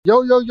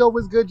Yo,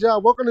 what's good,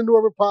 y'all? Welcome to New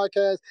Urban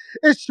Podcast.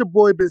 It's your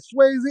boy, Ben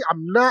Swayze.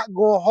 I'm not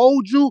going to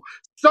hold you.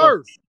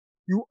 Sir,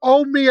 you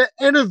owe me an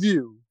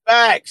interview.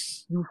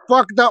 Facts. You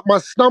fucked up my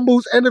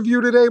Stumbles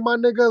interview today, my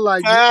nigga.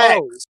 Like,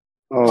 Facts.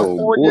 you owe. I'm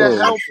on your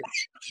help.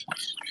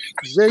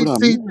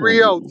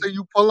 JC30 till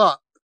you pull up.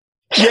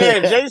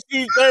 Yeah,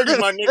 JC30,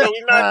 my nigga.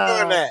 We not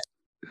doing that.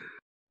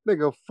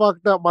 Nigga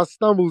fucked up my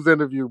Stumbles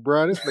interview,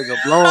 bro. This nigga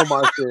blowing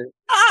my shit.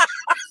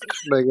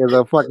 Nigga's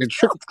a fucking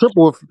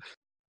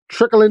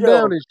trickling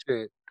down and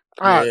shit.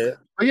 All right.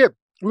 But yeah,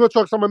 we're going to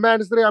talk Summer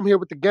Madness today. I'm here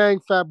with the gang,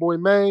 Fat Boy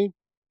Maine.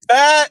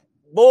 Fat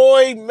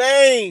Boy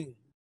Maine.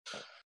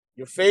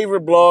 Your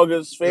favorite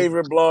blogger's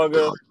favorite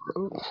blogger.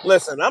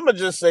 Listen, I'm going to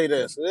just say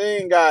this. It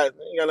ain't got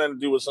nothing to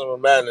do with Summer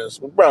Madness.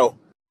 But, bro,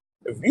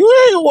 if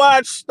you ain't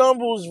watch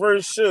Stumbles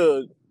versus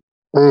Suge,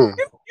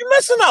 you're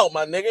missing out,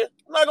 my nigga.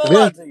 I'm not going to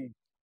lie to you.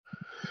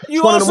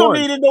 You also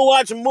needed to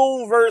watch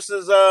Moon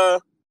versus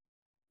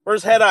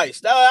Head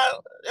Ice.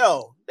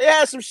 They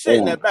had some shit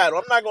in that battle.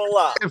 I'm not gonna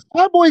lie. If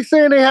Fat Boy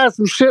saying they had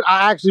some shit,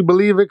 I actually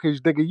believe it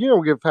because nigga, you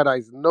don't give Head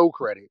Ice no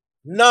credit.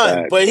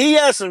 None. But he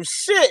had some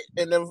shit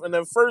in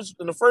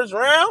the first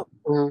round.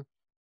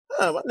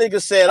 My nigga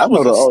said I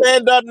was a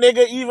stand-up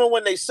nigga even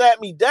when they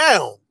sat me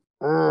down.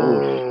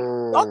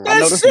 Talk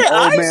that shit, some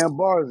old man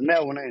bars in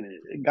that one, ain't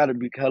it? It gotta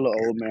be hella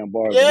old man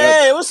bars.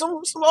 Yeah, it was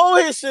some old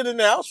head shit in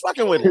there. I was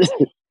fucking with it.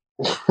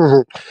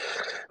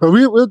 But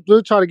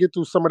we'll try to get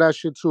through some of that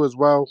shit too as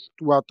well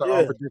throughout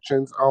the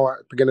predictions,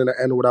 beginning to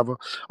end or whatever.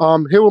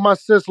 Here with my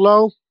sis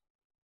Lo.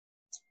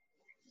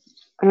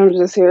 I'm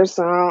just here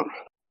so I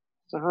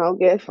don't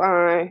get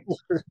fined.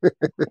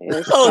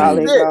 It's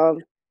probably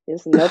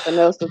there's nothing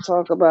else to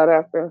talk about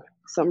after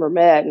Summer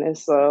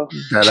Madness, so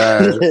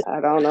I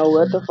don't know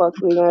what the fuck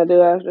we gonna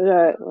do after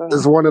that.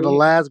 It's one of the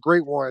last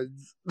great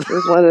ones.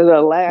 It's one of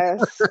the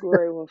last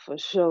great ones for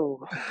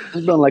sure.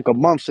 It's been like a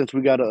month since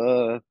we got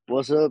a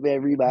what's up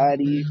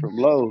everybody from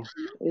Low.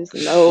 There's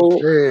no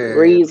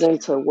reason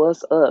to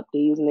what's up.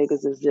 These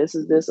niggas is just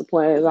as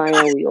disappointed as I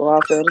am. We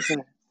all feel the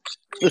same.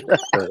 Yo,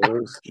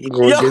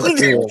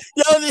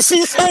 did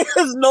she say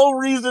there's no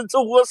reason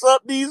to what's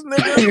up these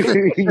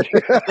niggas?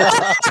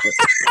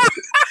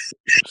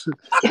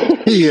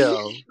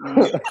 Yo,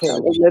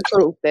 the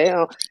truth. They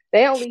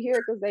only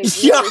here because they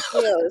really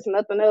feel. There's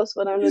nothing else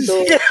for them to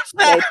do.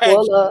 They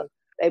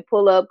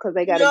pull up because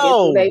they gotta get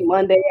through their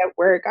Monday at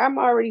work. I'm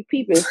already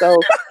peeping, so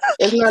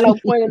there's not no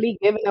point in me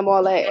giving them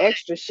all that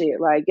extra shit.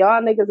 Like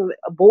y'all niggas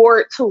are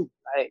bored too.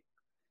 Like,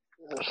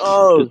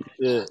 oh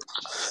shit.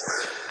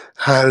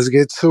 Let's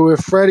get to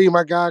it. Freddie,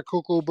 my guy,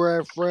 Cocoa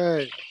Brad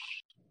Fred.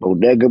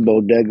 Bodega,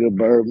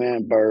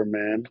 Birdman.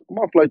 I'm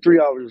off like 3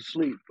 hours of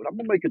sleep, but I'm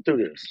gonna make it through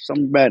this.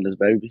 Some madness,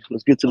 baby.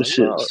 Let's get to the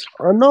shits.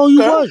 I know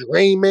you was,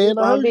 Rain Man.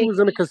 I heard you was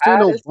in the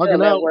casino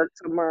bugging out. Work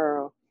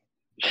tomorrow.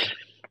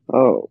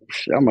 Oh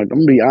shit! I'm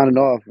gonna be on and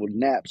off with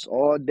naps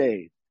all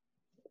day.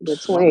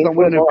 Between I'm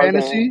winning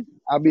fantasy,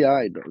 I'll be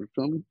alright though.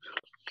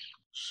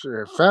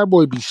 Shit, Fat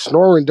Boy be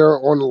snoring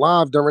on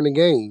live during the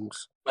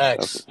games.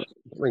 Max.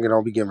 Nigga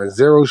don't be giving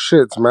zero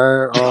shits,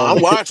 man.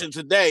 I'm watching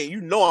today. You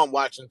know I'm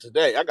watching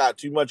today. I got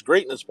too much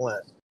greatness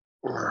planned.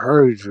 I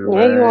heard you,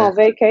 man. You on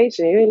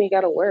vacation. You ain't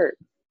got to work.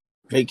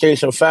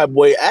 Vacation Fat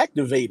Boy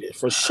activated,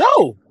 for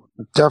sure.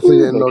 Definitely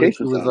didn't know that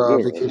he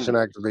was vacation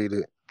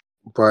activated.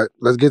 But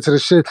let's get to the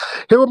shit.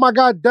 Here with my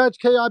guy Dutch,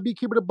 KIB,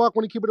 keep it a buck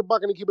when he keep it a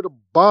buck and he keep it a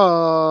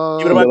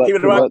buck. Keep it a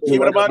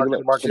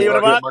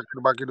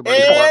buck.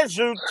 As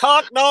you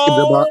talk,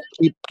 no.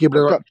 Keep it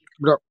up.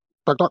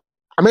 Talk.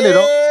 I'm in it,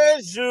 though.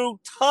 As you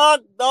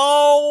talk,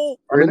 no.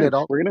 I'm in it,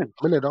 though. Yeah,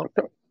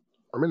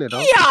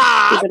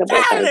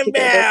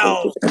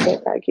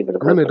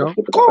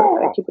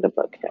 keep it a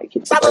buck.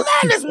 Summer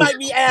Madness might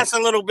be ass a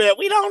little bit.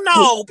 We don't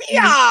know.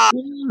 Yeah.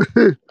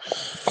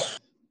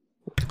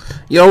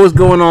 Yo, what's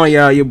going on,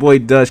 y'all? Your boy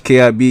Dutch,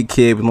 KIB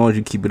Kid, as long as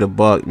you keep it a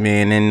buck,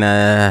 man. And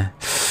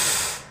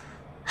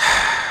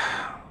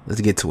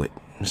let's get to it.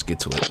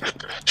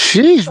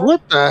 Sheesh,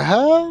 what the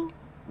hell?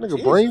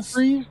 Nigga, brain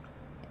freeze?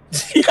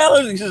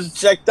 Y'all just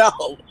checked out.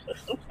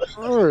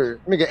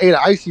 Nigga ate an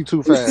icy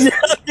too fast.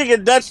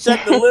 Nigga Dutch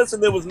checked the list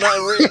and there was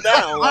nothing written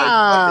down.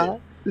 Like,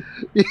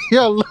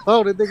 yo,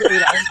 the nigga ate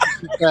an icy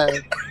too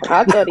fast.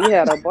 I thought he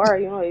had a bar.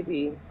 You know, he'd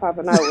be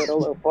popping out with a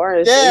little bar.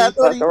 And yeah, I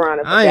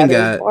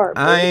thought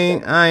I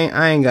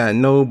ain't got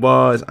no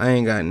bars. I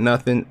ain't got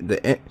nothing.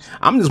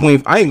 I'm just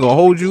waiting. I ain't gonna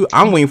hold you.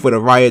 I'm waiting for the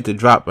Riot to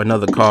drop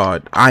another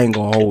card. I ain't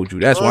gonna hold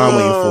you. That's what I'm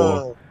waiting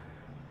for.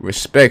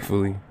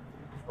 Respectfully.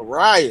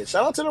 Riot.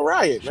 Shout out to the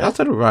Riot, man. Shout out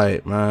to the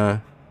Riot,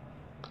 man.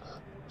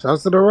 Shout out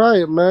to the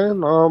Riot,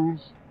 man.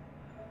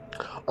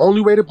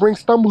 Only way to bring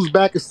Stumbles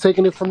back is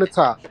taking it from the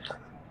top.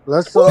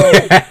 Let's let's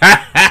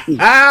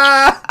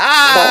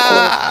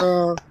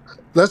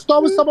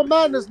start with Summer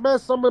Madness, man.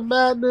 Summer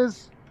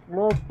Madness,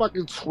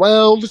 motherfucking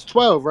 12. It's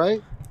 12,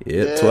 right?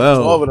 Yeah,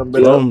 12 of them.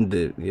 12 of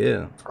them,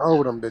 yeah. 12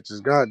 of them bitches.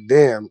 God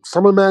damn.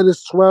 Summer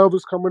Madness 12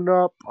 is coming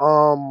up.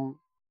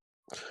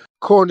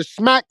 According to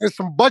Smack, there's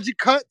some budget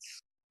cuts.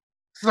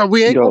 So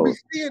we ain't gonna be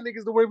seeing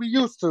niggas the way we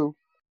used to.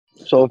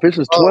 So if this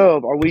is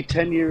 12, are we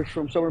 10 years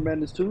from Summer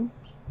Madness 2?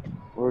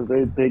 Or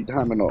are they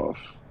timing off?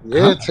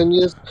 Yeah, 10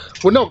 years.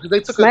 Well, no, because they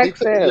took Smack a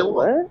said year off.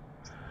 what?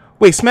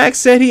 Wait, Smack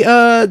said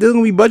there's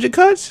gonna be budget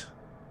cuts?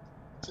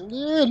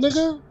 Yeah,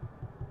 nigga.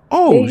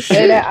 Oh, Did he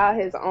say that shit. out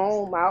his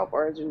own mouth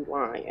or is you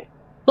lying?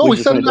 No, We he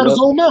just said made it out it his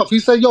up. own mouth. He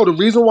said, yo, the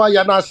reason why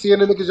y'all not seeing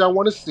the niggas y'all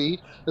want to see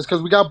is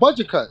because we got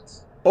budget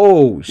cuts.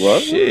 Oh,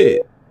 What?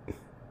 shit.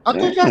 I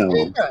thought y'all seen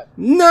Damn. that.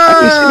 I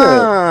didn't see that.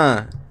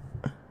 Nah.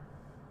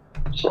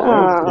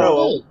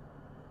 Child.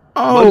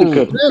 Budget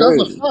cuts Oh. is Yeah, that's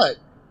a crazy. fact.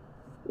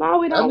 No,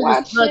 we That don't nigga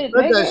watch Smack shit,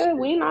 said that nigga. shit.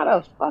 We not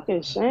a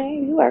fucking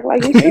shame. You act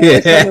like you Ain't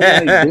serious. that kind of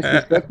like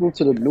disrespectful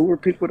to the newer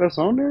people that's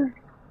on there?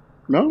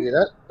 No? Yeah,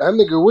 that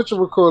nigga, what you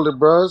recall it,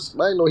 bros?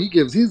 I know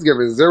he's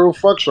giving zero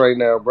fucks right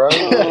now, bro.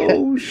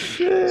 Oh,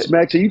 shit.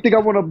 Smack, so you think I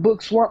want to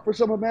book Swamp for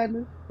Summer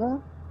Madness? Huh?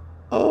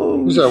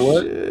 Oh, You said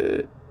what?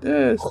 shit.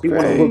 That's You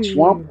want to book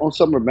Swamp crazy. on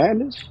Summer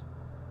Madness?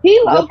 He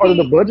Is low that part of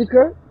the key, budget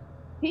cut?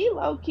 he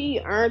low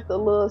key earned the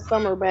little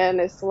Summer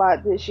Madness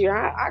slot this year.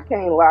 I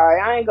can't lie.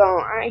 I ain't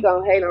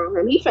gonna hate on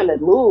him. He finna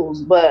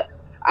lose, but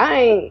I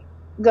ain't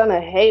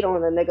gonna hate on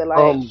the nigga.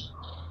 Like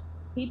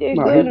he did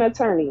No, good in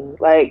attorney.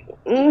 Like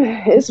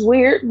it's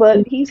weird,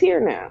 but he's here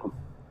now.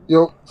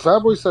 Yo,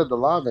 Fatboy said the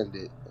live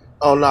ended.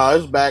 Oh no,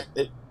 it's back.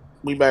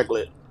 We back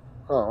lit.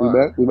 Oh, we wow.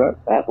 back, we back.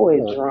 That boy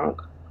Yeah. drunk.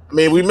 I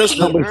mean, we missed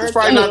He it. How much? It's earned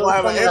probably the not little gonna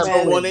have an Summer intro Fatboy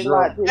Madness warning.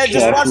 drunk. slot this Hey,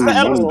 just year. watch Cash the me I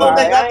ain't episode money. that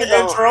lie. got the I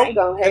intro, ain't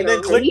gonna hate and then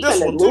on him. click He this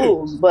finna one too.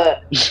 lose, but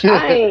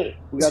I ain't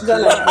We got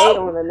gonna two. hate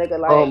on the nigga.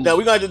 Like Now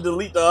we got to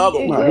delete the he other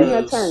did one No, good in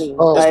because attorney. it's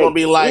gonna Like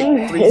be like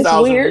it's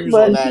 3,000 weird, views on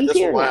but that. he's This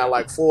one here gonna have now.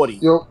 like 40.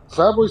 Yo,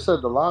 Fatboy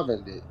said the live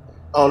ended.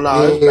 Oh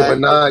no, it's Yeah, back. but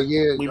nah,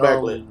 yeah. We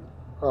back lit.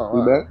 Oh,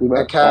 we wow. back, we And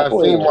back. That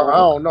boy caffeine, I drunk.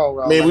 don't know.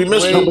 I mean, we Like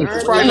missed He it. Dwayne, It's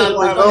earned probably the Dwayne not and gonna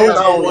little have an Lamone, Summer I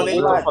intro don't know Madness warning.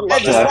 what the slot fuck Hey, this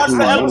about just that year. watch Cash the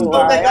me I ain't money.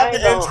 episode that lie. got the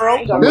I intro,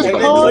 ain't gonna This and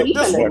hate then on him. card? click He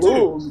this finna one too.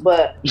 lose,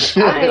 but I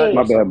Or ain't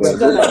My something. bad.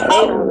 gonna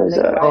hate on the What was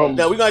nigga. that? Like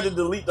Now we got to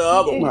delete the he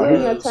other did one No,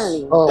 good in because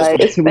attorney. it's Like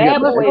gonna. it's can we get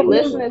Bad back Boy on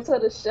this? listening to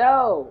the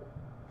show.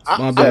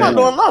 I'm Bad not man.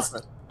 doing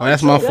nothing. Oh, I'm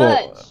that's my chilling.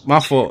 fault. Dutch. My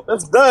fault.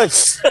 That's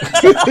Dutch.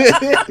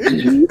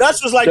 Dutch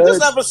was like, this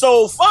Dutch.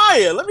 episode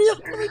fire. Let me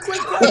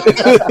click play.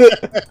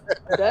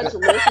 Dutch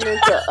listening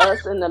to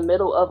us in the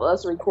middle of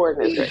us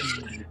recording is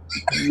crazy.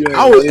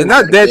 I Yo, was that and is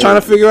not dead trying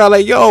to crazy. figure out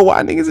like, yo,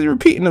 why niggas is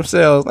repeating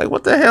themselves? Like,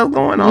 what the hell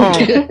going on?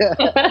 Keep it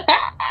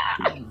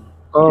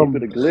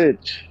a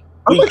glitch.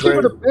 I'm We gonna keep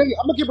it a crazy. bean.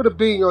 I'm gonna keep it a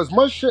bean, yo. As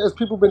much shit as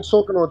people been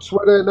talking on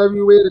Twitter and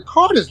everywhere, the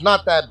card is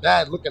not that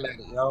bad looking at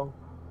it, yo.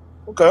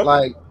 Okay.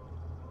 Like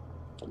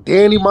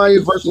Danny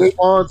Myers versus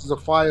Fonz is a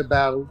fire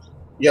battle.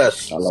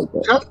 Yes. I like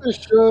that. Justin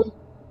Suge,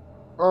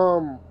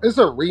 it's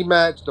a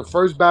rematch. The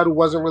first battle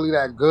wasn't really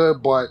that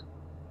good, but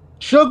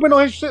Suge been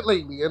on his shit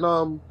lately.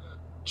 And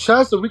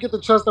Chess, if we get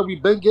the chess that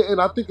we've been getting,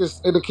 I think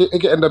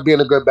it can end up being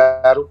a good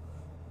battle.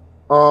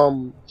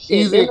 Shit,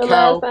 Easy then and the last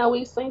Cal. time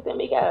we synced him,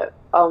 he got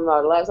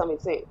the last time we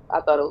synced, I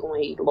thought it was when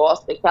he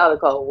lost the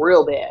Calico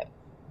real bad.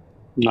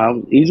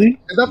 No, easy.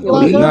 Is that the It was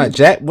last Not time? easy.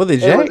 Jack. Was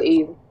it It was Jack?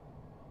 easy.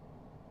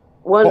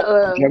 One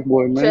Jack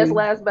Boy Chess Maine.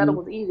 last battle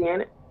was easy,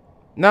 ain't it?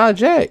 Nah,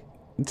 Jack.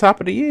 Top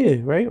of the year,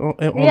 right? He On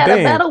had a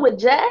band. battle with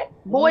Jack,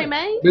 Boy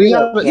Man. Did he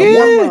have Yeah, one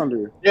Yeah.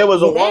 rounder. It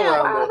was a it? one Damn,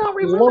 why I rounder. don't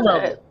It was a one remember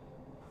rounder. that.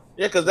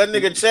 Yeah, because that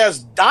nigga Chess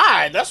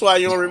died. That's why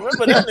you don't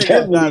remember that nigga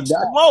Definitely got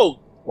not. smoked.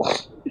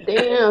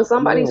 Damn,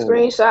 somebody Yo,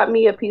 screenshot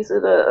me a piece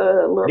of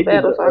the little they need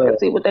battle so I could to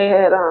see what they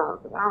had on.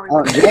 I don't remember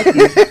Aunt that. Jackie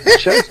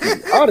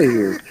Chesky out of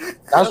here.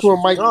 That's Chess when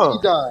was Mike P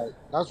gone. died.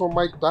 That's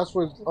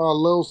when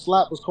Lil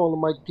Slap was calling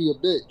Mike P a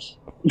bitch.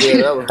 Yeah,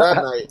 that was that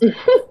night.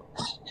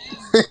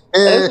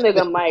 This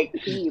nigga Mike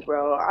P,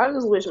 bro. I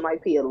just wish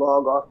Mike P had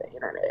log off the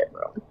internet,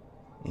 bro.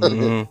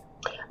 Mm-hmm.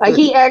 Like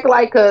he act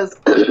like cause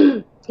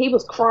he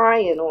was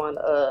crying on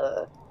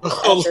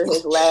after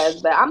his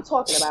last battle. I'm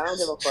talking about. I don't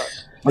give a fuck.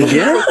 But he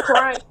Again? was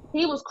crying.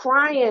 He was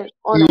crying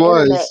on He the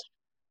internet.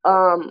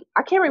 was.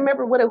 I can't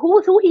remember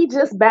who he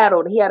just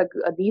battled. He had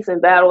a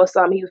decent battle or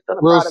something. He was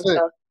feeling Real proud of sick.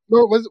 himself.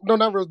 No,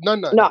 not real.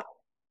 None.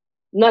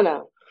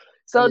 No.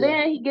 So Yeah.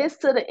 then he gets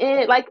to the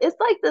end. Like it's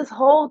like this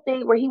whole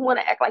thing where he want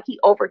to act like he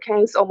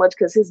overcame so much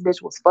because his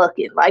bitch was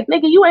fucking. Like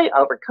nigga, you ain't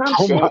overcome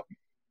Oh shit. my!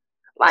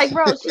 Like,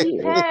 bro, she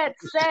had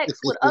sex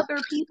with other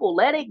people.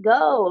 Let it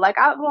go. Like,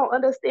 I don't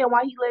understand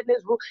why he letting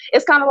this rule.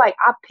 It's kind of like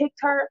I picked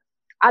her.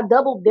 I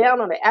doubled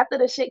down on it. After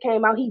the shit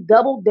came out, he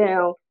doubled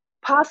down,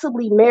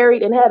 possibly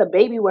married and had a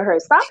baby with her.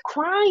 Stop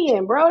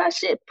crying, bro. That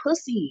shit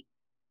pussy.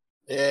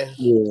 Yeah.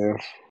 Yeah.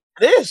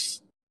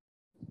 This.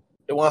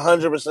 It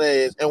 100%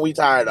 is, and we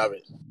tired of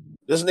it.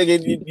 This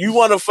nigga, you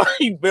want to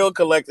fight Bill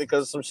Collector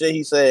because some shit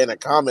he said in the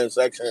comment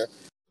section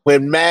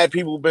when mad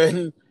people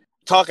been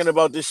talking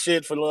about this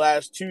shit for the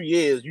last 2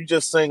 years. You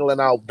just singling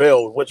out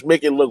Bill, which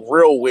make it look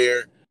real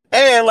weird.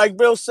 And like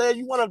Bill said,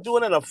 you want to do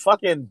it in a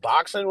fucking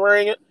boxing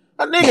ring?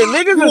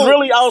 Niggas is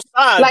really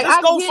outside. Like,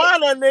 Just go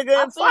find that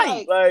nigga and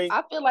fight.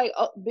 I feel like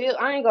Bill,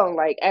 I ain't gonna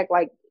like act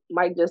like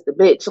Mike just a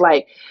bitch.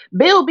 Like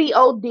Bill be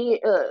OD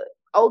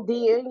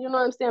ODing, you know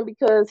what I'm saying?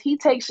 Because he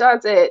takes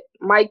shots at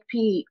Mike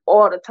P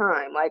all the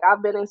time. Like,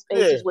 I've been in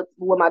spaces with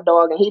my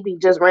dog, and he be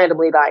just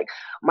randomly like,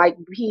 Mike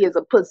P is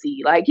a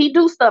pussy. Like, he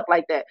do stuff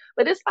like that.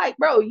 But it's like,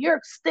 bro,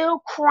 you're still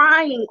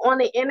crying on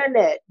the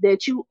internet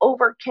that you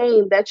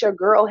overcame that your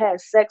girl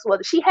had sex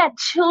with. She had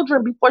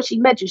children before she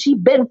met you. She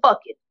been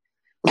fucking.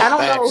 I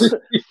don't know.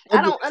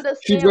 I don't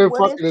understand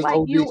what it's like.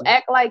 You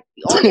act like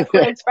all your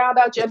friends found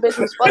out your bitch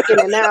was fucking,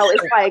 and now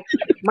it's like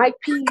Mike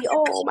P.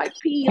 Oh, Mike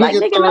P. Like,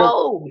 nigga,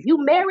 no. You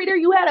married her.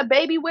 You had a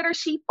baby with her.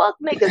 She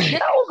fucked niggas.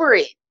 Get over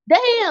it.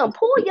 Damn.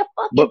 Pull your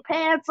fucking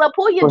pants up.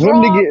 Pull your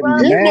drawers up.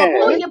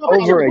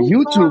 Put your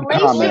YouTube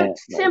comment.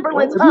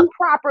 Timberlands up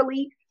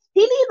properly.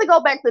 He needs to go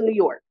back to New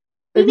York.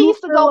 He needs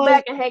to go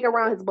back and hang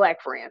around his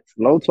black friends.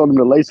 Lo told him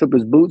to lace up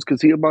his boots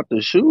because he about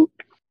to shoot.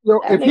 Yo,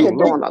 if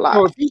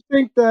you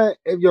think that,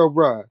 if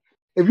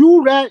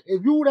you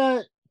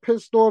that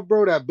pissed off,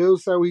 bro, that Bill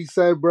said what he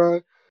said,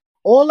 bro,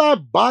 all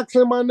that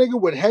boxing, my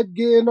nigga, with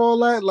headgear and all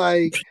that,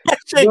 like, that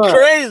shit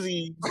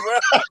crazy, bro.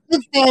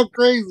 It's all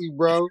crazy,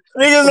 bro.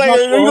 Niggas like,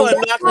 you gonna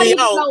knock me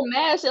out. No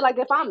mad shit. Like,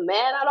 if I'm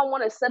mad, I don't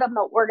want to set up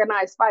no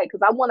organized fight because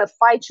I want to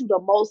fight you the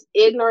most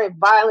ignorant,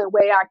 violent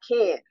way I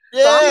can.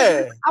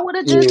 Yeah. So I would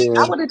have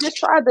just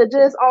tried to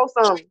just on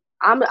some.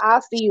 I'll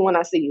see you when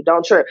I see you.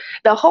 Don't trip.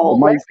 The whole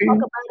let's talk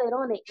about it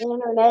on the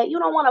internet. You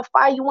don't want to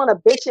fight. You want to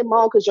bitch and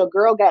moan because your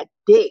girl got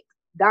dick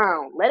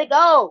down. Let it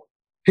go.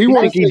 He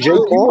want to see Jake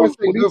Paul. What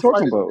are you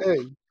talking about?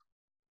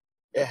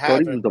 It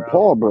happened. These are the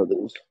Paul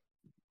brothers.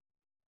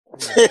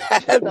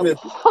 The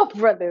Paul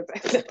brothers.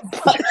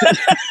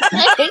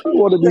 I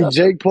want to be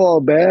Jake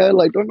Paul bad.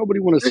 Like, don't nobody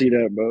want to see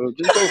that, bro.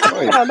 Just go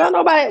fight. Don't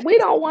nobody. We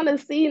don't want to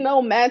see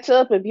no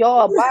matchup. If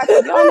y'all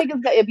boxing, y'all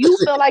niggas. If you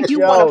feel like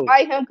you want to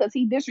fight him because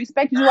he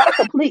disrespected you, I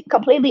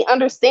completely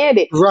understand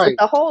it. Right.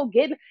 But the whole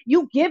giving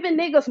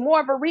niggas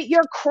more of a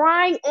you're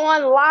crying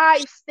on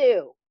live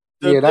still.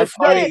 That's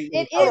funny.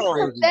 It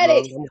is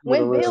pathetic.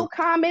 When Bill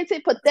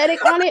commented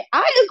pathetic on it,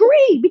 I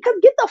agree because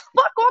get the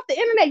fuck off the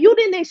internet. You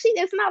didn't.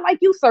 It's not like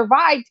you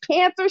survived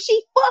cancer.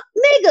 She fucked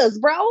niggas,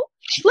 bro.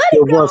 Let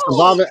it go.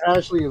 Surviving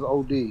Ashley is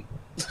OD.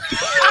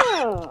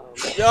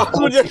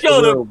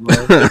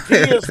 The P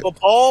is for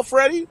Paul,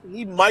 Freddie.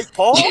 He Mike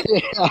Paul.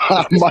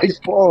 Mike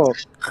Paul.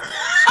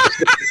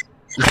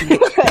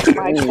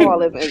 Mike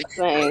Paul is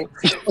insane.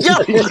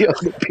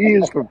 The P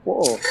is for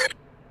Paul.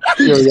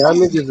 Yo, y'all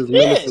niggas is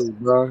menacing,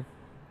 bro.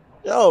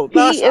 Yo,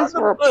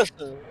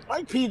 listen,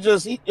 Mike P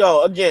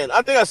again,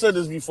 I think I said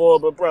this before,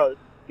 but bro,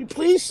 you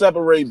please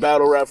separate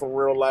battle rap from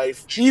real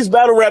life. These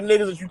battle rap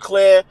niggas that you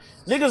clear,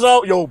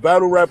 niggas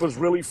battle rappers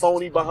really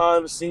phony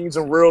behind the scenes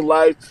in real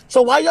life.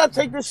 So why y'all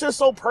take this shit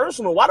so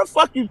personal? Why the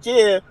fuck you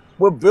care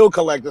what Bill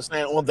Collector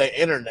saying on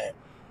the internet?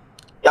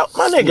 Yo,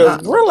 my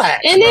nigga, relax.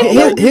 And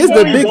here's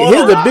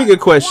the bigger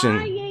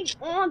question.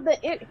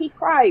 He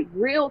cried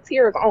real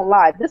tears on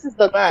live. This is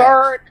the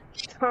third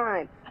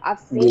time I've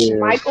seen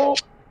Michael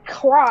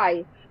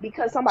cry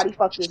because somebody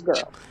fucked his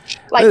girl.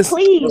 Like,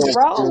 please,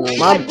 bro.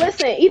 Like,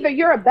 listen, either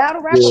you're a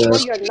battle rapper or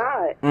you're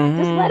not.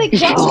 Just let it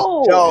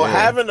go. Yo,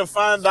 having to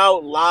find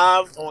out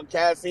live on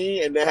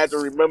caffeine and then have to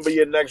remember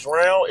your next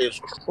round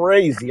is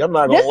crazy. I'm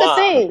not gonna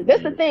lie.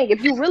 This the thing.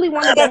 If you really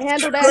wanted to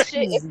handle that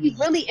shit, if he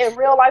really in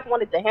real life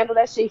wanted to handle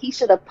that shit, he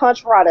should have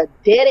punched Rada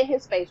dead in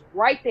his face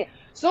right there.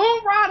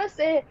 Soon Rada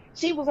said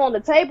she was on the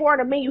table or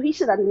the menu, he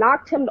should have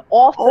knocked him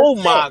off the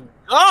set. My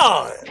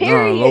God.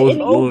 Period. And he didn't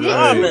do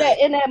that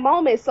in that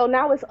moment. So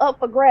now it's up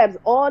for grabs.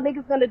 All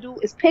niggas gonna do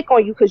is pick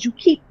on you because you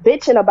keep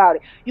bitching about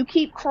it. You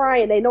keep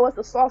crying. They know it's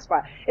a soft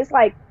spot. It's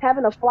like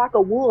having a flock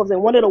of wolves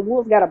and one of the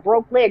wolves got a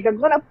broke leg. They're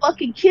gonna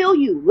fucking kill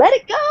you. Let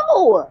it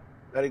go.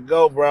 Let it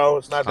go, bro.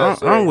 It's not that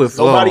serious. I'm with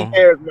Nobody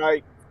cares,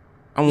 Mike.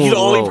 You're the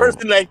only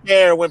person that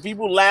cares. When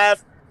people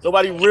laugh,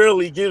 nobody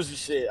really gives a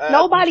shit.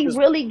 Nobody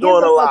really gives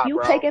a fuck.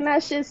 You taking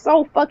that shit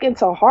so fucking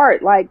to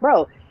heart. Like,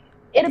 bro,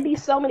 it'll be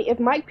so many. If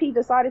Mike P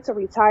decided to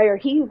retire,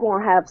 he's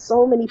gonna have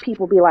so many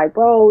people be like,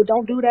 bro,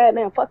 don't do that,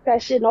 man. Fuck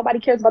that shit. Nobody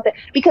cares about that.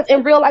 Because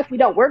in real life, we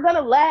don't. We're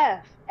gonna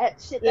laugh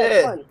at shit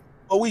that's funny.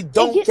 But we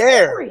don't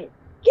care.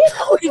 Get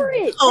over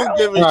it. Don't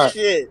give a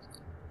shit.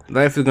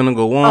 Life is gonna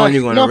go on.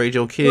 You're gonna raise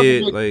your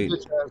kid. Like,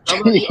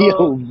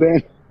 yo,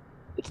 Ben.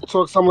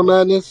 Talk Summer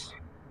Madness.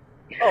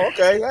 Oh,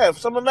 okay. Yeah,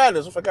 Summer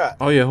Madness. I forgot.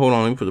 Oh yeah, hold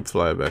on. Let me put the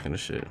flyer back in the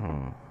shit.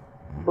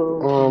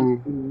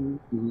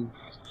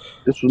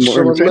 This was more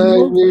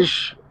entertaining.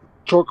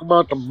 Talk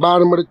about the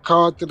bottom of the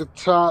card to the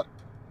top.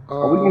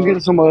 Are we gonna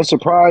get some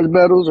surprise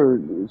battles, or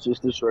it's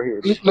just this right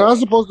here? No, it's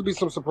supposed to be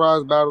some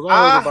surprise battles.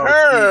 I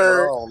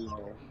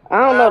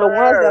don't know. The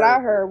ones that I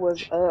heard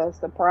was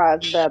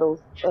surprise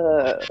battles.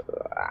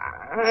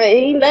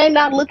 They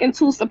not looking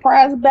too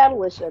surprise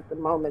battle-ish at the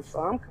moment,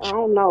 so I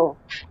don't know.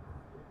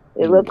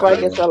 It looks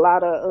like it's a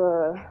lot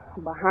of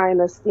behind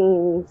the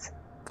scenes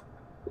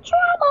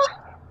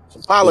drama.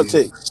 Some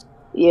politics.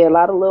 Yeah, a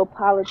lot of little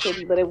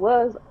politics, but I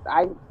was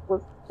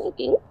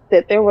thinking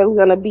that there was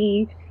gonna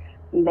be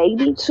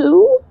maybe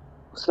 2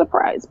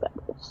 surprise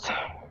battles.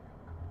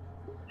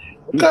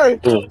 Okay.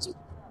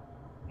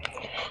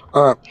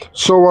 All right.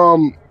 So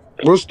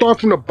we'll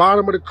start from the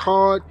bottom of the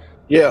card.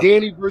 Yeah.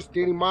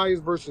 Danny Myers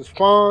versus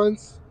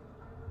Fonz.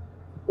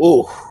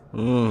 Ooh.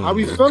 How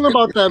we feeling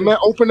about that, man?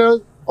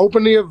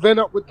 Open the event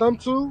up with them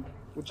two,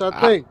 which I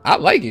think. I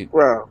like it.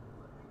 Bro.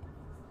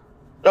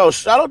 Yo,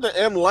 shout out to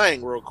M.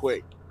 Lang real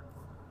quick.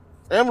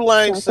 M.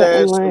 Lang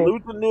says,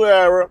 salute the new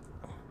era,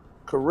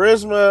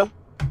 charisma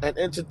and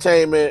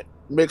entertainment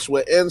mixed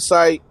with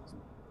insight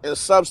and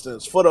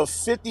substance for the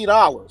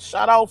 $50.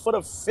 Shout out for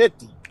the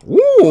 50.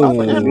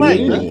 Ooh, M.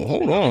 Lang, man.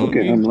 Hold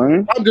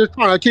on. I'm just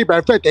trying to keep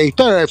it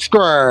 53rd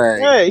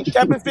Street. Hey, he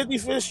kept it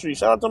 55th Street.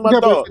 Shout out to my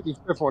dog.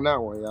 55th on that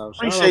one, y'all.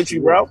 Appreciate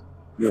you, bro.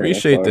 Yeah,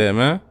 Appreciate that,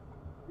 man.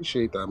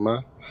 Appreciate that,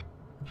 man.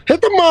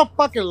 Hit the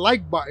motherfucking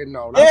like button,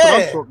 though. That's what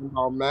I'm talking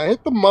about, man.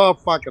 Hit the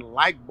motherfucking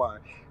like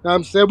button. You know what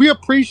I'm saying? We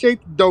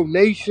appreciate the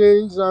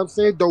donations. You know what I'm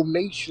saying?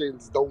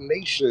 Donations.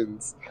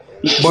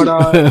 But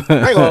I ain't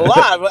gonna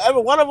lie, but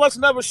every one of us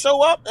never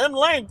show up. M.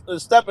 Lang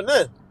is stepping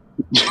in.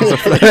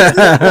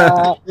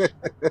 Y'all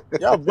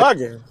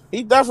bugging.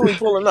 He definitely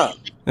pulling up.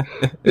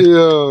 Yeah.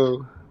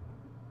 All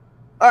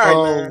right,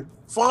 man.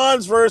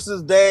 Fonz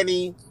versus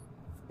Danny.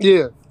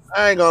 Yeah.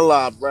 I ain't gonna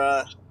lie,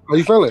 bro. How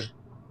you feeling?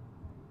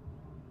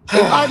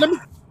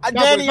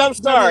 Danny, I'm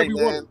sorry,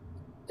 man.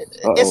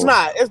 It's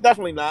not. It's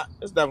definitely not.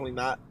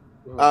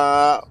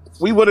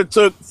 We would have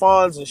took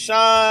Fonz and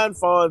Sean,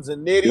 Fonz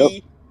and Nitty.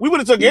 Yep. We would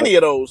have took any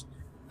of those.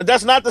 But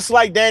that's not to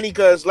slight Danny,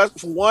 because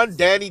for one,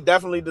 Danny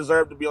definitely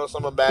deserved to be on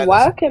Summer Madness.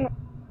 Why can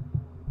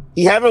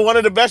he having one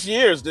of the best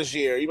years this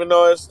year, even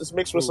though it's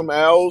mixed with some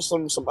L's,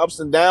 some ups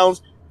and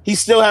downs. He's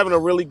still having a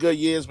really good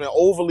year. He's been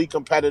overly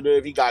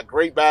competitive. He got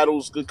great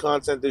battles, good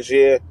content this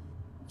year.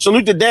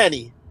 Salute to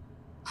Danny.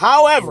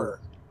 However,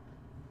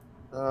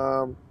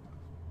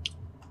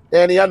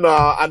 Danny, I know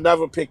I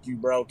never pick you,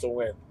 bro, to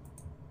win.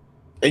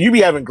 And you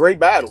be having great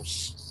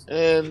battles.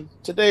 And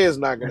today is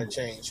not going to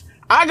change.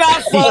 I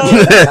got fun.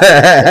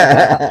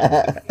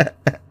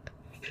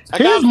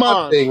 Here's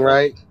my thing,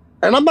 right?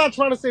 And I'm not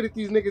trying to say that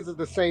these niggas is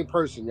the same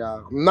person,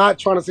 y'all. I'm not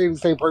trying to say the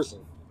same person.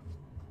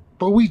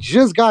 But we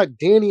just got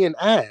Danny and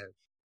Av.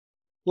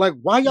 Like,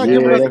 why y'all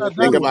giving us that?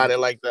 Think about it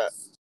like that.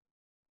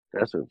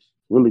 That's a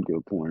really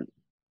good point.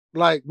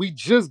 Like, we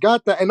just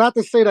got that. And not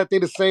to say that they're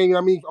the same.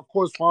 I mean, of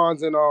course,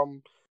 Fonz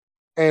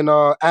and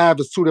Av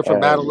is two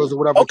different battlers or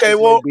whatever. Okay,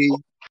 well,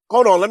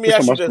 hold on. Let me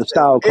ask you this. The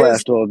style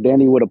clash, though.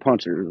 Danny with a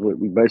puncher is what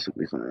we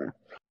basically saying.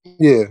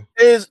 Yeah.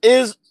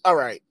 Is all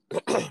right.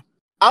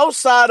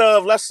 Outside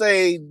of, let's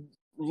say,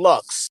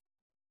 Lux,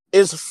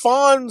 is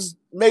Fonz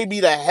maybe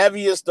the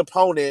heaviest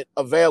opponent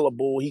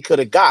available he could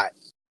have got?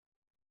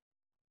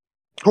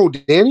 Who,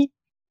 Danny?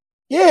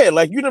 Yeah,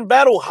 like you done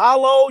battle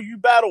Hollow, you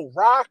battle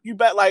Rock, he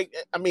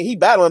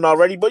battling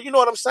already, but you know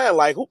what I'm saying?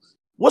 Like,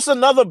 what's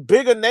another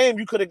bigger name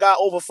you could have got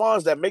over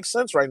Fonz that makes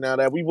sense right now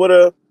that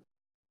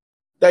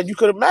you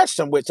could have matched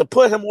him with to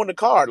put him on the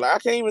card? Like, I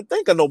can't even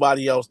think of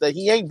nobody else that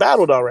he ain't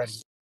battled already.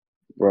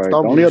 Right.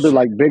 Stumbles. The only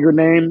other bigger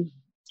name,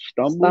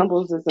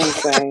 Stumbles is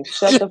insane.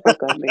 Shut the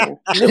fuck up, man.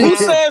 Who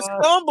says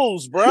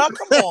Stumbles, bro?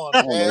 Come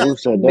on, man. Who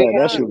said that?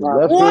 That shit was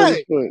left on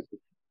his foot.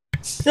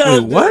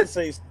 What?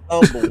 Say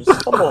Stumbles.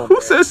 Come on.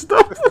 Who says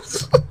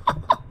Stumbles?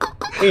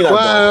 I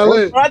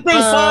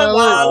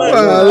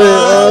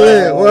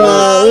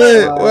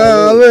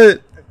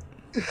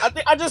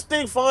think I just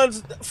think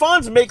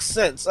Fonz makes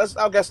sense.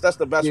 I guess that's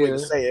the best way to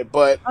say it.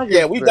 But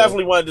yeah, we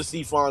definitely wanted to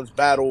see Fonz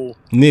battle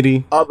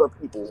Nitty, other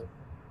people.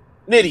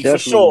 Nitty definitely for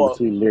sure.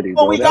 Nitty,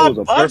 but we that got was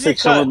a perfect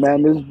Summer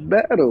Madness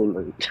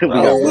battle.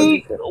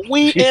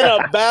 we in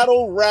a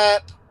battle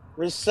rap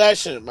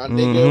recession, my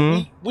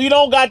nigga. We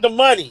don't got the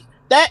money.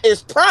 That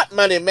is prop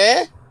money,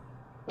 man.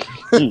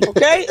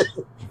 Okay.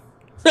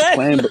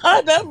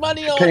 That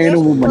money on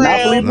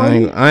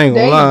Instagram. I ain't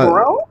gonna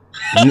lie.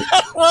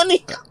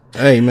 Money.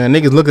 Hey man,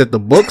 niggas look at the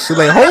books.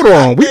 Like, hold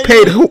on, we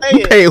paid who?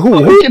 We paid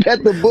who? Look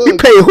at the book. We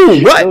paid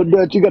who? What? No,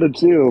 Dutch, you gotta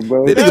chill,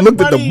 bro. They niggas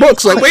looked at the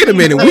books. Like, wait a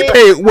minute, we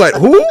paid what?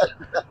 Who?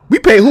 We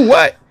paid who?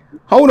 What?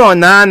 Hold on,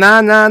 nah.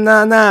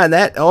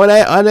 That all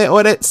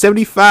that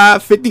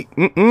 75, 50.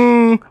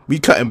 We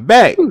cutting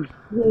back.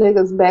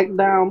 Niggas back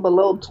down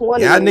below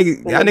 20. Y'all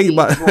niggas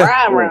about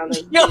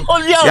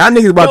y'all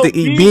niggas about to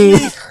eat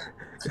beans.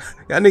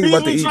 Y'all niggas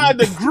about to eat.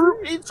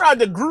 He tried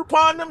to group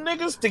on them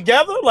niggas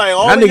together. Like,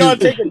 all of y'all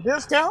take a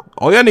discount.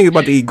 Oh, y'all niggas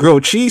about to eat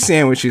grilled cheese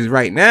sandwiches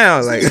right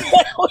now. Like,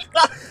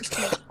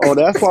 oh,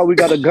 that's why we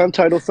got a gun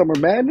title Summer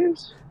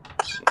Madness.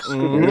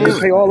 They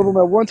pay all of them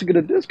at once to get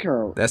a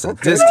discount. That's a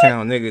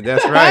discount, nigga.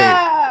 That's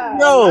right.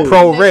 Yo,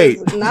 pro rate.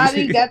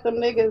 Naughty got them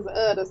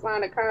niggas to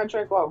sign a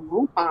contract off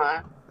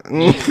Groupon.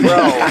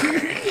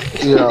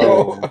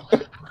 Yo,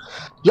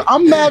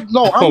 I'm mad.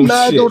 No, I'm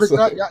mad though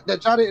that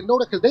y'all didn't know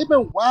that, because they've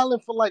been wilding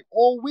for like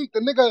all week. The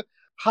nigga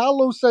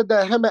Hollow said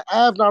that him and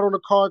Av not on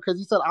the card because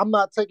he said, I'm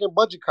not taking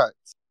budget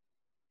cuts.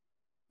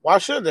 Why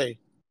should they?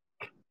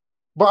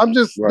 But I'm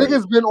just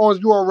niggas been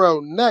on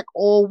URL neck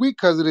all week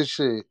because of this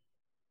shit.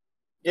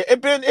 Yeah,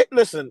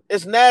 listen,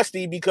 it's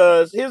nasty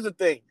because here's the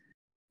thing.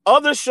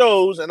 Other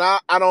shows, and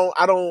let me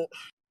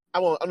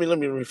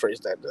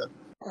rephrase that then.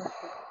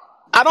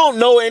 I don't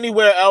know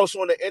anywhere else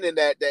on the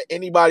internet that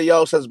anybody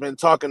else has been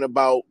talking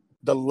about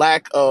the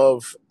lack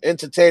of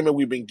entertainment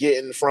we've been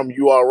getting from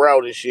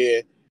URL this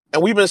year.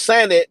 And we've been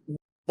saying it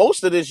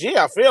most of this year,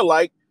 I feel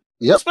like.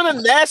 It's been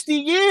a nasty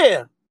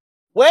year.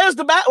 Where's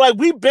the back? Like,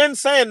 we've been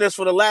saying this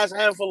for the last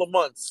handful of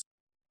months,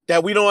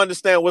 that we don't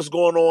understand what's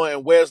going on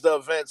and where's the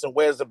events and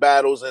where's the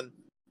battles. And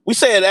we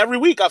say it every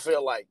week, I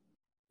feel like.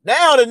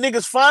 Now the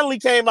niggas finally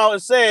came out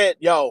and said,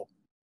 yo,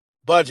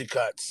 budget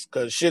cuts,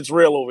 because shit's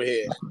real over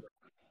here.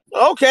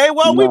 Okay,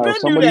 well, we've been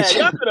through that.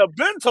 Y'all could have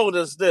been told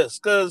us this,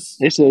 because...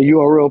 They said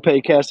URL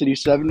paid Cassidy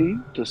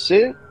 $70 to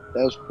sit?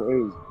 That's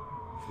crazy.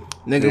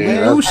 Nigga, we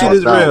know shit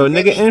is real.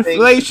 Nigga,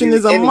 inflation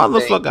is a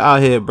motherfucker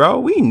out here, bro.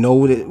 We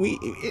know that.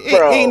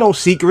 It ain't no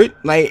secret.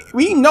 Like,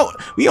 we know.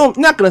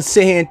 Not gonna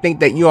sit here and think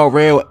that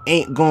URL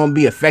ain't gonna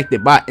be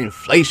affected by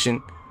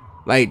inflation.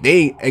 Like,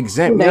 they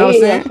exempt, you know what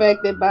I'm saying?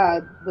 Affected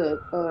by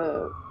the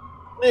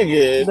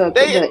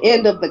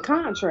end of the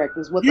contract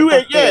is what you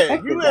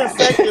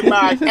affected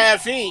by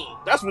caffeine.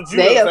 That's what you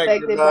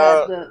affected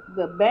by.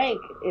 The bank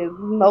is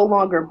no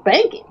longer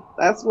banking.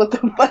 That's what the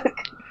fuck.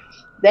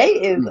 They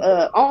is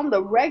on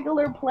the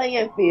regular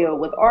playing field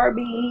with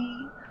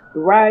RBE,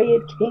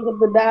 Riot, King of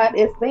the Dot.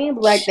 It seems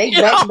like they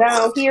back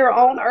down here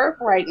on Earth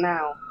right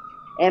now.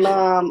 And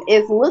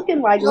it's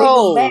looking like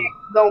niggas back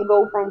gonna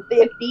go from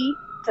 50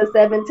 to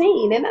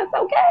 17, and that's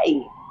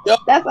okay.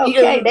 That's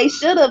okay. They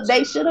should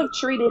have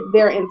treated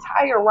their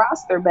entire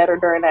roster better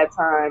during that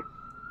time.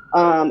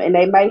 And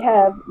they might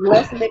have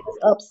less niggas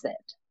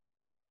upset.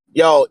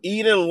 Yo,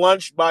 eating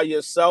lunch by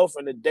yourself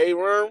in the day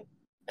room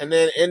and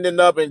then ending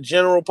up in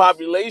general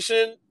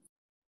population,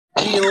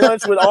 eating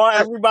lunch with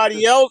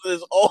everybody else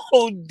is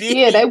OD.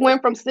 Yeah, they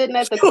went from sitting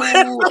at the cool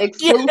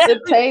exclusive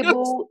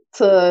table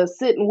to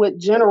sitting with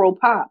general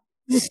pop.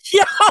 Yo,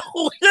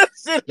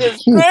 this shit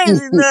is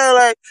crazy now.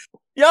 Like,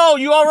 yo,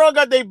 URL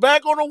got their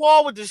back on the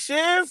wall with the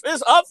shift.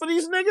 It's up for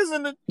these niggas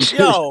and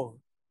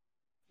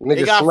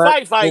they got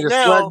fight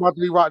now.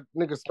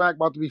 Nigga Smack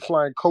about to be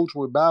flying coach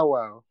with Bow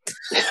Wow.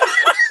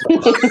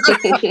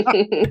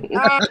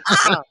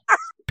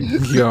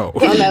 Yo,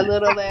 on that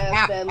little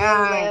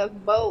ass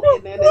boat,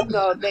 and then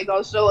they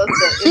gonna show us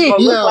it's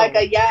gonna look like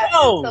a yacht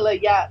until a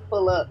yacht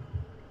pull up.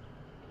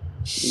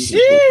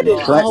 Shit,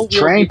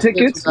 train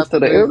tickets to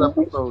the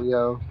airport.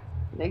 Yo,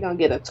 they gonna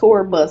get a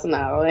tour bus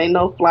now. Ain't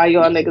no fly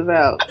y'all niggas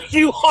out.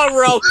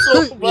 URL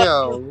tour bus.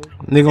 Yo,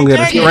 they gonna get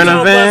a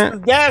Sprinter van.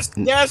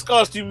 Gas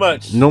costs too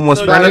much. No more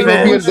Sprinter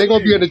vans. They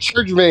gonna be in a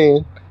church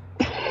van.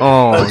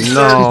 Oh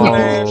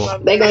no!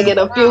 They gonna get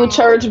a few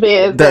church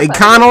vans. The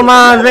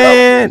Econoline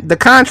van, the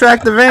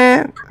contractor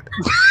van.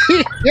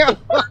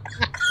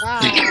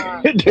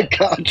 The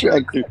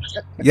contractor.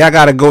 Y'all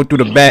gotta go through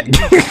the back. Yo,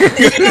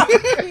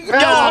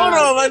 hold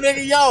on, my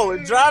nigga. Yo,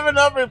 driving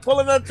up and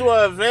pulling up to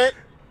an event.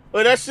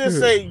 But that shit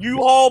say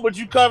U-Haul, but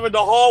you covered the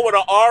haul with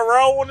an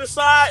RO on the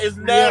side is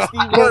nasty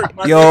work.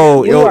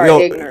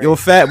 Yo,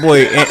 fat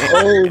boy,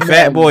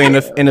 fat boy in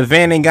the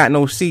van ain't got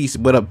no seats,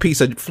 but a piece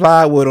of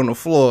plywood on the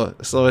floor.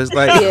 So it's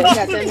like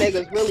got them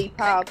niggas really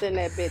piled in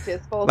that bitch.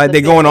 It's supposed like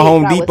they going to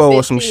Home Depot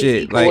or some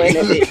shit. Like,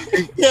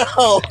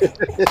 yo,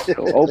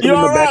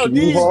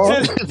 these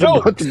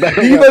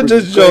are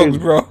just jokes,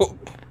 bro.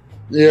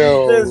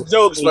 Yo, just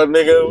jokes, my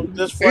nigga.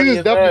 Just funny. These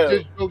is definitely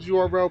just jokes,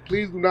 URL.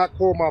 Please do not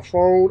call my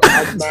phone.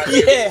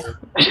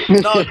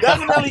 No,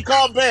 definitely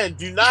call Ben.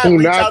 Do not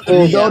reach out to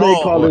me. You know they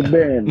calling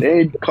Ben. They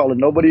ain't calling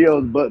nobody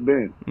else but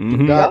Ben.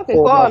 Y'all can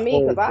call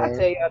me because I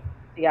tell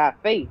y'all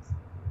face.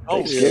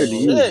 Oh, scared of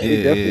you.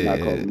 They definitely not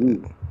calling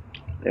you.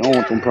 They don't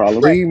want them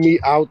problems. Leave me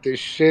out the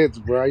shits,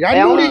 bro. Y'all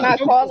they only not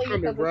calling you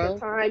because it's a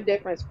time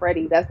difference,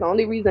 Freddie. That's the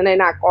only reason they're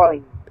not calling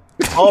you.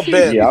 Oh,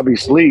 Ben. Yeah, I'll be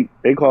asleep.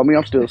 They call me,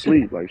 I'm still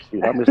asleep. Like,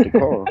 shit, I missed the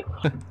call.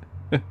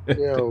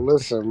 Yo,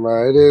 listen,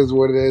 man. It is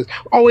what it is.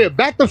 Oh, yeah.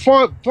 Back to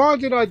Fonz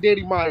and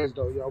Danny Myers,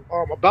 though, yo.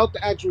 About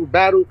the actual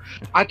battle,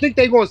 I think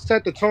they're going to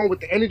set the tone with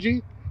the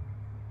energy.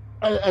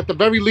 At the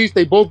very least,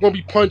 they both going to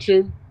be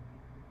punching.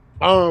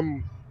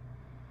 If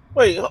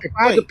I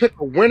had to pick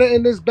a winner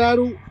in this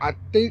battle, I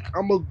think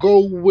I'm going to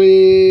go with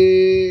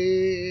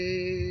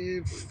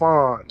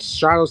Fonz.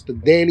 Shout outs to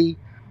Danny.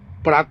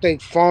 But I think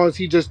Fonz,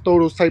 he just throw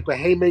those type of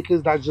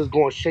haymakers that's just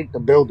going to shake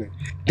the building.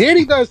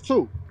 Danny does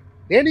too.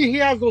 Danny, he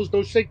has those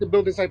shake the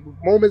building type of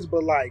moments,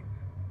 but like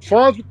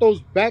Fonz with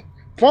those back,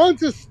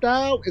 Fonz's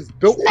style is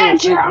built.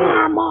 Snatch your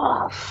arm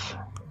off.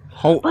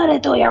 Put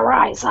it through your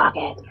eye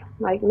socket.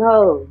 Like,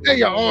 no. Take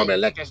your arm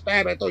and let you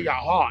stab it through your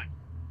heart.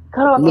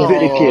 Cut off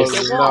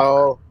Leviticus.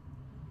 No.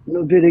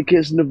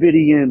 Leviticus,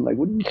 Nevidian. Like,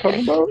 what are you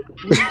talking about?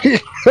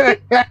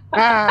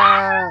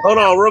 Hold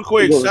on, real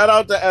quick. Shout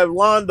out to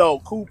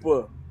Evlando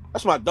Cooper.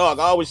 That's my dog.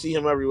 I always see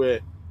him everywhere.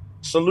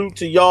 Salute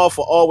to y'all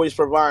for always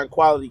providing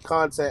quality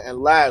content and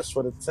laughs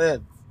for the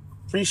 10.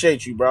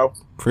 Appreciate you, bro.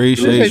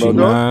 Appreciate you,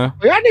 man.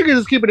 Y'all niggas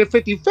is keeping it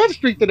 55th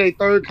Street today,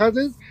 third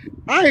cousins.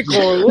 I ain't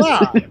gonna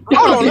lie.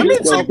 Hold on, let me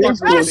check my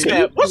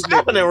Snapchat. What's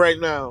happening right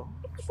now?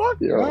 What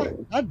the fuck?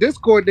 Our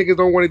Discord niggas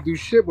don't want to do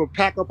shit but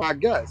pack up our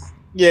guests.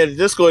 Yeah, the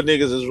Discord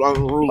niggas is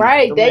unruly.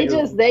 Right?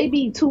 They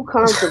be too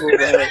comfortable, bro.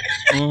 Hey,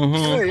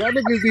 y'all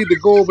niggas need to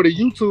go over to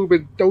YouTube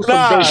and throw some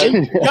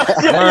donations.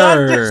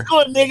 Y'all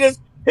Discord niggas.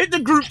 Hit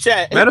the group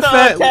chat. Hit the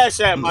Cash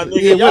App, my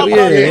nigga. Yeah, y'all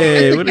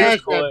hit the Cash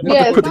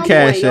App. Put the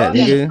Cash App,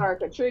 y'all nigga. gotta start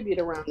contribute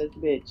around this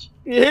bitch.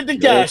 Yeah, hit the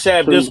Cash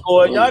App,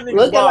 Discord. Y'all niggas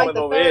looking like the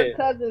over third here.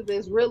 cousins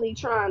is really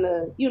trying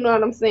to, you know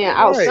what I'm saying,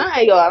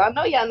 outshine y'all. I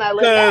know y'all not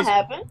letting that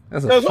happen.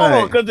 Because hold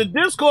on, because the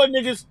Discord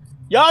niggas,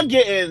 y'all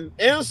getting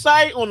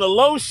insight on the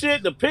low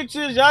shit, the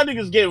pictures. Y'all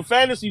niggas getting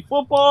fantasy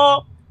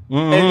football.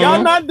 And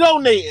y'all not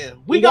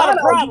donating. We got a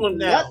problem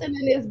now. Nothing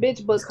in this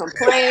bitch but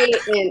complain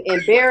and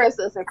embarrass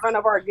us in front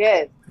of our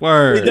guests.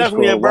 Word. We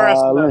definitely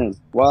embarrassing them.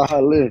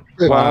 Wildin'.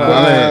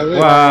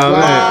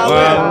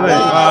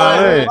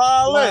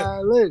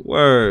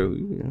 Word.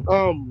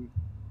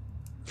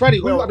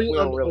 Freddie,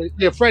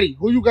 Freddie,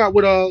 who you got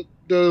with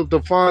the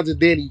Fonz and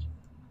Danny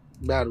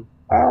battle?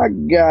 I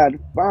got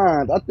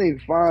Fonz. I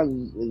think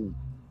Fonz is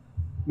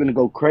gonna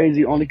go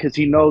crazy only because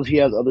he knows he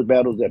has other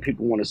battles that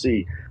people want to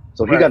see.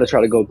 So he got to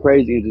try to go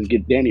crazy and just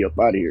get Danny up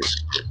out of here.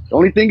 The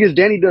only thing is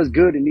Danny does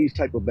good in these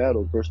type of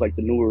battles versus like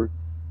the newer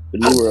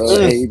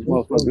age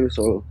motherfuckers.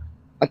 So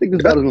I think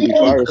this battle's gonna be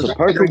fire. It's a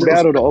perfect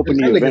battle to open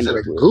the event.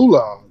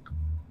 Gulag.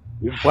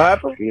 What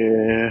happened?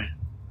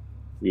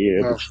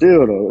 Yeah, but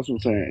still though, that's what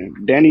I'm saying.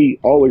 Danny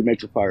always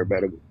makes a fire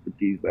battle with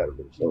these battles,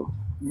 so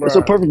it's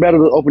a perfect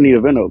battle to open the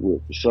event up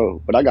with for sure.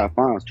 But I got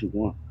Fonz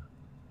 2-1.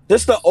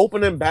 This the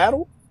opening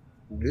battle?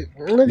 This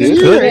could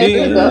be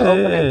the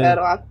opening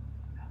battle.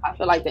 I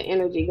feel like the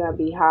energy gonna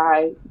be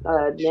high.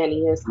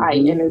 Danny is high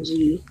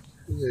energy.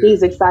 Yeah.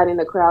 He's exciting.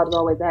 The crowd is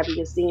always happy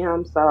to see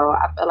him. So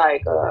I feel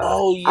like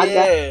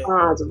I got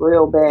Fonz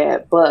real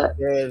bad. But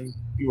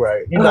you're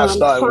right. You're not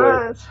starting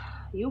with.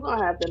 You're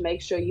gonna have to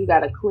make sure you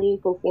got a clean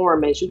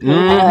performance. You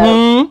can't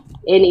have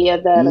any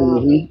of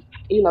that.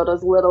 You know,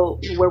 those little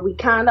where we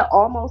kind of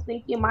almost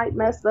think you might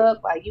mess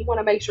up. Like you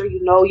want to make sure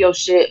you know your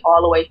shit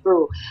all the way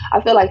through.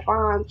 I feel like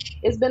Fonz,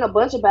 it's been a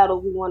bunch of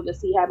battles we wanted to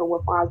see happen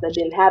with Fonz that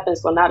didn't happen.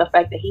 So now the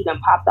fact that he done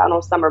popped out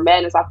on Summer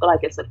Madness, I feel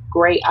like it's a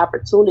great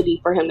opportunity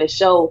for him to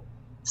show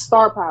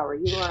star power.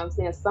 You know what I'm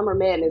saying? Summer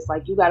Madness,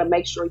 like you got to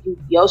make sure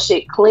your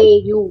shit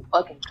clean, you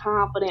fucking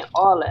confident,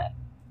 all that.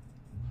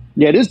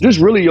 Yeah, this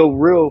really your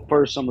real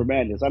first Summer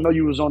Madness. I know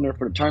you was on there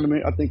for the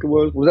tournament. I think it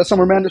was. Was that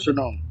Summer Madness or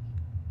no?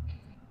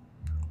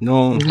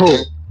 No.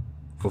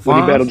 For when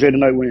he battled Jay the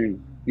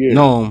Nightwing. Yeah.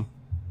 No.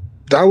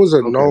 That was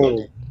a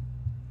no.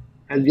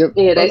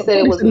 Yeah, they said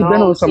it was no. He's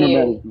been on Summer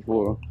Madness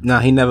before. Nah,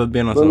 he never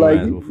been on Summer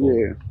Madness before.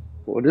 Yeah.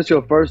 Well, this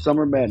your first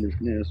Summer Madness,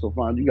 man. So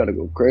fine, you gotta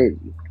go crazy.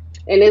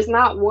 And it's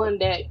not one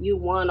that you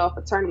won off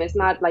a tournament. It's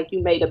not like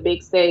you made a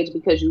big stage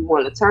because you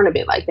won a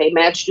tournament. Like they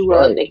matched you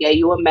up, they gave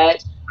you a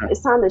match.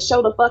 It's time to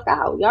show the fuck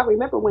out. Y'all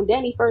remember when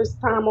Danny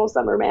first time on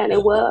Summer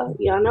Madness was?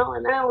 Y'all know,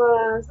 and that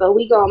was. So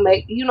we gonna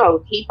make, you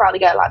know, he probably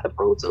got a lot to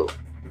prove too.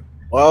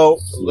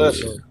 Well,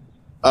 listen.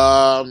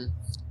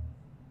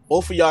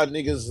 Both of y'all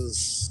niggas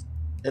is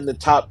in the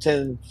top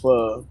 10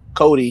 for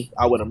Cody,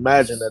 I would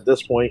imagine at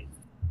this point.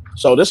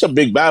 So this is a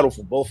big battle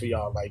for both of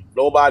y'all. Like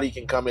nobody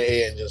can come in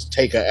here and just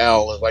take an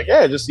L and like,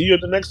 yeah, just see you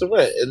at the next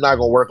event. It's not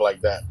gonna work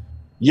like that.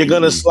 You're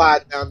gonna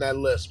slide down that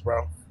list,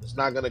 bro. It's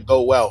not gonna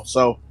go well.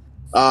 So,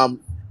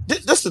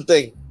 this is the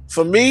thing.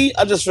 For me,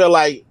 I just feel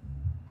like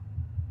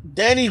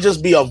Danny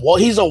just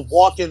he's a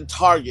walking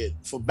target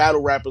for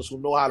battle rappers who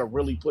know how to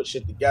really put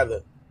shit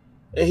together.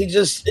 And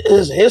his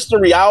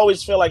history, I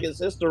always feel like his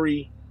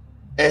history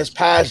and his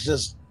past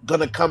just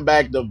gonna come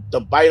back to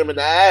bite him in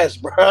the ass,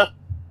 bro.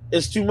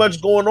 It's too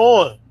much going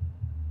on.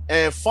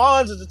 And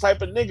Fonz is the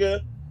type of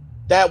nigga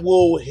that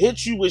will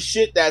hit you with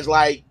shit that's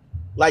like,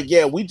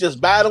 yeah, we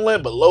just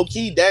battling, but low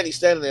key, Danny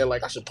standing there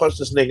like, I should punch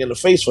this nigga in the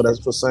face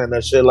for saying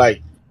that shit.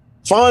 Like,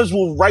 Fonz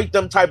will write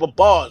them type of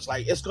bars.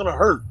 Like, it's gonna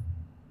hurt.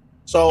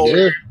 So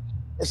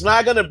it's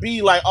not gonna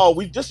be like, oh,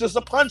 this is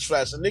a punch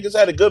fest and niggas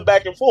had a good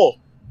back and forth.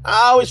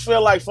 I always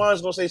feel like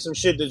Fonz gonna say some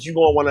shit that you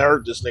gonna want to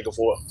hurt this nigga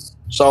for.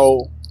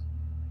 So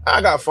I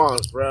got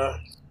Fonz, bro.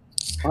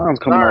 Fonz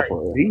coming off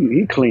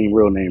he clean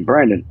real name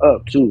Brandon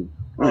up too.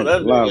 Oh,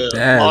 that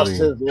nigga lost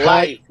his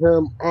life.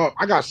 Him up.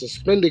 I got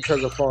suspended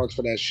because of Fonz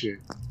for that shit.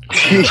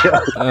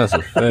 That's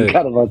a fact. I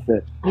forgot about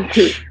that.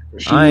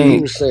 I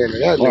ain't saying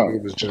that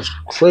nigga was just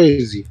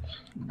crazy.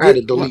 I had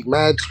to delete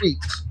mad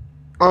tweets.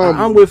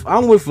 I'm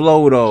with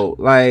Flo though,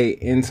 like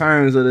in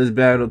terms of this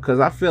battle, because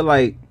I feel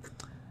like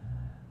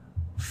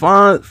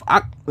Fonz.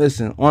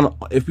 Listen,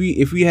 if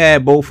we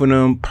had both of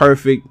them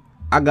perfect,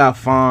 I got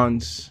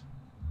Fonz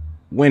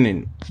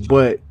winning,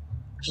 but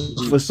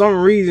for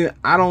some reason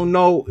I don't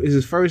know. It's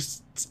his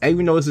first,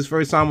 even though it's his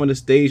first time on the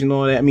stage and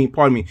all that. I mean,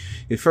 pardon me,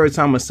 his first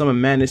time on Summer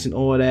Madness and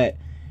all that.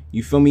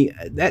 You feel me?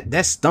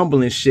 That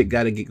stumbling shit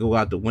got to go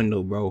out the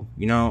window, bro.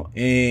 You know,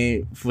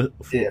 and for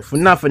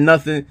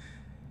nothing.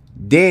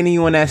 Danny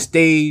on that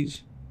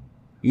stage,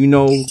 you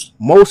know,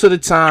 most of the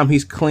time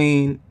he's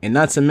clean, and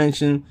not to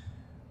mention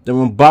the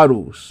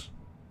rebuttals.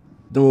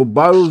 The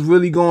rebuttals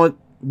really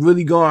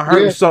going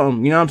hurt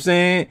something. You know what I'm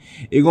saying?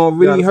 It's gonna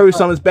really hurt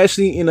something,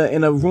 especially in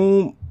a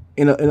room,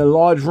 in a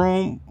large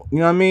room, You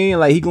know what I mean?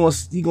 Like he gonna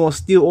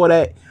steal all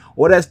that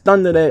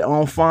thunder that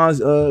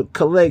Fonz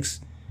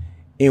collects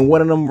in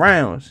one of them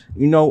rounds.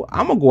 You know,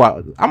 I'm gonna go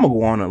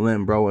on a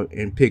limb, bro,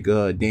 and pick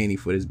Danny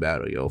for this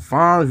battle, yo.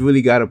 Fonz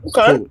really gotta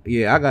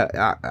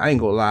I ain't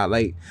gonna lie,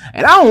 like,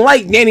 and I don't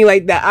like Danny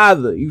like that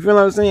either. You feel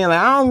what I'm saying? Like,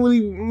 I don't really,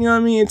 you know what I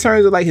mean, in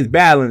terms of like his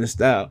battling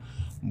style.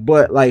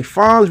 But like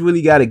Fonz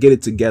really gotta get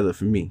it together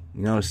for me.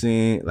 You know what I'm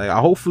saying? Like,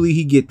 hopefully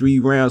he get 3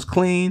 rounds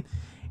clean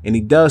and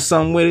he does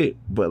something with it,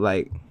 but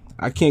like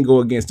I can't go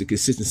against the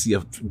consistency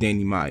of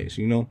Danny Myers,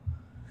 you know?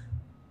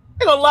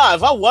 I ain't gonna lie,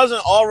 if I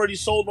wasn't already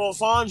sold on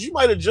Fonz, you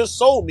might have just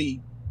sold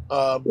me.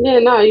 Yeah,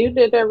 no, you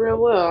did that real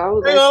well. I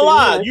was ain't gonna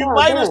lie, like, you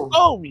might have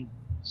sold me.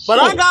 But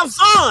I got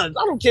Fonz.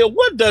 I don't care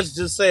what Dutch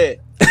just said.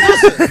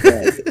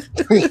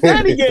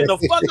 Danny getting the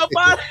fuck up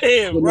out of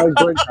here, bro.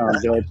 Nice breakdown,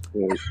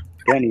 Dutch.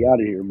 Danny out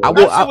of here, bro.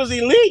 That shit was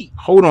elite.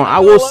 Hold on, I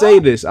will say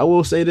this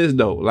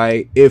though.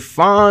 Like, if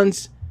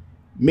Fonz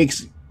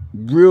makes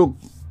real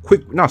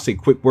quick, not say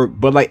quick work,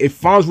 but like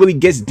if Fonz really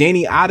gets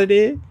Danny out of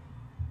there,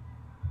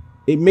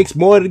 it makes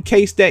more of the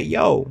case that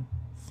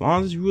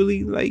Fonz is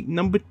really like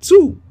number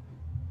 2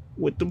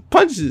 with the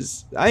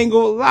punches. I ain't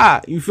gonna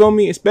lie, you feel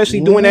me? Especially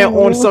doing that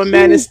on some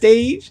Madness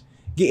stage,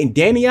 getting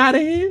Danny out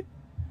of here.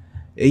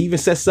 It even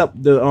sets up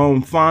the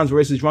Fonz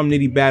versus Rum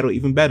Nitty battle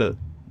even better.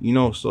 You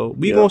know, so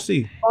we gonna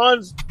see.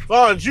 Fonz,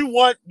 you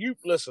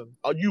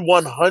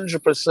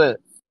 100%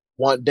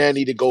 want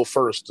Danny to go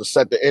first to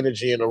set the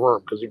energy in the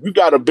room. Because if you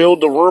got to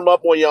build the room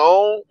up on your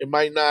own, it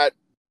might not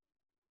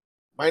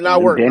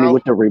work. Danny bro.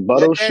 with the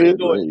rebuttal shit.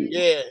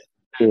 Yeah.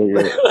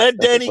 Let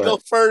Danny go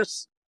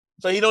first,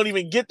 so he don't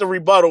even get the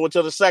rebuttal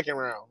until the second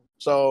round.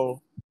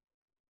 So,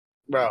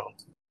 bro,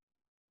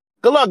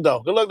 good luck though.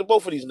 Good luck to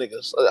both of these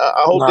niggas.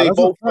 I hope they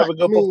both have a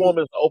good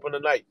performance to open the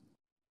night.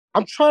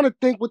 I'm trying to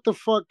think what the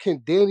fuck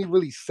can Danny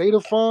really say to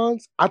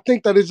Fonz. I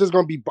think that it's just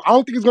gonna be. I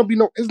don't think it's gonna be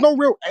there's no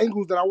real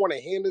angles that I want to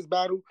hear in this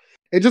battle.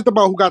 It's just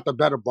about who got the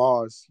better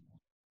bars.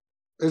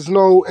 It's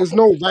no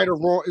right or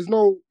wrong. It's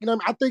no, you know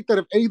what I mean? I think that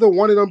if either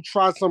one of them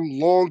try some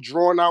long,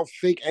 drawn out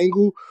fake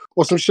angle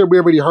or some shit we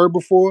already heard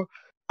before,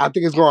 I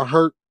think it's gonna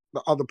hurt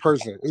the other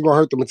person. It's gonna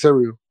hurt the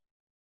material.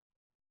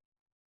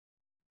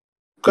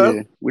 Okay.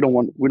 Yeah, we don't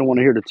want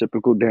to hear the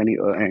typical Danny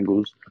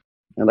angles.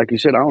 And like you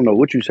said, I don't know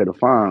what you said to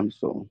Fonz,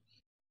 so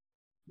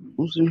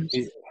we'll see.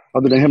 Yeah.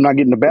 Other than him not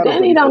getting the battle,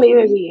 Danny don't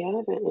even be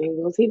having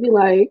angles. He be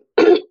like,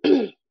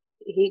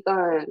 he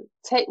gonna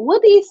take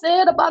what he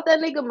said about that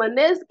nigga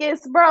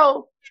meniscus,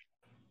 bro.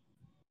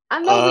 I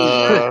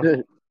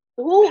know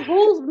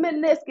whose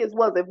meniscus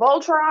was it?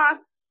 Voltron?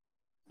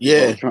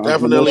 Yeah,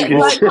 definitely. Yeah,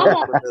 like,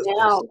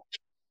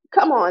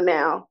 come on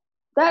now.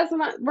 That's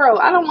not, bro.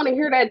 I don't want to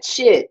hear that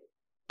shit.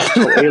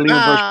 Alien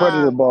vs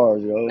Predator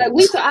bars, yo. Like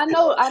I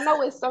know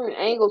it's certain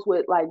angles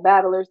with like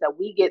battlers that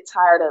we get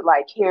tired of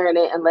like hearing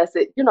it unless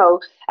it,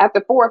 after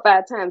 4 or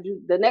 5 times,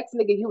 the next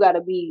nigga you got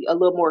to be a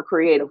little more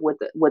creative with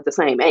the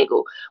same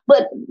angle.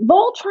 But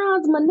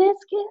Voltron's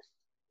meniscus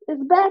is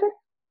better.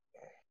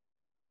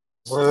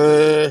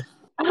 I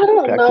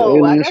don't know.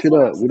 Alien shit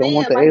up. We don't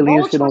want the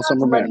alien shit on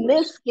Summer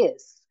Madness.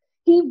 Meniscus.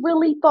 He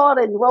really thought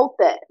and wrote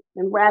that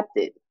and rapped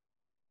it.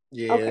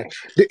 Yeah. Okay.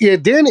 Yeah,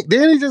 Danny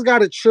just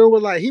gotta chill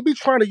with, like, he be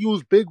trying to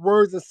use big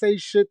words and say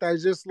shit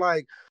that's just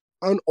like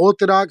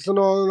unorthodox and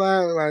all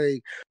that.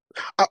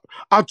 Like,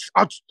 I'll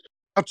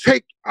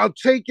take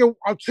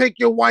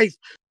your wife.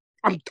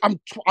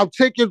 I'll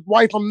take your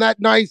wife. I'm that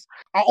nice.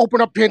 I'll open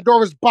up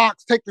Pandora's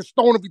box, take the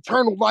stone of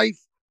eternal life.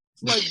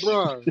 It's like,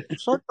 bro,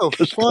 shut the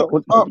fuck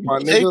up, my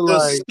nigga. Take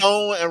the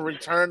stone and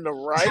return the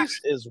rice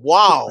is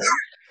wild.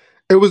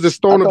 It was the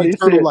stone of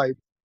eternal life.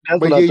 That's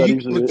but what yeah, I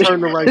you thought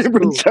return the rice too.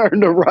 Return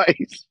the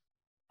rice.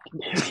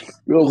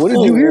 Yo, what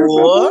did you hear,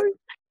 boy?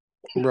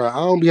 Bro, I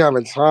don't be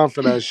having time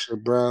for that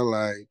shit, bro.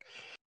 Like,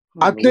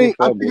 I think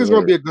it's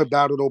gonna be a good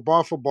battle though,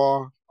 bar for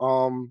bar.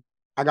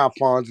 I got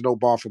Fonz though,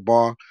 bar for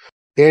bar.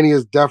 Danny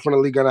is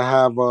definitely gonna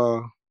have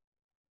a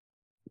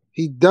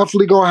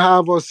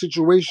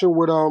situation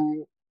with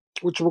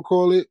with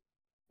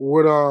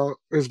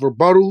his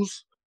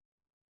rebuttals,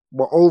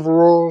 but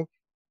overall,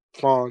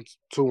 Fonz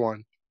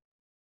 2-1.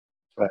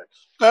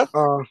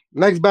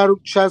 Next battle,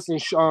 Chess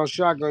and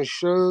Shotgun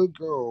Shug.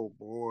 Oh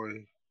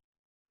boy.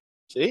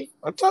 See,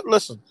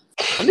 listen.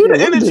 I knew the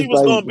energy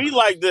was gonna be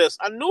like this.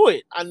 I knew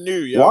it. I knew,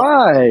 yo.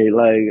 Why?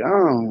 Like, I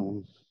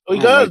don't.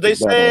 Because they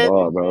said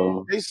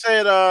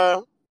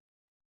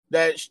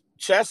that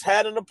Chess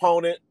had an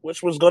opponent,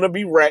 which was gonna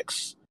be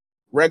Rex.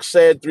 Rex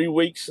said 3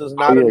 weeks is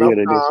not enough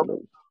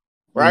time,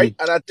 right?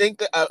 Mm-hmm. And I think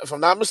that, if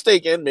I'm not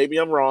mistaken, maybe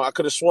I'm wrong. I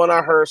could have sworn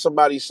I heard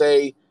somebody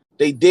say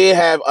they did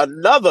have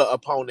another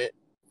opponent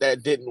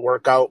that didn't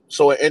work out,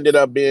 so it ended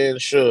up being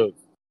Suge.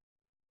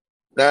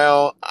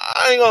 Now,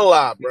 I ain't gonna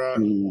lie, bro.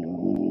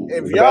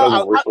 If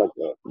y'all,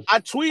 I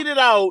tweeted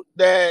out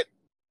that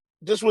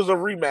this was a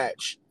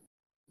rematch,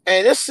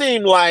 and it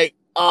seemed like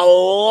a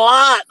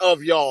lot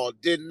of y'all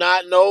did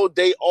not know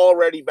they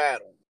already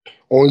battled.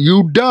 On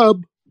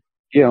UW.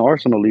 Yeah,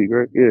 Arsenal League,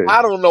 right? Yeah.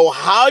 I don't know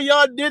how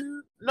y'all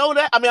didn't know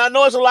that. I mean, I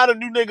know it's a lot of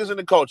new niggas in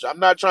the culture. I'm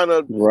not trying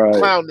to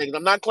clown niggas.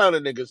 I'm not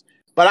clowning niggas.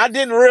 But I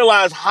didn't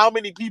realize how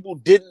many people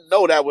didn't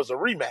know that was a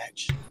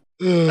rematch.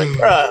 Like,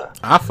 bruh,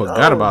 I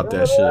forgot about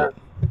that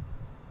shit.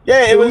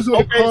 Yeah, it was on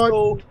okay. the card.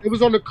 So it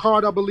was on the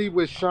card, I believe,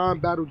 with Sean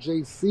battled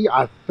JC.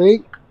 I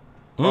think.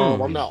 No,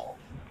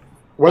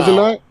 wasn't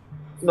that?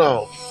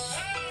 No,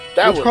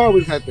 that Which was card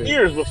was that? Then?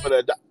 Years before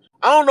that.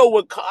 I don't know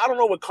what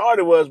card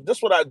it was. But this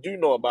is what I do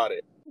know about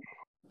it.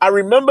 I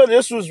remember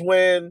this was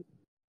when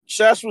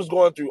Chess was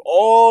going through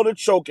all the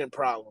choking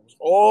problems,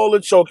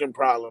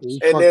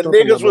 and then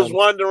niggas was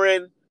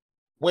wondering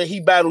when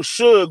he battled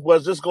Suge,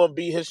 was this going to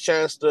be his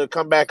chance to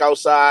come back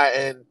outside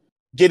and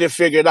get it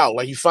figured out?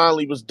 Like he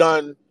finally was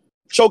done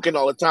choking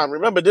all the time.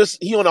 Remember this?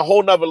 He on a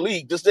whole nother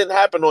league. This didn't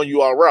happen on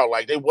URL.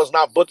 Like they was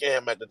not booking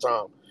him at the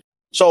time.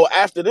 So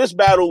after this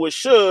battle with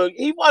Suge,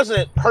 he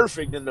wasn't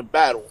perfect in the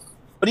battle,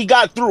 but he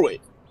got through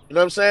it. You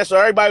know what I'm saying? So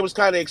everybody was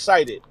kind of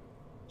excited.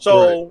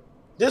 So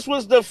this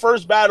was the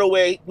first battle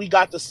where we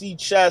got to see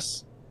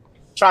Chess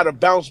try to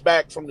bounce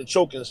back from the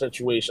choking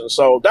situation.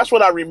 So that's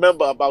what I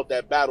remember about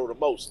that battle the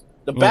most.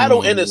 The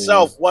battle in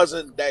itself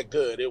wasn't that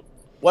good. It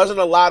wasn't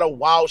a lot of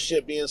wild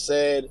shit being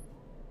said.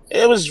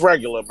 It was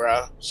regular,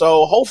 bro.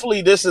 So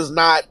hopefully this is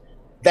not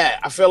that.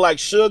 I feel like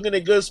Suge in a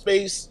good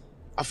space.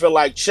 I feel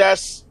like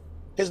Chess,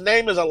 his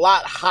name is a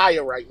lot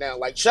higher right now.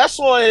 Like Chess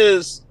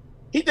on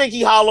he think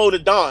he Hollow the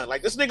Dawn.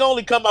 Like this nigga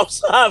only come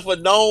outside for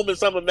Gnome and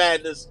Summer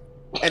Madness,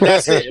 and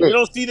that's it. We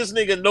don't see this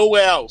nigga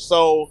nowhere else.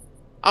 So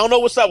I don't know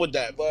what's up with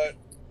that, but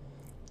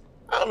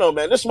I don't know,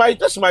 man. This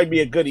might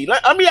be a goodie.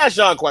 Let me ask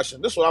y'all a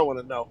question. This is what I want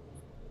to know.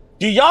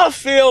 Do y'all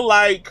feel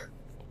like,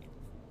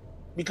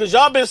 because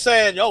y'all been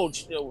saying, yo,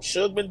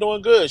 Suge been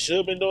doing good.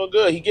 Suge been doing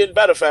good. He getting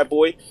better, fat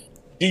boy.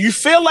 Do you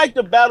feel like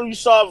the battle you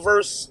saw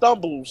versus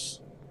Stumbles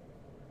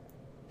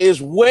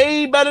is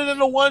way better than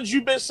the ones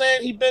you've been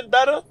saying he been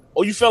better?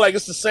 Or you feel like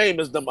it's the same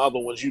as them other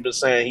ones you've been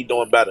saying he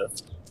doing better?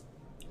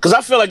 Because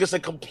I feel like it's a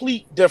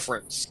complete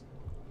difference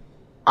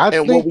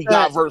in what we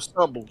got versus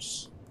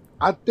Stumbles.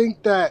 I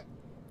think that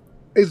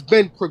it's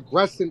been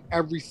progressing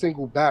every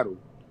single battle.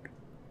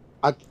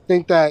 I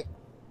think that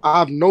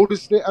I've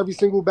noticed it every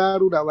single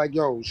battle that like,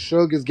 yo,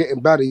 Suge is getting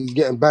better. He's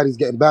getting better. He's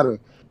getting better.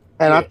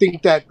 And I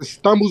think that the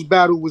Stumbles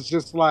battle was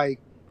just like,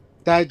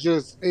 that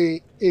just,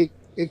 it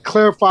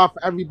clarified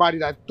for everybody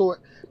that thought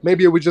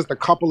maybe it was just a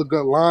couple of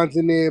good lines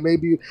in there.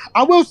 Maybe,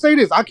 I will say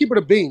this, I keep it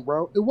a beam,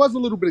 bro. It was a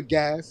little bit of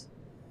gas.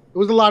 It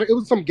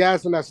was some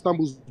gas in that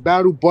Stumbles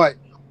battle, but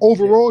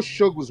overall,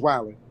 Suge was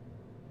wilding.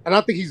 And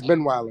I think he's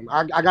been wilding.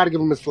 I got to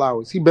give him his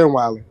flowers. He's been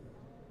wilding.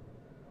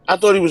 I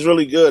thought he was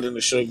really good in the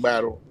Suge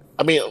battle.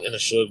 I mean, in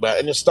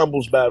the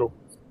Stumbles battle.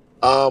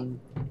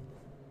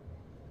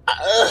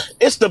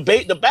 It's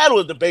debate. The battle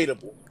is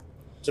debatable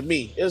to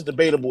me. It's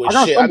debatable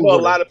as shit. I know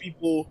a lot of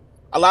people.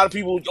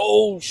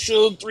 Oh,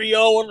 Suge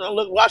 3-0, and I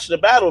watch the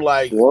battle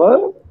like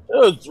what?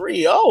 Suge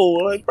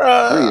 3-0, like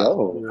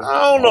bro. 3-0.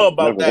 I don't know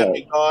about that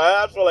because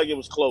I feel like it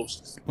was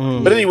close.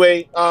 But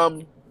anyway, I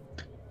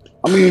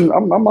mean,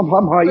 I'm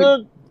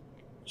high.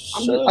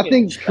 I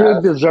think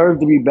Suge deserves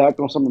to be back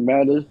on Summer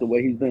Madness the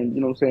way he's been,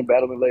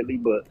 battling lately.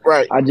 But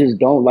I just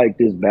don't like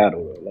this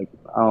battle. Like,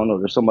 I don't know.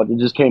 There's somebody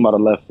that just came out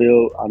of left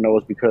field. I know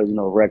it's because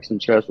Rex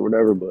and Chess or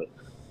whatever, but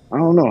I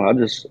don't know.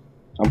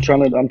 I'm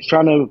trying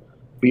to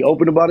be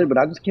open about it, but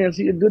I just can't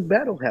see a good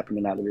battle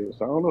happening out of this.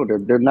 So I don't know.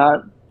 They're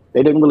not.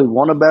 They didn't really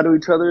want to battle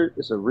each other.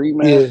 It's a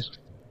rematch.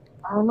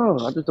 Yeah. I don't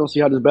know. I just don't see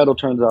how this battle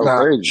turns out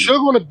crazy.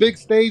 Suge on a big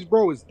stage,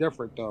 bro, is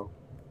different though.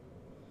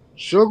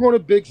 Suge on a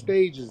big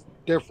stage is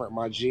different,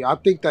 my G. I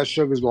think that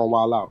Sugar's gonna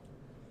wild out.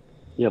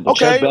 Yeah, but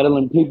Chess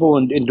battling people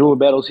and doing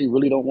battles he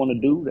really don't want to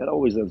do, that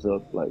always ends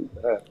up like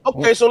that.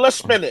 Okay, so let's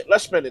spin it.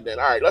 Then.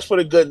 All right, let's put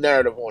a good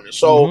narrative on it.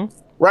 So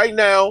right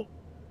now,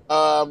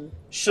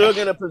 Suge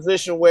in a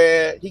position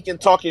where he can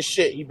talk his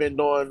shit. He been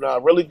doing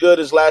really good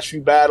his last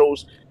few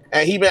battles,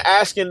 and he been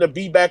asking to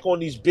be back on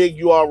these big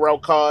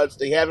URL cards.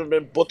 They haven't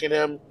been booking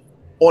him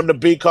on the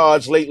big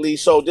cards lately,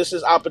 so this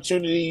is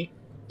opportunity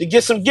to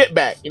get some get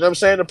back. You know what I'm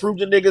saying? To prove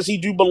the niggas he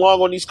do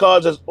belong on these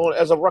cards as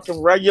a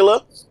fucking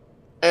regular.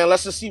 And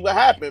let's just see what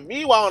happened.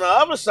 Meanwhile, on the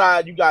other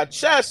side, you got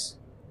Chess.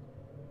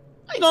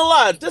 I ain't gonna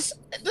lie,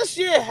 this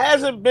year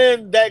hasn't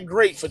been that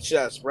great for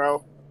Chess,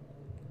 bro.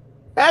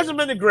 Hasn't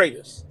been the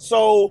greatest.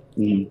 So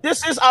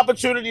this is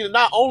opportunity to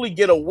not only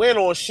get a win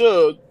on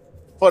Suge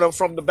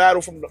from the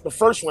battle from the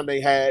first one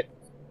they had,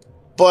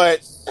 but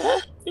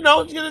get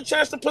a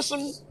chance to put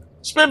some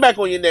spin back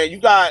on your name. You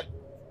got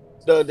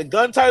the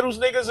gun titles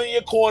niggas in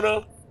your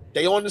corner.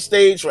 They on the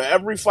stage for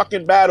every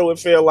fucking battle, it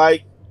feel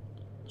like.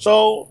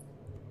 So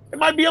it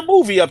might be a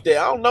movie up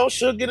there. I don't know.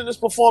 Should get in this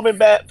performance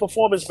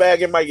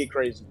bag. It might get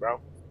crazy, bro.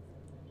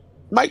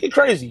 It might get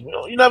crazy.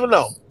 You never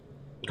know.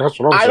 That's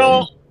what I'm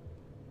saying.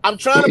 I'm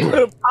trying to put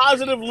a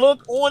positive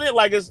look on it.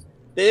 Like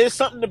there is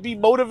something to be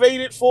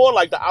motivated for,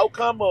 like the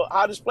outcome of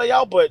how this play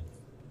out. But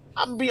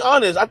I'm gonna be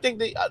honest. I think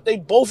they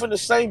both in the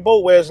same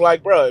boat where it's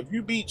like, bro, if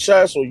you beat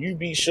Chess or you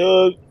beat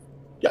Suge,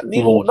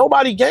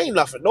 nobody gained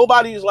nothing.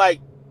 Nobody's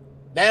like,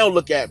 now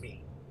look at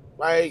me.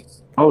 Like,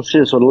 oh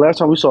shit! So the last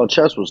time we saw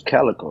Chess was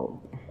Calico.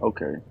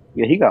 Okay,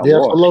 yeah, he got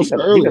washed.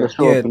 He got to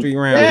show up. Yeah, 3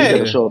 rounds. He got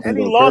to show up and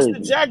he go lost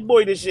crazy. to Jack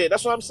Boy this year.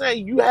 That's what I'm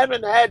saying. You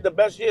haven't had the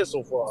best year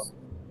so far,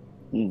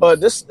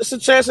 but this is a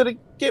chance to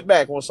get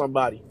back on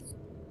somebody.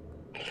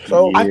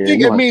 So I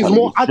think it means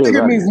more. I think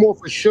it means more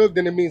for Suge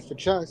than it means for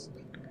Chess.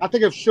 I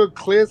think if Suge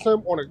clears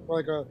him on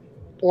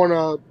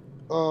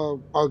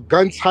a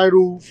gun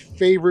title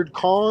favored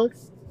card,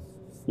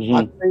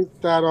 I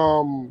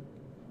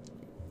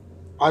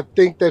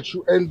think that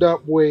you end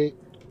up with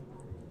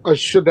a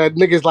shit that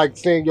niggas like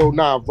saying, "Yo,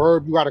 nah,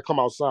 Verb, you got to come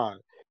outside."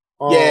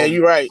 Yeah,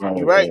 you're right.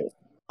 You're right.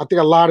 I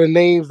think a lot of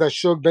names that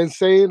Suge been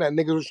saying that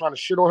niggas was trying to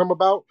shit on him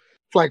about,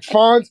 like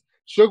Fonz.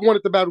 Suge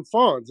wanted to battle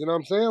Fonz. You know what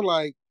I'm saying?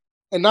 Like,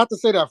 and not to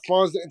say that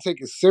Fonz didn't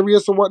take it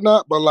serious or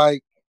whatnot, but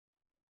like,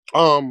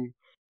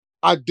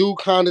 I do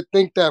kind of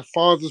think that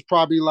Fonz is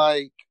probably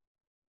like,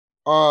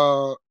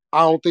 I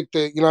don't think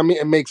that, you know what I mean?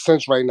 It makes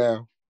sense right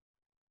now.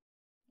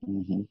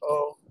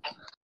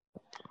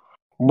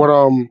 But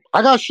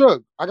I got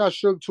Suge. I got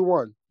Suge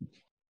 2-1.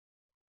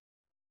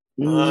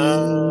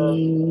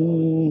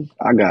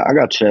 I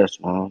got Chess,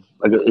 man.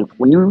 Like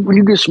when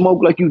you get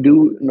smoked like you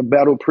do in the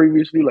battle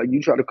previously, like you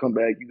try to come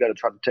back, you got to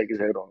try to take his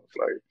head off.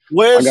 Like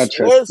I got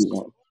Chess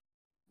 2-1.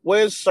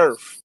 Where's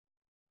Surf?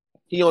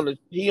 He on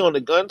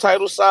the gun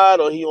title side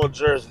or he on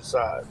Jersey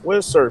side?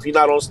 Where's Surf? He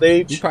not on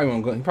stage? He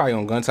probably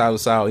on gun title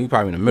side. He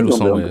probably in the middle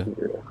somewhere.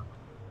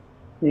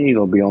 He ain't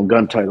gonna be on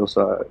gun title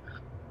side.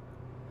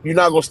 You're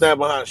not gonna stand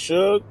behind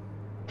Suge?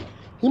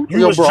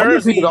 You was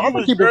Jersey. You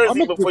was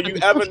Jersey before you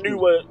ever knew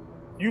what.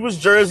 You was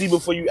Jersey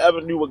before you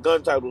ever knew what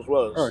gun titles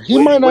was.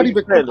 He might not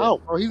even come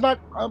out, bro. He's not.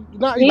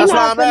 He's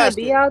not gonna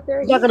be out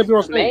there. He's not gonna be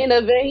on stage. Main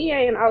event. He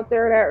ain't out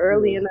there that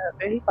early in the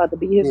event. He's about to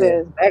be his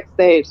ass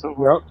backstage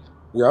somewhere.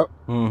 Yep.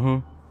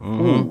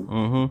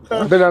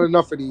 I've been at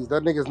enough of these.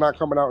 That nigga's not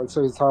coming out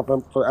until it's time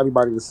for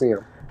everybody to see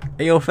him.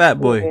 Hey, yo,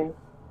 fat boy. Yeah.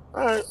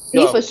 Right.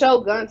 He for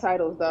sure gun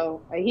titles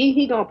though. Like,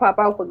 he gonna pop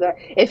out for gun.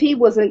 If he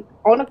wasn't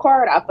on the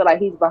card, I feel like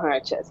he's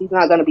behind Chess. He's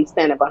not gonna be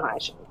standing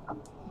behind Chess.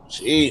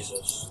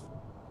 Jesus.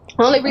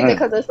 Only reason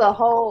because it's a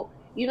whole.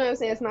 You know what I'm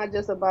saying? It's not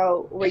just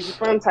about where you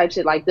from type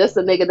shit. Like this,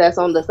 a nigga that's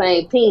on the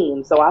same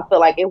team. So I feel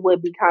like it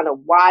would be kind of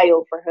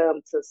wild for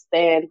him to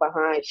stand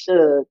behind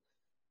Suge.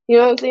 You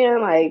know what I'm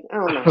saying? Like I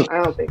don't know.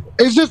 I don't think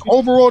it's just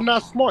overall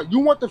not smart. You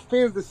want the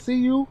fans to see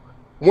you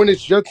when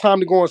it's your time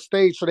to go on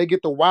stage, so they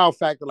get the wow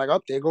factor. Like,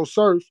 up there go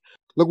Surf.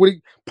 Look what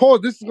he. Paul,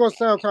 this is gonna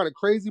sound kind of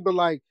crazy, but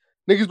like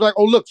niggas be like,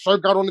 oh look,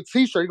 Surf got on the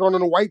t-shirt. He got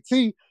on the white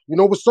tee. You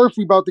know what Surf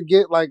we about to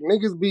get? Like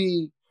niggas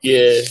be.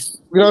 Yeah. You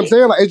know what I'm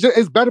saying? Like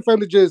it's better for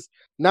him to just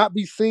not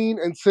be seen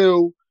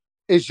until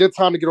it's your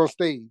time to get on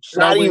stage.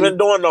 Not even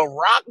during the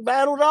Rock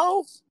battle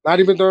though. Not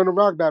even during the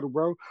Rock battle,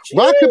 bro.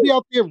 Rock could be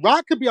out there.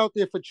 Rock could be out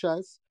there for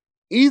Chess.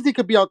 Easy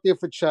could be out there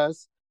for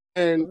Chess.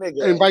 And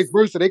vice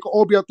versa, they could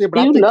all be out there. But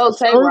I think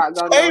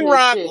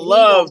Tay-Rock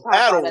loves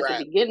battle rap at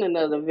the beginning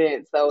of the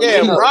event. So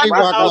Rock is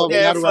out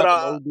there for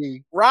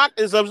the Rock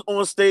is up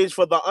on stage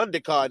for the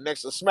undercard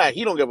next to Smack.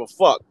 He don't give a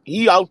fuck.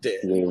 He out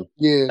there.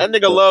 Yeah. That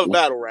nigga love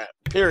battle rap.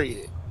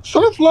 Period.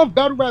 Surf love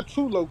battle rap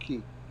too, low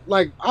key.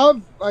 Like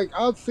I've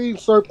seen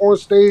Surf on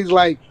stage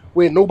like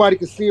where nobody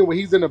can see him, where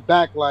he's in the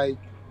back like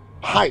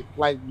hype,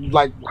 like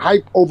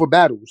hype over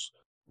battles.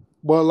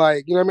 But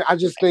like, you know what I mean? I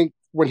just think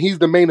when he's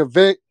the main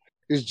event,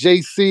 it's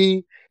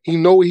JC. He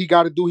know what he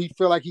got to do. He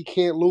feel like he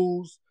can't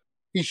lose.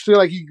 He feel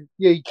like he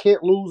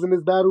can't lose in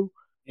this battle.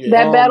 Yeah.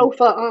 That battle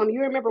for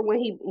you remember when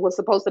he was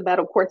supposed to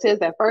battle Cortez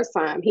that first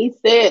time? He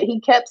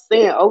kept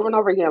saying over and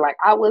over again, like,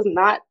 I was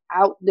not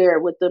out there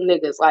with them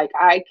niggas. Like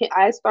I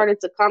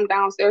started to come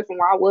downstairs from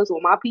where I was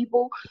with my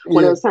people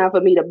when it was time for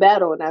me to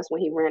battle, and that's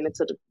when he ran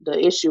into the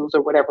issues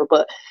or whatever.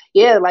 But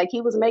yeah, like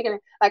he was making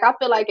it. Like I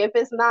feel like if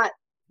it's not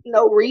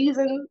no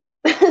reason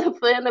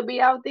for him to be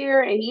out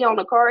there and he on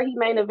the card, he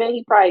main event,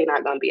 he probably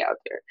not gonna be out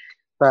there.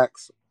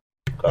 Facts.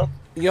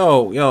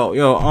 Yo.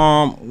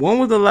 When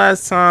was the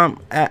last time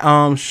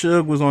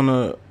Suge was on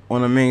the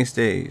main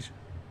stage?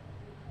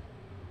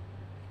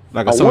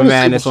 Like a Summer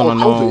Madness on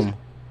a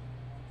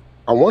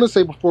I want to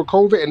say before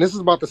COVID, and this is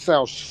about to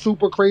sound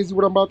super crazy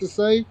what I'm about to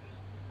say,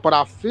 but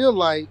I feel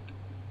like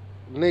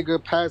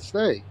nigga Pat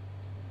Stay.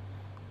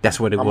 That's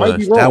what it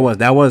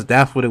was.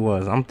 That's what it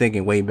was. I'm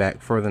thinking way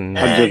back further than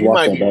that. You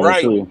might be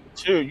right. You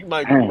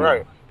might be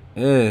right.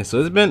 Yeah,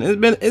 so it's been a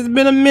minute. It's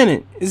been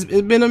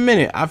a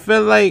minute. I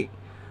feel like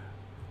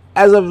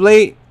as of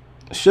late,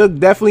 Suge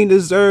definitely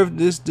deserved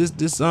this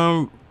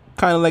kind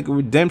of like a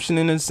redemption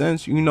in a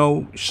sense, you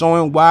know,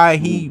 showing why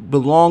he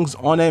belongs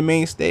on that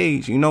main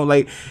stage. You know,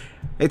 like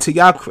to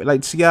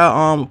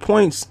y'all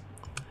points,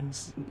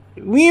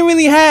 we ain't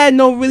really had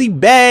no really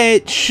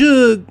bad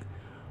Suge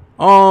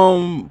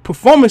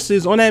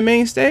performances on that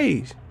main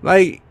stage.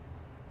 Like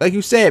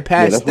you said,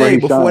 Pat Stay,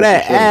 before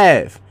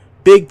that, Av,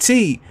 Big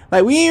T.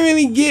 Like we ain't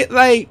really get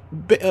like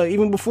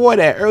even before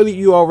that early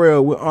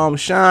URL with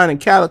Shine and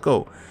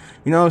Calico.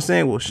 You know what I'm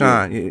saying? Well,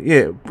 Shine,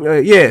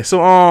 yeah.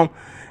 So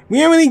We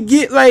didn't really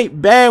get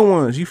like bad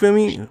ones. You feel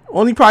me?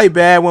 Only probably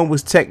bad one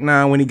was Tech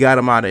 9 when he got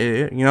him out of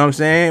here. You know what I'm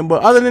saying?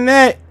 But other than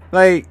that,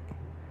 like,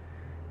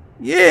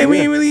 yeah, we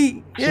ain't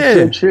really. Yeah,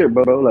 good shit,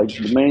 bro. Like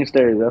the main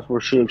stage, that's where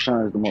Suge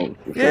shines the most.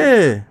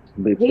 Yeah.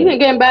 He didn't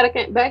get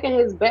back in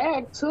his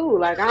bag too.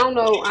 Like I don't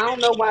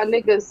know why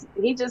niggas.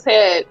 He just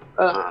had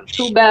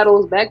 2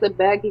 battles back to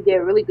back. He did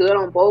really good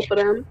on both of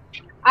them.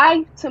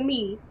 To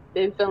me,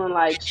 been feeling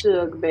like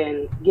Suge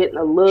been getting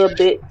a little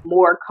bit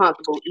more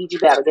comfortable each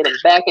battle, getting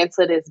back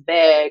into this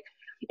bag.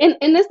 And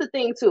this the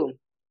thing too.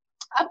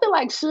 I feel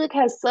like Suge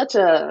has such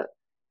a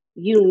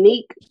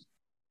unique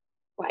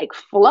like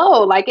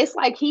flow. Like it's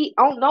like he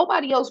don't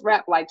nobody else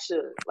rap like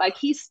Suge. Like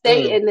he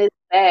stay in this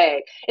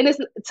bag. And it's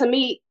to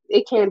me,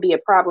 it can be a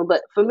problem.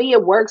 But for me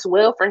it works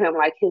well for him.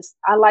 Like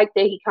I like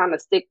that he kind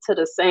of stick to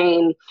the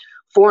same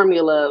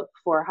formula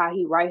for how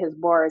he write his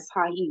bars,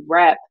 how he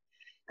rap.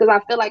 Because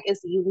I feel like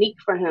it's unique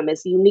for him.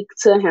 It's unique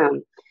to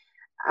him.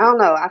 I don't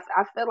know. I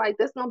feel like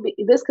this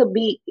could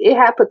be it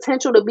had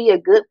potential to be a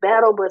good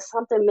battle, but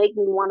something make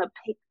me want to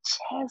pick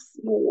Chess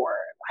more.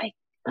 Like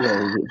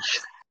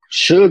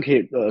Suge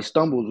hit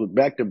Stumbles with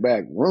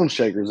back-to-back room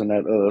shakers in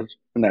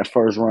that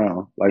first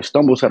round. Like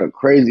Stumbles had a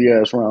crazy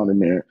ass round in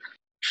there.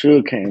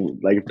 Suge came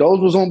like if those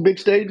was on big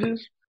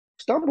stages,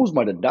 Stumbles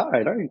might have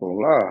died. I ain't gonna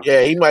lie.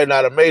 Yeah, he might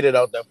not have made it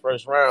out that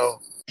first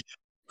round.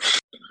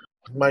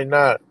 Might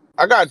not.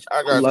 I got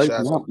like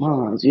Chess.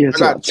 Yeah, I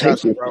got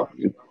Chess, bro.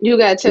 You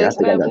got Chess,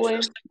 bad boy.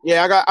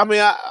 Yeah, I got. I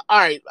mean, all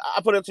right.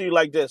 I put it to you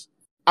like this.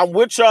 I'm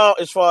with y'all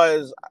as far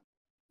as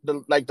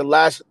the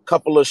last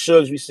couple of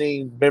Sugs we've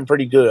seen been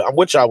pretty good. I'm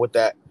with y'all with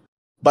that.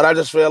 But I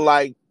just feel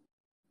like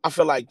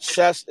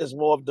Chess is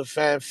more of the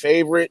fan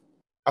favorite.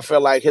 I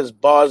feel like his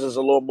buzz is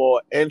a little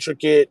more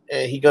intricate,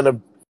 and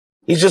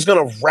he's just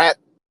gonna rap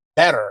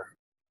better.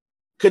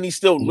 Can he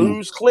still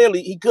lose?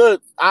 Clearly, he could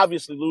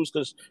obviously lose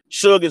because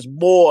Suge is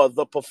more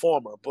the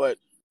performer. But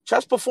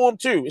Chess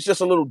performed too. It's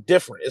just a little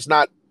different. It's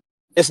not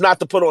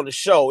to put on the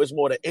show. It's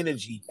more the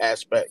energy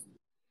aspect.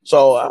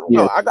 So I don't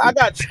know. I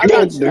got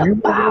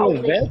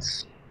URL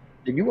vets.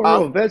 The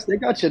URL vets, they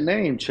got your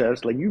name,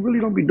 Chess. Like you really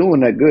don't be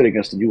doing that good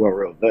against the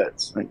URL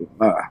vets. Like,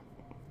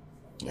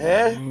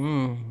 Yeah.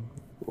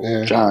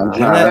 John.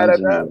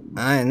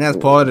 And that's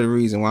part of the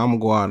reason why I'm gonna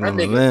go out on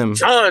a limb.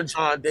 John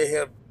did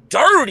him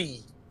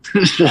dirty.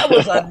 That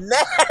was a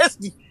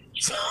nasty.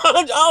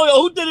 I don't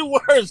know who did it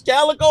worse,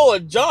 Calico or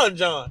John.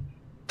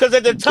 Because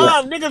at the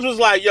time, niggas was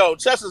like, yo,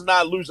 Chess is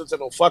not losing to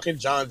no fucking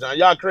John.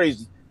 Y'all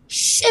crazy.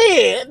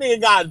 Shit, that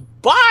nigga got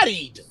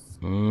bodied.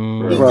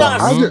 He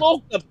got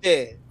smoked up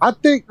there. I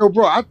think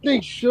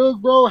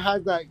Suge, bro,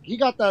 has that. He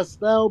got that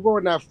style, bro,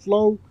 and that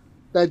flow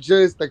that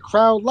just the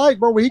crowd like,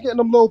 bro. When he get in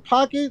them little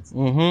pockets,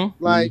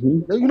 like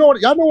you know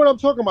what, y'all know what I'm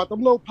talking about.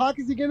 Them little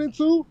pockets he get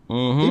into.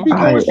 He be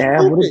going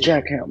stupid. With a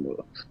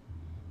jackhammer.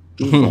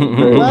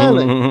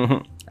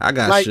 I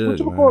got like,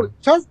 Suge,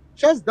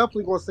 Chess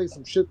definitely gonna say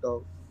some shit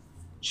though.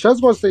 Chess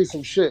gonna say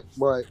some shit,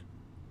 but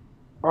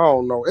I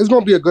don't know. It's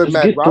gonna be a good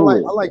match. Bro.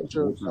 I like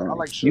Suge. I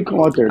like Suge. You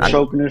come out there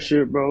choking this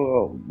shit, bro.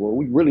 Oh, well,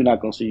 we really not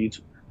gonna see you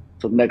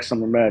till next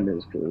Summer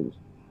Madness because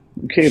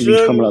you can't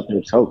be coming out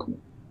there choking.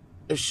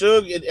 If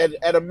Suge,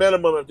 at a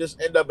minimum, if this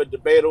end up a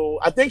debatable,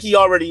 I think he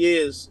already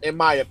is, in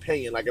my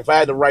opinion. Like, if I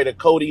had to write a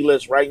Cody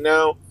list right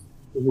now,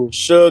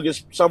 Suge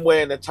is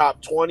somewhere in the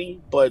top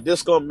 20, but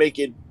this gonna make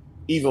it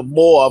even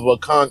more of a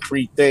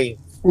concrete thing.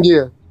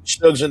 Yeah,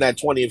 Suge's in that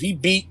 20. If he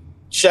beat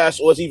Chess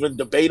or it's even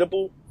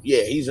debatable,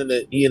 yeah, he in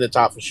the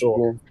top for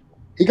sure.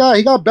 Yeah.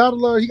 He got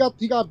battler. He got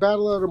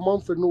battler of the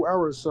month for New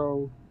Era.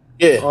 So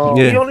he on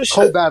the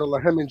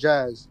co-battler him and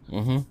Jazz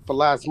for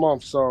last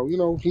month. So you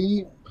know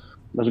he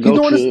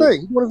doing his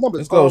thing. He doing his numbers.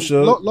 Let's go,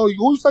 Suge. Low,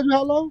 who said you had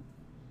low?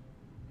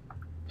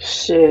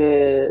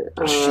 Shit.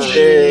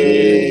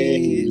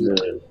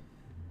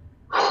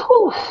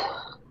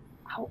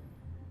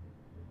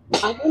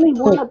 I really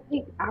want to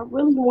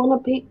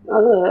pick.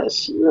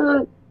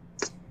 Suge.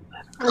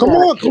 Come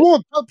on,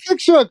 pick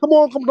Suge. Come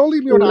on, don't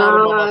leave me on the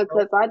island.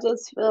 Because I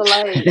just feel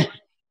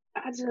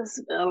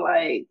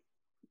like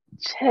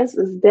Chess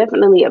is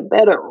definitely a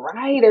better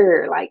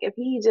writer. Like if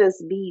he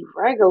just be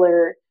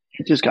regular,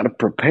 he just got to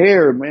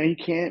prepare, man. You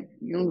can't,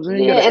 you know what I'm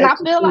saying? Yeah, and I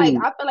feel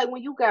like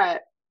when you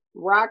got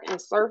Rock and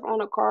Surf on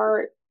the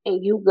card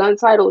and you gun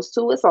titles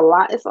too, it's a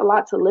lot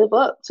to live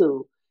up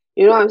to.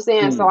 You know what I'm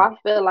saying? So I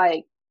feel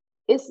like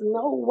it's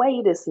no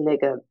way this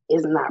nigga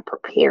is not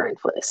preparing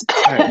for this.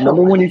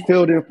 Remember when he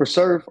filled in for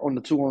Surf on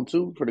the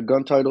 2-on-2 for the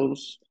gun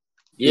titles?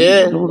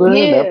 Yeah.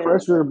 That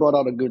pressure brought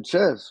out a good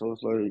Chess. So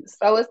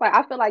it's like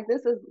I feel like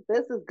this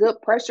is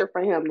good pressure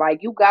for him.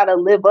 Like you gotta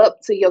live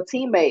up to your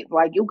teammate.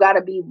 Like you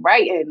gotta be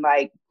writing.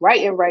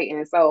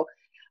 So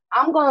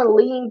I'm gonna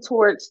lean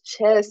towards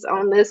Chess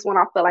on this one.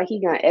 I feel like he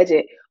gonna edge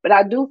it. But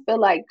I do feel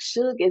like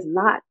Suge is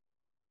not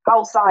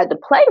outside the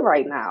play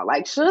right now.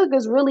 Like Suge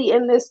is really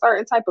in this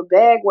certain type of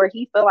bag where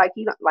he feel like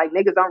he like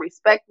niggas don't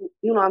respect,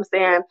 you know what I'm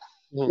saying,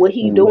 what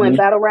he doing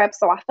battle rap.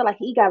 So I feel like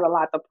he got a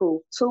lot to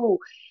prove too.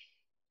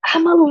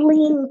 I'm a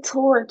lean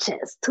toward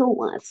Chess too,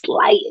 one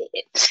slight.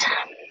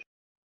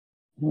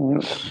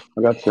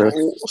 I got Chess.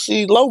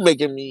 See, Low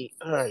making me.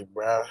 All right,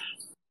 bro.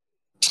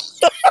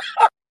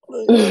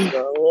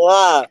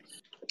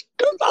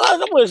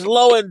 I wish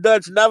Low and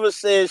Dutch never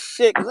said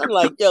shit because I'm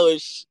like, yo,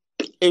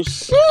 if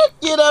shit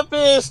get up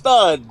here and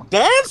start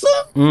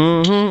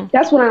dancing,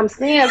 that's what I'm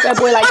saying. That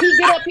boy, like he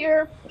get up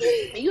here,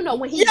 you know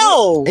when he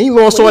yo, and he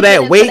lost all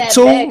that weight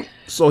too, bag,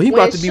 so he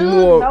about to be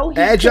more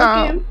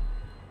agile. Cooking,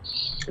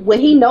 when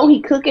he know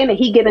he cooking and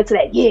he get into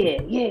that,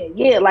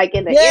 like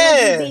and the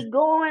energy be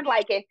going,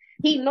 like and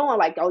he knowing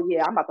like, oh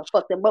yeah, I'm about to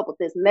fuck them up with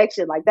this next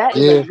shit. Like that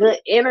is a good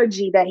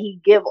energy that he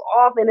give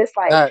off, and it's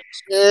like,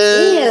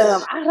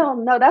 damn, I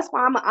don't know. That's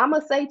why I'm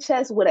gonna say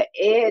Chess with an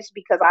edge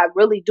because I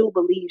really do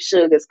believe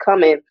Suge is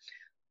coming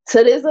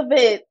to this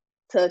event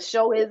to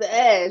show his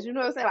ass. You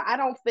know what I'm saying? I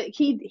don't think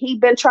he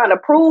been trying to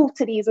prove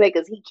to these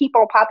niggas. He keep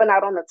on popping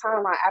out on the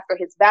timeline after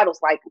his battles.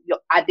 Like, yo,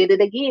 I did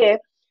it again.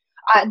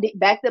 I did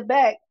back to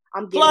back.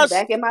 I'm getting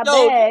back in my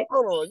bag.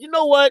 Hold on. You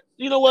know what?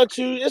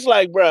 Too? It's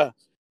like, bruh,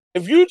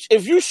 if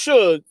you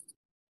should,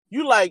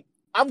 you like,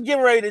 I'm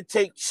getting ready to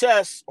take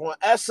Chess on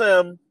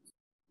SM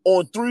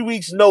on 3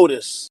 weeks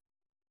notice.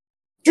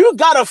 You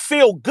gotta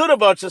feel good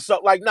about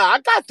yourself. Like, nah,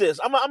 I got this.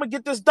 I'm gonna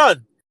get this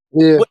done.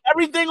 Yeah. With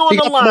everything on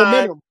the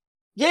line.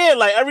 Yeah,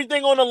 like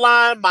everything on the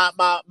line. My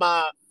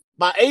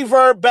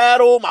Averb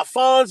battle, my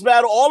Fonz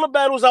battle, all the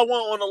battles I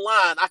want on the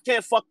line. I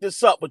can't fuck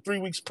this up with 3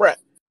 weeks prep.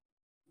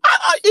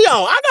 I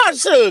got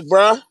Suge,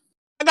 bro.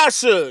 I got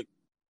Suge.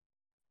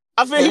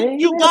 I feel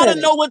you gotta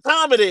know what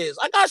time it is.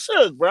 I got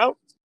Suge, bro.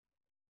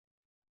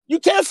 You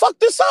can't fuck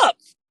this up.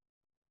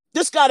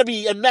 This gotta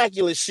be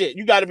immaculate shit.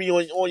 You gotta be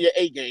on your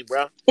A game,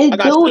 bro. Dude,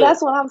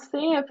 that's what I'm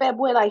saying, Fat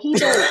Boy. Like he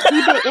been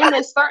in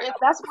this certain.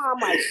 That's why I'm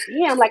like,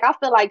 damn. Like I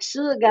feel like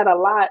Suge got a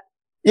lot.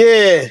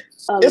 Yeah,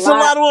 it's a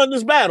lot on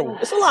this battle.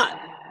 It's a lot.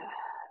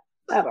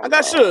 I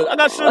got Suge. I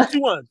got Suge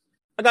 2-1.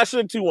 I got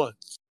Suge 2-1.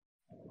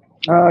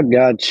 I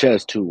got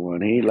Chess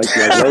 2-1. He like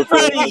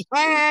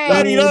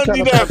Freddie, don't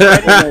do that,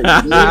 that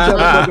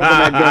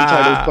gun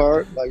title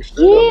card. Like,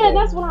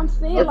 that's what I'm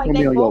saying. Like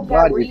they both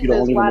got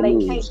reasons why they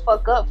can't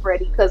fuck up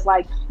Freddie. Because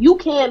like you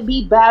can't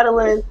be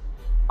battling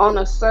on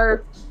a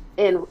Surf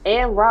and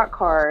rock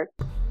card.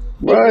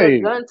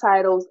 Right. Gun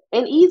titles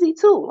and Easy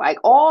too. Like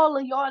all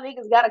of y'all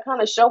niggas gotta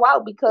kind of show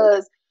out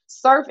because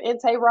Surf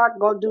and Tay Rock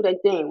gonna do their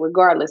thing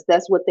regardless.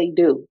 That's what they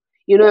do.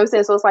 You know what I'm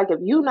saying? So it's like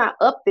if you not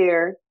up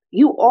there,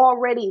 you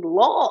already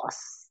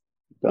lost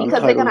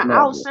because they're gonna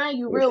outshine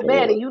you real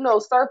bad. And you know,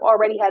 Surf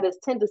already had this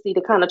tendency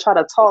to kind of try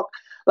to talk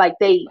like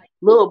they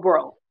little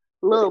bro.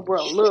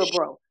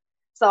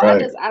 So I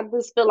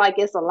just feel like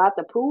it's a lot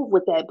to prove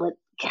with that. But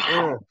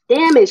God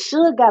damn it,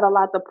 Suge got a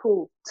lot to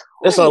prove.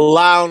 It's a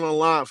lot on the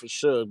line for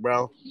Suge,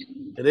 bro.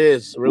 It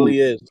is. It really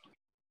is.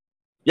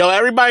 Yo,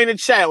 everybody in the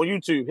chat on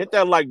YouTube, hit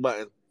that like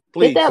button.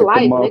 Please. Hit that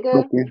like,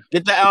 nigga.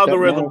 Get the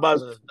algorithm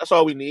buzzing. That's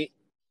all we need.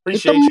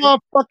 Appreciate hit the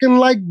motherfucking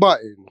like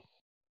button.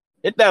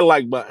 Hit that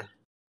like button.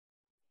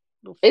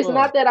 It's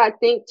not that I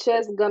think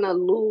Chess gonna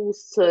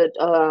lose to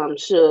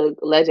Suge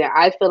Legend.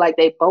 I feel like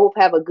they both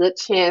have a good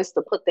chance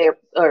to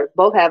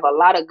both have a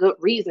lot of good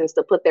reasons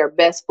to put their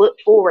best foot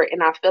forward.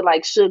 And I feel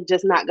like Suge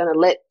just not gonna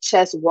let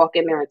Chess walk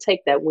in there and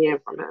take that win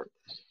from him.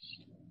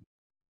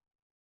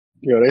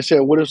 Yeah, they said,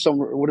 what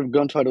if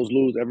gun titles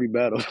lose every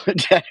battle?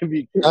 That's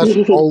OD.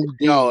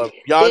 Y'all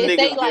niggas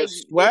get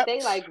swept. If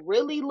they like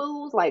really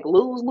lose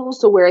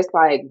to where it's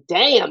like,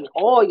 damn,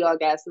 all y'all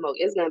got smoke.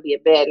 It's gonna be a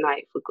bad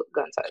night for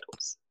gun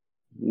titles.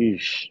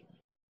 Yeesh.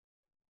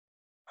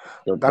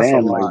 The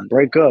band might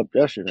break up.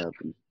 That should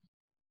happen.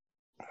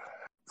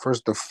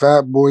 First the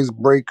Fat Boys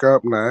break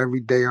up. Now every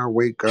day I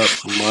wake up,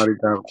 somebody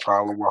got a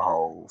problem with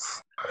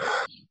hoes.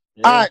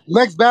 Yeah. All right,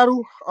 next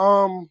battle.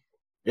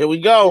 Here we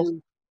go.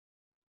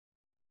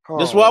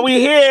 This why we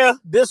here.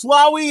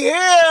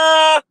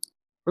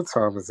 What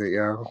time is it,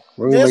 yo?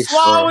 This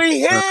why we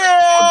here.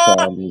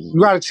 You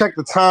gotta check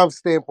the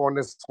timestamp on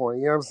this one.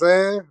 You know what I'm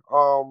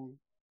saying?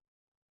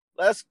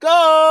 Let's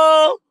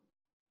go.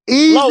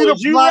 Easy Lo,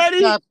 to block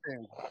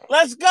captain.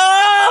 Let's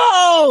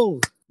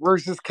go.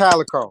 Versus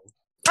Calico.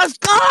 Let's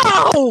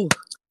go.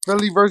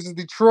 Philly versus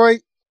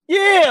Detroit.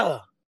 Yeah.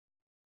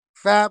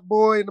 Fat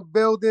Boy in the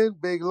building.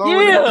 Big Low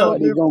in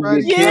the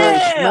building.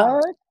 Yeah.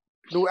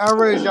 New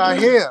era is y'all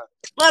here.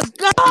 Let's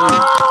go.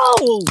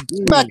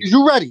 Mac, is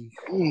you ready?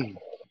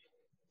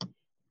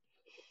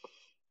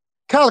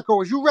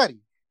 Calico, is you ready?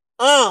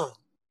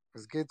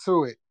 Let's get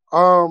to it.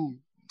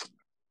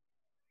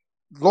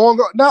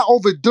 Longer, not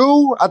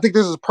overdue. I think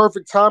this is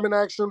perfect timing,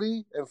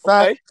 actually. In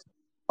fact,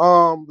 a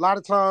lot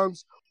of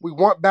times we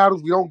want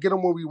battles, we don't get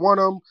them when we want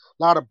them.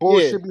 A lot of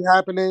bullshit be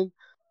happening.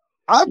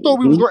 I thought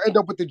we was gonna end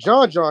up with the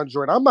John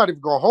joint. I'm not even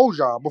gonna hold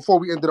y'all before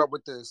we ended up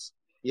with this.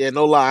 Yeah,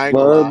 no lie.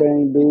 Bird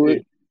ain't do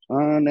it.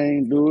 Iron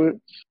ain't do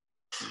it.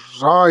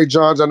 Sorry,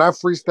 John. That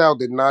freestyle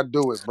did not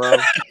do it, bro.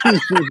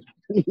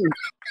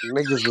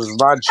 Niggas was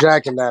not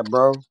jacking that,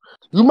 bro.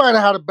 You might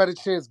have had a better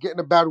chance getting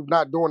a battle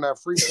not doing that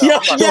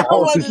freestyle.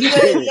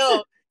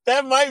 Yo,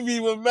 that might be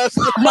what messed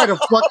up. Might have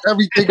fucked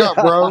everything up,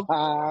 bro.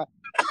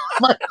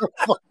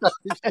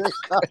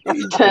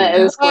 That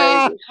is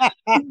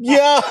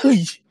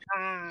crazy.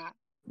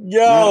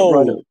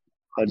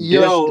 A dish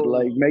to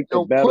like make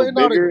the battle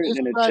bigger and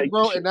then track, take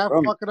bro, shit and that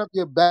from fucking up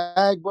your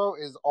bag, bro,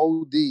 is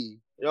OD.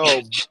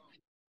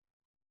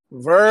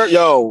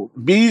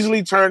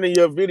 Beasley turning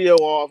your video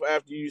off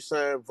after you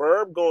saying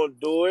Verb gonna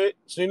do it.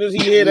 As soon as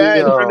he hear that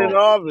and turn it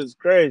off, it's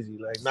crazy.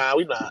 Like, nah,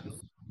 we not.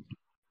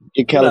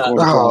 Get Calico on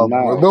the call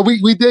now. But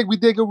we did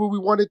get what we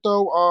wanted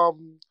though.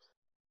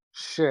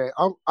 Shit.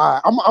 I'm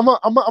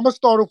gonna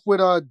start off with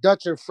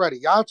Dutch and Freddie.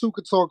 Y'all two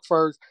could talk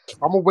first.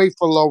 I'm gonna wait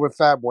for Low and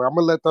Fat Boy. I'm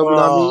gonna let them. You know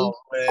what I mean?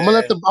 Man.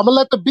 I'm gonna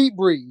let the beat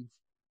breathe.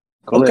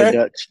 Go ahead,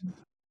 Dutch.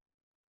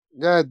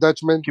 Yeah,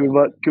 Dutchman. Keep it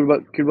up. Keep it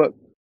up. Keep it up.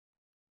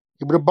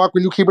 Keep it a buck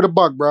when you keep it a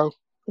buck, bro.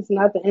 It's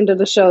not the end of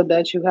the show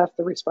that you have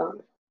to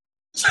respond.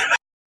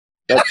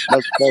 Dutch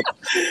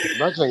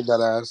ain't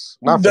that ass.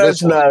 Not for That's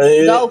this one. not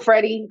it. Go,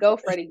 Freddie. Go,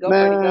 Freddie. Go,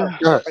 Freddie. Go.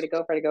 Go, Freddie.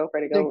 Go, Freddie. Go,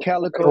 Freddie. Go.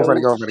 Calico. Go,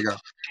 Freddie. Go, Freddie. Go.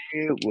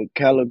 What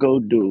Calico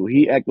do?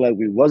 He act like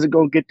we wasn't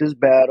gonna get this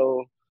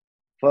battle.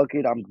 Fuck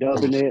it, I'm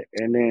dubbing it,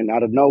 and then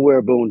out of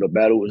nowhere, boom, the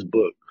battle was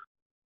booked.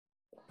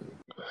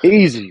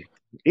 Easy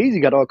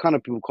got all kind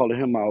of people calling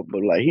him out,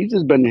 but like he's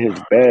just been in his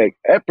bag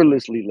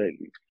effortlessly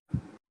lately.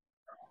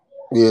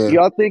 Yeah.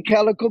 Y'all think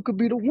Calico could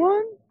be the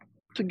one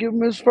to give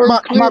him his first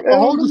I'm not gonna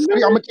hold you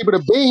straight. I'm gonna keep it a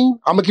beam.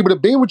 I'm gonna keep it a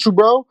beam with you,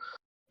 bro.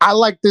 I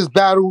like this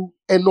battle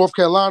in North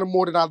Carolina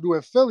more than I do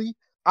in Philly.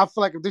 I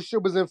feel like if this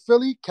shit was in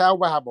Philly, Cal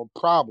would have a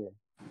problem.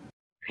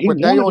 He but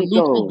they on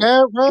neutral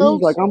ground. He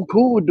was like, I'm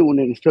cool with doing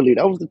it in Philly.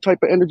 That was the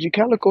type of energy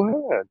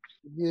Calico had.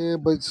 Yeah,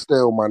 but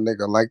still, my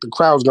nigga, like the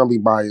crowd's gonna be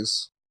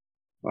biased.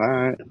 All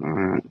right.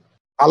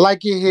 I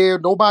like it here.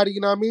 Nobody,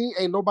 you know what I mean?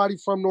 Ain't nobody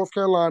from North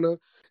Carolina.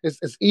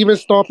 It's even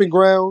stomping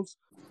grounds.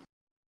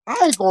 I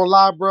ain't gonna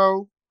lie,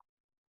 bro.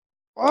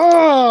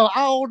 Oh,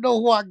 I don't know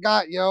who I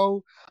got,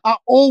 yo. I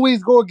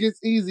always go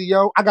against Easy,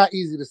 yo. I got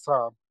Easy this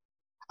time.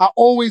 I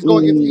always go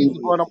against Easy,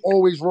 bro, and I'm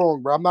always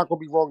wrong, bro. I'm not gonna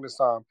be wrong this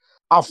time.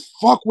 I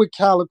fuck with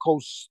Calico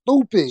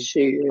stupid.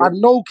 Shit. I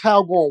know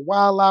Cal going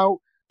wild out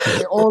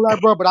and all that,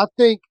 bro, but I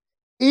think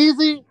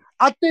Easy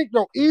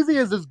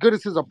is as good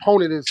as his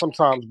opponent is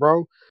sometimes,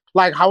 bro.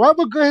 Like,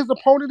 however good his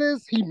opponent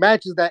is, he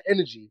matches that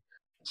energy.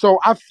 So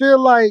I feel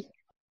like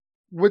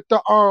with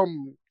the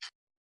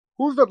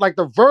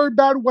the Verb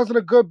battle wasn't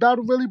a good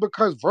battle really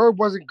because Verb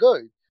wasn't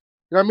good. You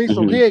know what I mean?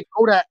 So he ain't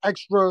go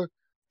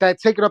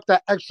taking up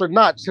that extra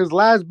notch. His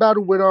last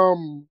battle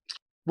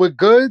with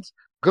Goods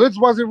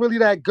wasn't really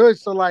that good.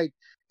 So like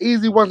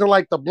Easy wasn't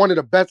like one of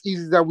the best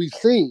Easies that we've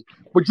seen.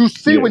 But you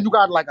see when you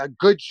got like a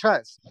good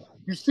chest.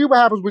 You see what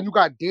happens when you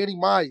got Danny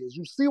Myers.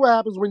 You see what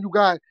happens when you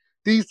got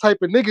these type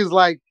of niggas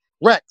like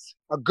Rex,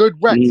 a good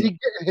Rex. He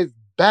getting his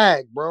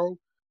bag, bro.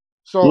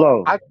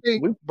 So I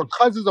think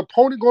because his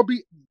opponent gonna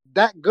be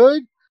that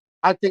good,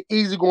 I think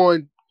Easy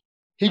going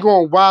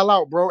wild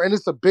out, bro. And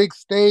it's a big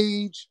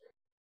stage.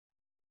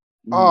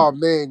 Oh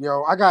man,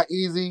 yo, I got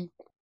Easy,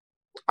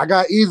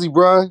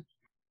 bro.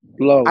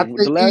 I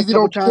think Easy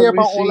don't care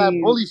about all that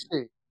bully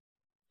shit.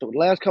 The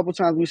last couple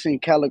times we seen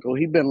Calico,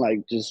 he been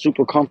like just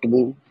super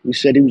comfortable. We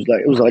said it was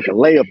like a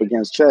layup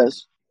against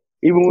Chess.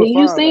 Even with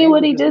you seen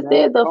what he just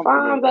did? The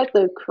Farms at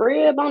the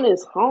crib on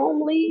his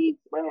home league,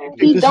 bro.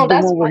 This is the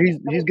one where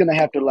he's gonna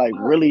have to like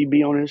really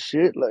be on his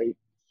shit. Like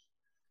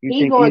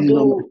he gonna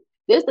do.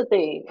 This the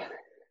thing.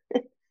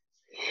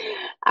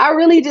 I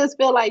really just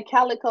feel like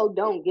Calico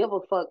don't give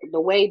a fuck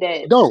the way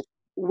that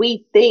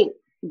we think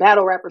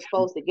battle rappers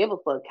supposed to give a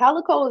fuck.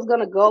 Calico is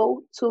gonna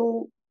go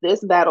to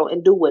this battle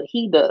and do what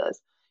he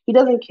does. He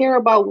doesn't care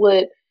about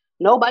what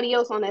nobody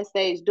else on that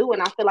stage do,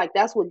 and I feel like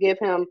that's what give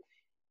him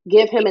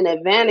an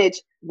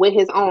advantage with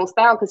his own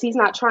style because he's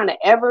not trying to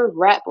ever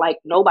rap like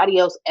nobody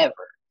else ever.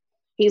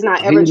 He's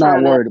not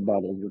worried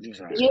about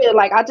it. Yeah,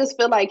 like I just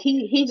feel like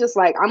he just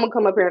like I'm gonna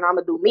come up here and I'm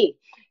gonna do me.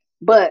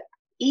 But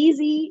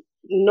Easy,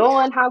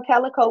 knowing how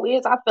Calico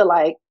is, I feel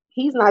like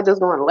he's not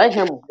just gonna let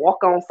him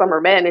walk on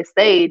Summer Madness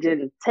stage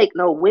and take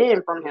no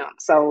win from him.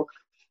 So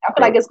I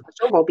feel like it's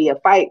sure gonna be a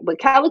fight. But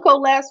Calico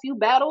last few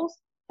battles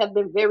have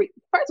been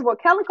first of all,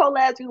 Calico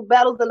last few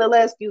battles in the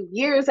last few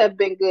years have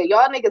been good.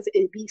 Y'all niggas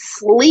be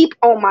sleep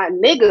on my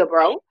nigga,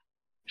 bro.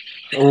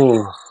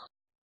 Oh,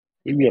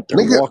 he be up there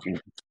walking.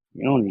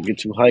 You don't even get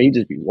too high. He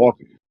just be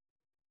walking.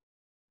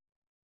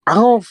 I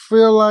don't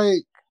feel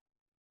like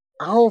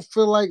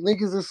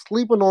niggas is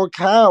sleeping on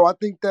Cal. I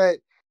think that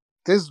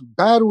this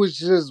battle is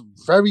just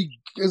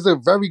a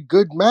very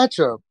good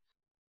matchup.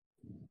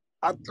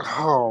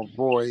 Oh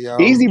boy, yo.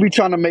 Easy be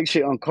trying to make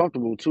shit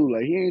uncomfortable too.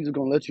 Like he ain't just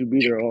gonna let you be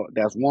there.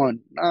 That's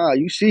one. Nah,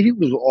 you see, he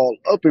was all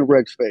up in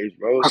Rex face,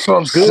 bro. That's what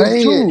I'm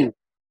saying.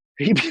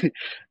 I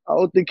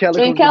don't think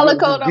Calico. And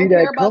Calico don't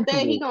care about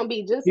that. He gonna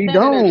be just standing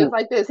there just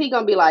like this. He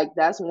gonna be like,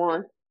 "That's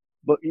one."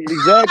 But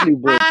exactly,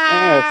 but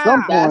at some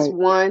point, that's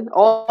one.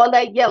 All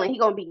that yelling, he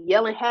gonna be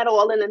yelling hat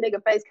all in the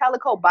nigga face.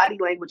 Calico body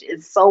language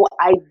is so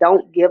I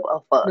don't give a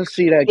fuck. Let's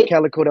see that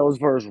Calico that was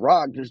versus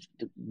Rock, just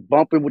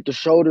bumping with the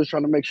shoulders,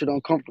 trying to make shit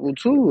uncomfortable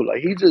too.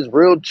 Like he's just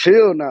real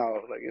chill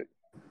now. Like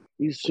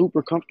He's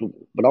super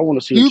comfortable, but I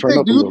want to see him turn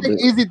up a little bit. Do you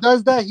think Easy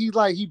does that?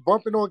 He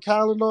bumping on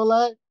Cal and all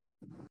that?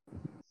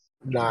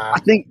 Nah. I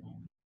think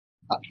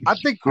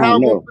Cal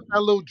will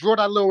draw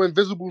that little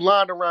invisible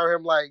line around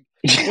him, like,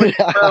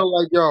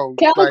 like, yo.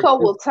 Calico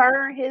will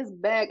turn his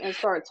back and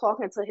start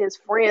talking to his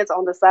friends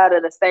on the side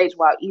of the stage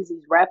while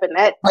Easy's rapping.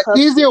 That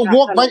Easy will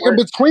walk right in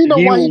between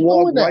them while he's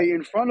doing that. Right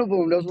in front of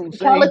him. That's what I'm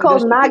saying.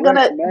 Calico's not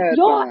gonna.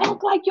 Y'all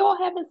act like y'all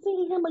haven't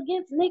seen him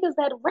against niggas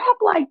that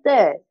rap like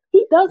that.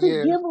 He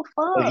doesn't give a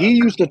fuck. But he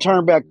used to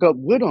turn back up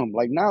with him.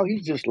 Like now,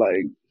 he's just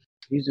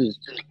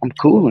I'm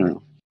cool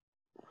now.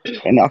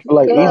 And I feel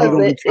like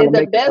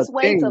the best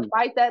way to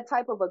fight that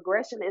type of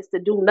aggression is to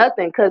do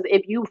nothing. Because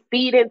if you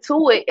feed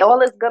into it,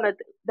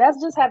 that's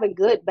just having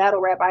good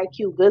battle rap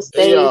IQ, good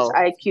stage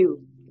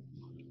IQ.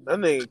 That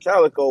nigga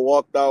Calico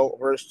walked out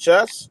versus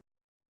Chess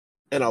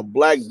in a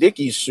black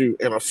Dickies suit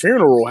and a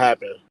funeral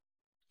happened.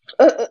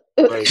 Like,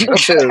 that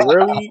shit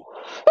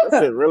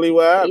really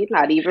what happened. He's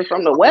not even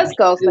from the West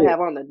Coast to have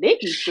on the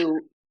Dickies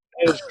suit.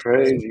 It's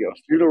crazy. A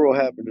funeral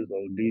happened is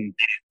OD.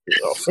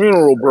 A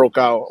funeral broke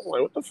out. I'm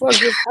like, what the fuck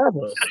just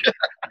happened?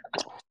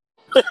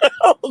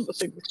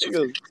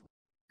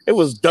 It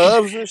was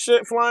doves and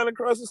shit flying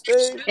across the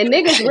stage. And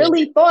niggas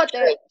really thought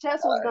that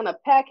Chess was gonna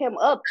pack him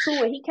up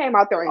too, and he came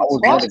out there and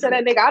talked to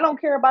that nigga. I don't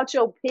care about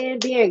your pen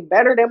being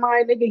better than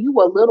mine, nigga.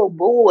 You a little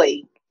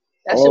boy.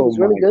 That shit was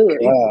really good.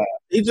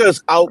 He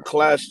just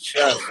outclassed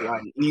Chess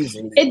like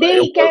easily. And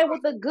then he came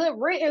with a good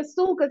written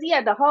too, because he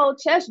had the whole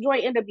chess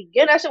joint in the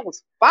beginning. That shit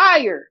was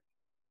fire.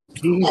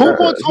 Who gonna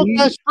talk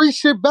that street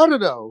shit better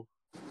though?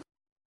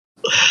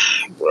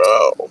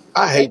 Bro,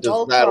 I hate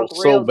this battle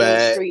so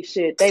bad. Street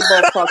shit. They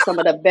both talk some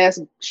of the best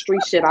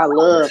street shit I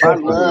love. I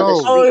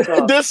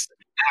love this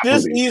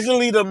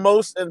easily the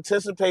most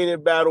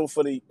anticipated battle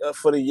for the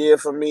year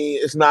for me.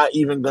 It's not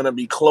even gonna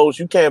be close.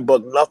 You can't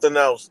book nothing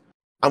else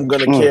I'm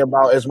gonna care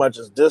about as much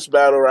as this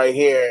battle right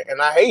here,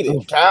 and I hate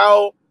it.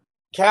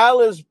 Cal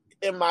is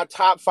in my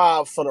top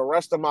 5 for the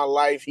rest of my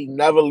life. He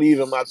never leave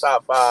in my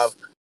top 5.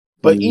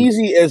 But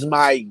Easy is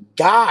my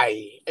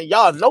guy, and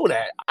y'all know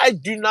that. I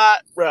do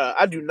not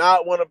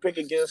want to pick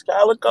against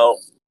Calico.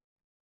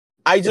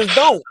 I just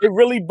don't. It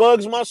really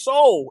bugs my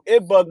soul.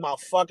 It bugged my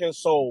fucking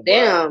soul.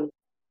 Damn,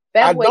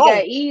 Fat Boy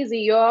got Easy,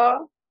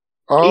 y'all.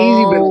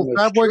 Oh,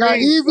 Fat Boy got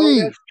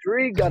Easy.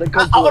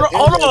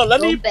 Hold on. Let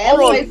me be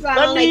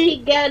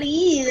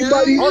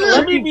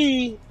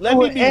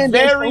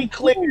very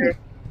clear.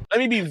 Let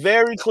me be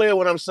very clear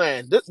what I'm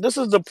saying. This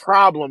is the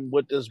problem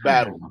with this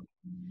battle.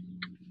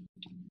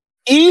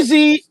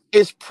 Easy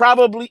is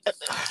probably,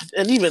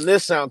 and even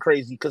this sound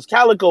crazy, because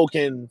Calico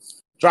can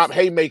drop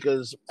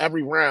haymakers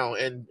every round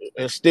and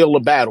steal the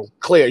battle.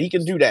 Clear, he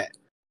can do that.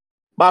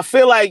 But I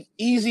feel like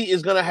Easy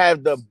is going to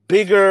have the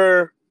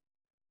bigger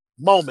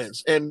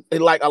moments and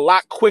like a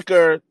lot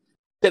quicker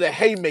to the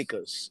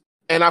haymakers.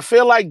 And I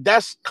feel like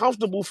that's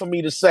comfortable for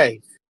me to say.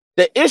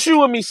 The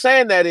issue with me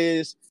saying that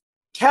is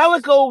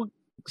Calico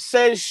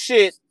says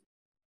shit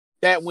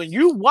that when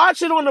you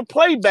watch it on the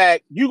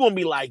playback, you're going to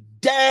be like,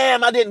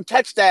 damn, I didn't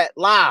catch that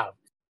live.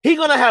 He's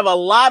going to have a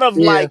lot of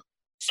like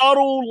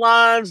subtle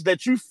lines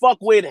that you fuck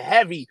with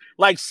heavy,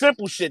 like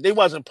simple shit. They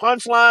wasn't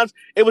punchlines.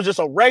 It was just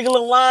a regular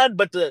line,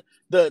 but the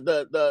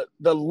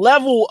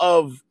level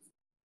of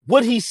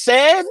what he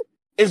said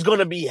is going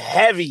to be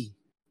heavy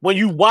when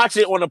you watch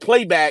it on the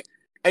playback.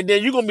 And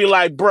then you're going to be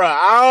like, bruh,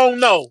 I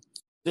don't know.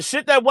 The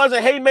shit that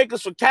wasn't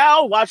haymakers for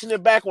Cal, watching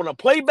it back on a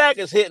playback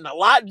is hitting a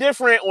lot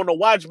different on the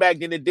watch back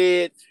than it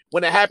did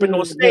when it happened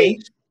on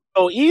stage.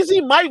 So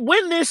Easy might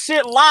win this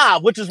shit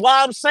live, which is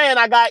why I'm saying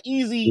I got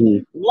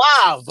Easy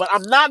live. But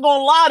I'm not going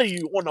to lie to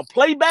you. On the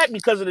playback,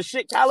 because of the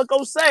shit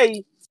Calico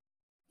say,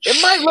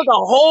 it might look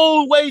a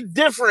whole way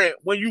different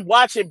when you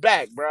watch it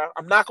back, bro.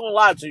 I'm not going to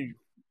lie to you.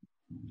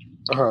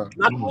 Not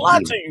going to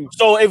lie to you.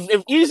 So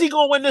if Easy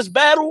going to win this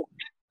battle,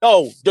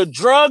 the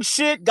drug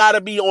shit got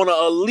to be on an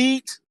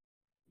elite.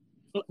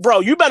 Bro,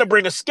 you better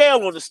bring a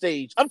scale on the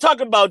stage. I'm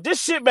talking about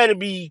this shit better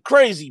be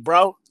crazy,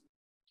 bro.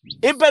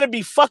 It better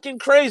be fucking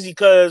crazy,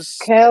 because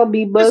Cal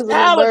be buzzing the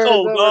birds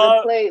over the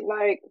plate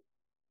like.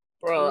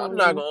 Bro, I'm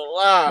not gonna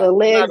lie. The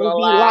legs will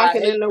be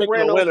locking in the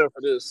rental. Winner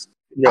for this.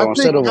 I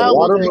think Cal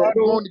was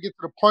going to get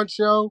to the punch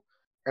show,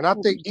 and I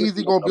think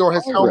Easy gonna be on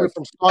his helmet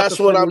from start to finish. That's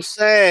what I'm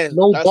saying.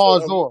 No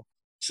bars off.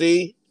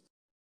 See,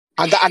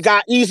 I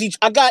got Easy.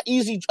 I got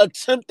Easy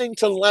attempting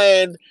to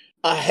land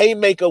a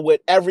haymaker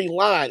with every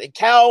line, and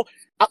Cal.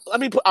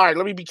 Let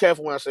me be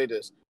careful when I say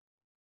this.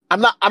 I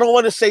don't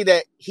want to say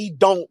that he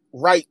don't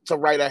write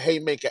a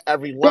haymaker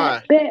every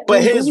line,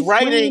 but his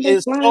writing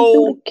is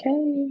so.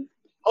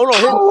 Hold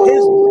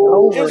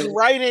on, his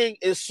writing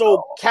is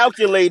so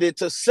calculated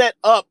to set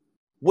up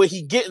what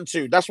he getting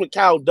to. That's what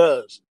Cal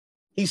does.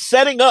 He's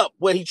setting up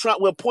what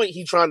point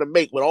he trying to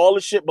make with all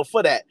the shit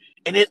before that,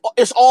 and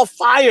it's all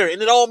fire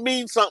and it all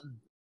means something.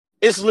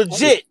 It's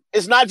legit.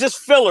 It's not just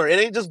filler. It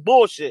ain't just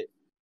bullshit.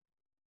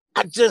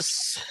 I'm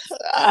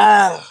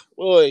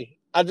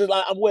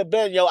with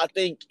Ben, yo. I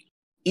think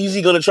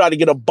Easy gonna try to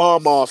get a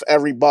bomb off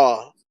every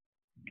bar,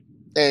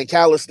 and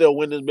Cal is still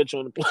win this bitch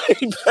on the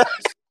playback.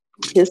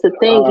 It's the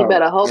thing. You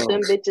better hope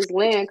them bitches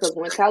land, because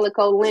when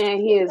Calico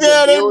land, he is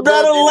yeah, the they build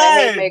better up and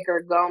land. the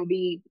haymaker gonna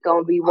be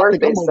worth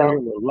it.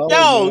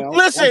 Yo,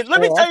 listen,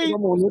 let me tell you.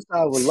 I'm on this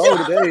side with low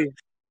today.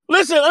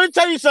 Listen, let me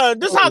tell you something.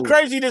 This is how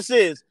crazy this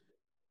is.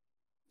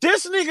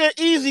 This nigga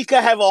Easy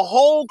could have a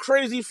whole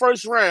crazy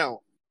first round.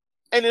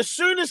 And as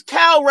soon as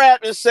Cal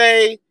rap and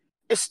say,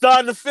 it's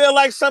starting to feel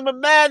like summer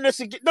madness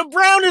again, the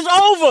round is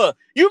over.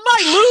 You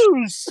might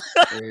lose.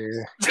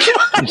 You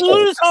might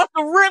lose off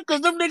the rip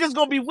because them niggas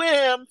gonna be with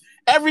him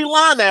every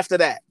line after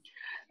that.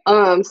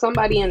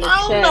 Somebody in the chat.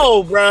 I don't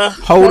know, bro.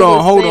 Hold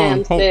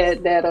on.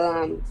 Said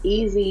that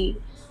Easy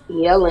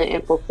yelling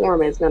and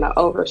performing is gonna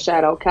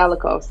overshadow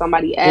Calico.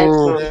 Somebody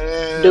asked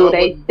him, do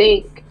they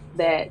think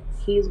that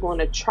he's going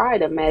to try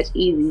to match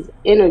Easy's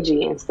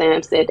energy? And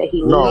Sam said that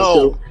he needs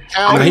to.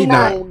 He's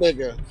not.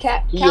 Nigga.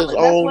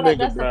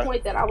 That's the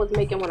point that I was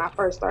making when I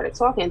first started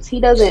talking.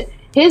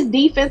 His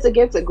defense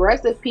against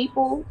aggressive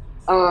people,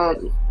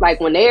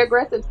 like when they're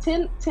aggressive,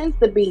 tends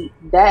to be,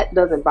 that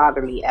doesn't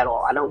bother me at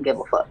all. I don't give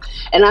a fuck.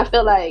 And I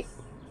feel like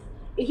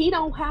he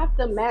don't have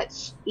to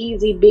match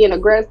Easy being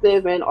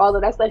aggressive and all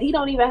of that stuff. He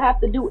don't even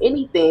have to do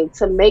anything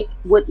to make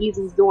what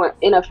Easy's doing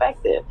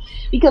ineffective,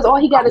 because all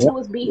he got to do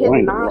is be his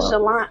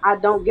nonchalant, I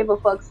don't give a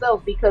fuck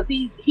self. Because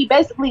he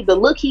basically, the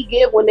look he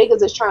give when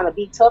niggas is trying to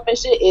be tough and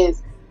shit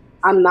is,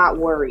 I'm not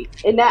worried.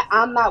 And that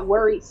I'm not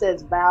worried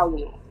says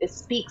volume. It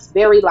speaks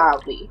very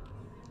loudly.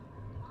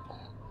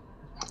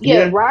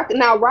 Yeah. Rock.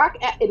 Now if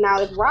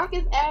Rock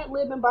is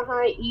ad-libbing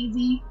behind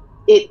Easy,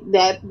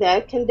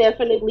 that can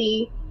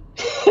definitely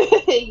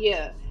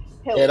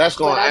help. Yeah, that's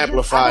going to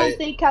amplify it. I don't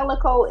think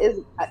Calico is,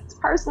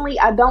 personally,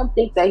 I don't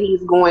think that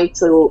he's going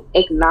to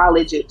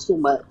acknowledge it too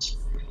much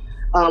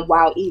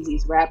while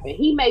Easy's rapping.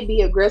 He may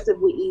be aggressive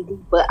with Easy,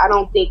 but I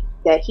don't think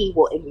that he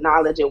will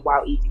acknowledge it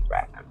while Easy's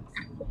rapping.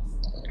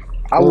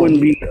 I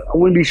wouldn't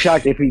be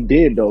shocked if he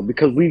did, though,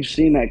 because we've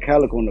seen that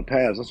Calico in the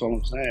past. That's what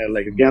I'm saying.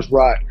 Like against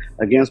Rock,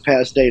 against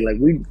Pat State, like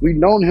we've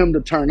known him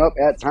to turn up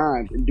at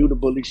times and do the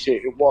bully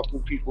shit and walk through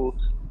people.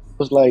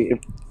 It's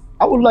like,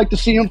 I would like to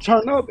see him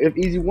turn up if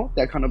Easy wants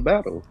that kind of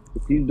battle.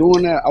 If he's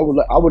doing that,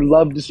 I would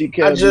love to see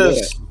Cal do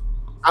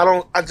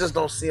that. I just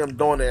don't see him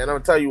doing it, and I'm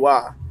gonna tell you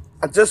why.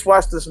 I just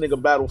watched this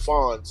nigga battle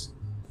Fonz.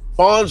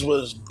 Fonz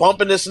was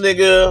bumping this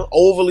nigga,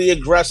 overly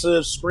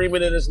aggressive,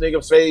 screaming in this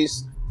nigga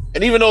face.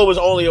 And even though it was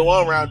only a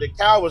one round, the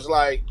Cal was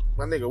like,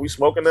 my nigga, we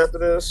smoking after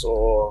this?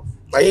 Or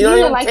like, he don't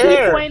even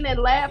care. He point and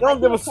laugh, like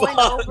he'll point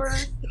over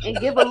and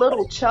give a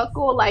little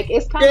chuckle. Like,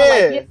 it's kind of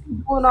like, yeah,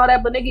 doing all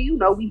that, but nigga, you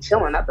know we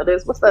chilling after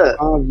this. What's up?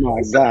 Oh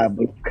my God,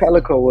 but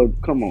Calico was,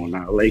 come on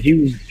now. Like,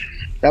 it's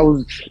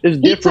different.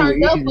 He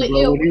turned up for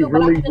Ill Will,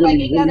 but I feel like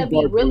it gotta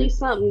be really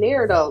something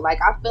there, though. Like,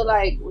 I feel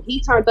like he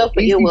turned up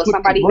for Ill Will.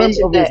 Somebody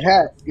mentioned that. His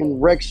hat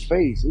in Rex's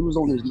face, it was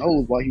on his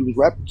nose while he was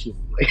rapping to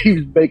him. Like, he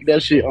was making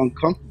that shit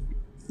uncomfortable.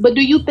 But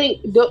do you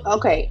think?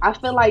 Okay, I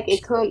feel like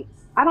it comes.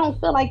 I don't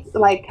feel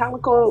like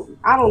Calico.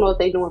 I don't know if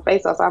they're doing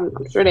face-offs. I'm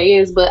sure they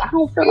is, but I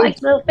don't feel like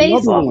the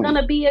face-off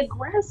gonna be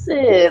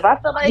aggressive. I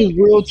feel like he's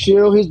real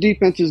chill. His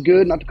defense is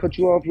good. Not to cut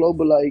you off, Low,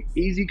 but like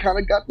Easy kind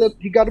of got that.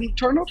 He got him to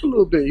turn up a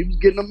little bit. He was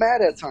getting him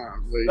mad at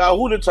times. Like, now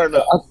who to turn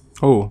up?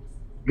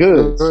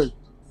 Good.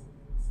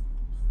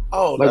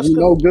 Oh, like, that's we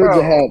know good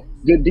to have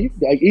good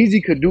defense. Like Easy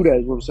could do that.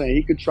 Is what I'm saying.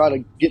 He could try to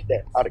get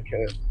that out of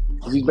Cal.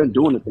 He's been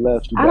doing it the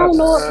last few. I don't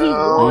know if he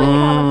wants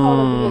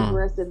Calico to be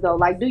aggressive though.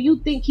 Like, do you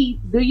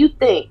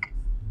think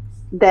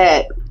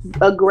that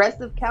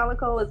aggressive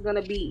Calico is going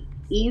to be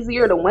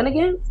easier to win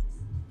against?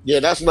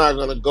 Yeah, that's not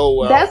going to go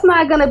well. That's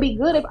not going to be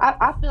good. If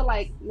I feel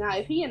like now,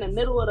 if he in the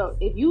middle of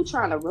if you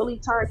trying to really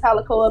turn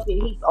Calico up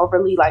and he's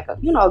overly like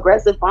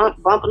aggressive,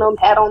 bumping him,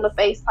 hat on the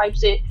face type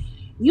shit.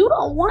 You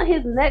don't want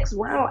his next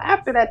round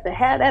after that to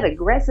have that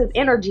aggressive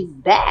energy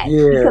back.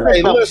 Yeah,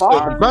 because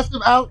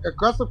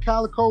aggressive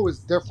Calico is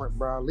different,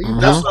 bro. Leave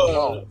that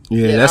alone.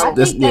 Yeah, I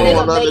think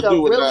that'll make a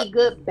really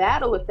good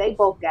battle if they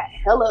both got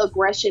hella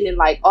aggression and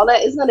like all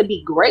that. It's gonna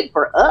be great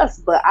for us,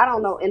 but I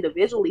don't know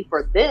individually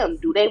for them.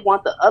 Do they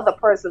want the other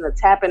person to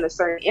tap in a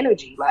certain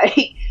energy? Like,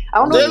 I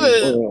don't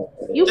know.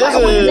 You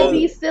might want him to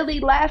be silly,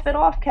 laughing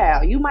off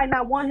Cal. You might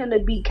not want him to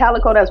be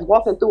Calico that's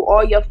walking through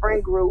all your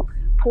friend group,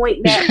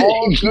 pointing at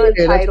all good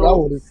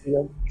titles.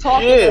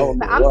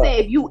 I'm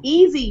saying if you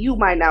Easy, you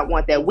might not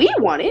want that. We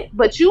want it,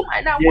 but you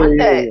might not want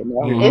that.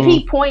 If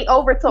he point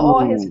over to all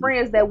his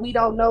friends that we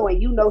don't know,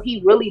 and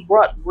he really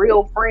brought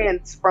real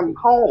friends from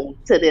home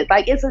to this,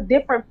 like, it's a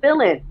different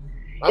feeling.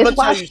 I'm gonna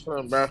tell you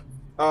something,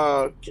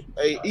 bro.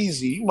 Hey,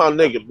 Easy, you my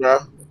nigga,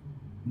 bro.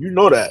 You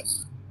know that,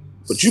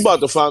 but you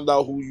about to find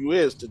out who you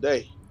is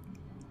today,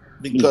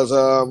 because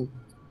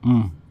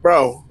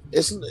bro,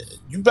 it's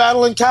you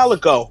battling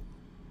Calico.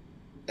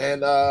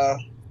 And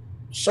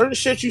certain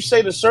shit you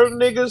say to certain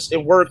niggas,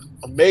 it worked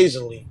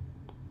amazingly.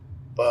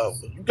 But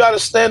when you gotta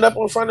stand up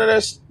in front of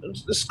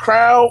this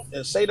crowd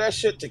and say that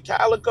shit to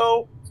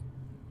Calico,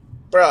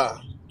 bruh,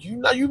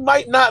 you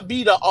might not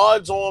be the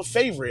odds-on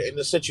favorite in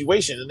the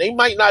situation. And they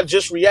might not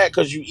just react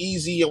because you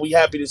Easy and we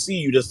happy to see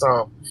you this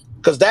time.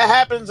 Because that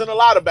happens in a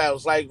lot of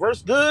battles. Like,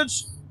 versus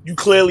Goods, you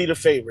clearly the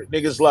favorite.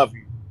 Niggas love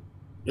you.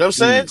 You know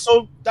what I'm saying?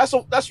 So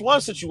that's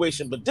one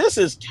situation. But this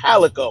is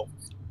Calico,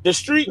 the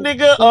street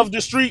nigga of the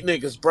street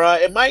niggas,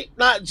 bruh. It might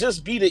not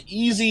just be the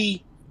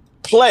easy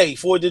play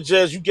for it to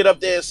just you get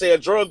up there and say a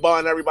drug bar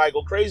and everybody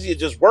go crazy. It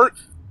just work.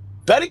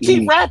 Better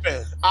keep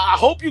rapping. I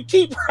hope you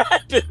keep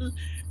rapping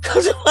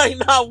because it might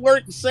not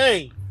work the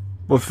same.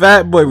 But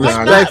Fat Boy,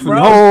 respectfully,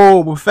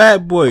 but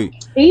Fat Boy,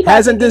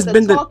 hasn't this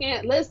been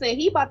talking? Listen,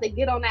 he about to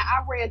get on that.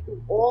 I ran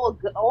through all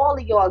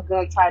of y'all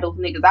gun titles,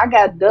 niggas. I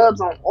got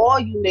dubs on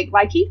all you niggas.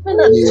 Like he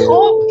finna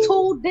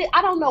talk to.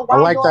 I don't know why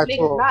like y'all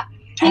niggas not.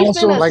 He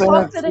finna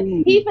talk to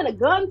the. He finna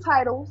gun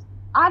titles.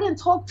 I didn't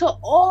talk to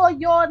all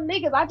y'all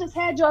niggas. I just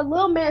had your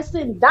little man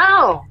sitting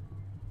down.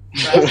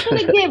 It's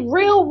gonna get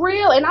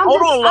real, and I'm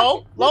hold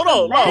on,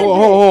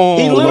 low.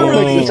 He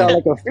literally sound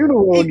like a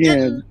funeral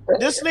again.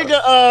 This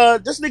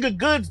nigga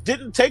Goods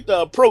didn't take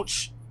the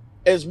approach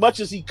as much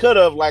as he could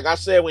have. Like I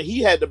said, when he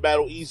had to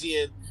battle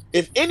Easy, and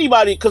if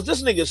anybody, because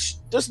this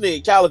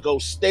nigga Calico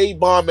stay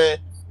bombing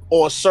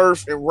on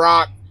Surf and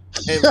Rock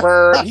and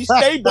Bird. He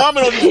stay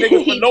bombing on these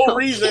niggas for no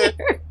reason.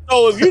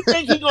 So if you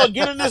think he gonna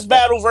get in this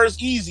battle versus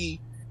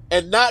Easy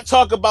and not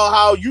talk about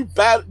how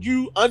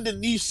you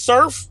underneath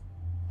Surf.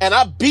 And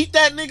I beat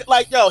that nigga.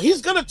 Like, yo, he's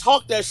gonna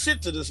talk that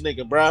shit to this nigga,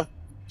 bruh.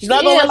 He's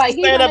not gonna let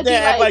you stand up there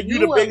and act like you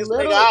the biggest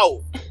nigga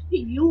out.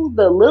 You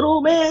the little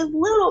man.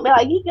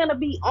 Like, he's gonna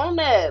be on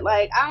that.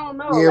 Like, I don't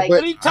know. Yeah, like,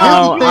 but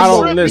I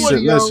don't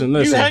listen.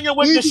 You hanging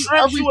with the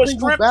shrimp, you a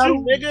shrimp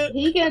too, nigga.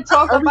 He can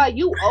talk about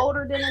you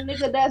older than a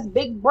nigga that's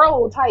big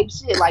bro type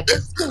shit. Like,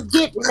 this can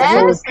get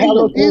nasty.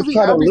 Every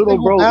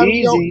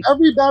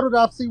battle that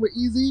I've seen with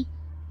Easy,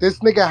 this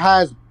nigga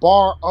has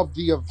bar of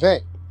the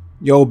event.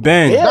 Yo,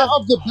 Ben. Not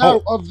of the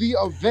battle, of the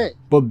event.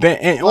 But Ben,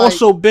 and like,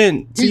 also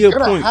Ben, to your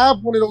point. He's gonna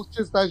have one of those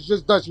shits that's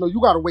just Dutch. You know, you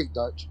gotta wait,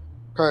 Dutch.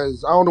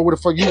 Because I don't know where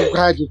the fuck you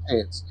had your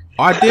chance.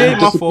 I did,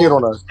 my fault.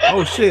 On us.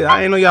 Oh, shit,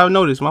 I ain't know y'all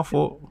noticed, my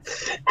fault.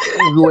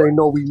 You ain't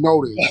know we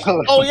noticed.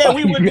 Oh, yeah,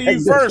 we went to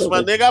you first,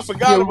 my nigga. I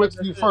forgot. We went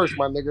to you first,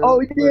 my nigga. Oh,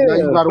 yeah. Now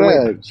you gotta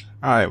wait.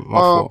 All right, my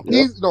fault.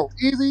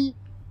 Easy.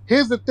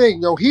 Here's the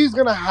thing, yo. He's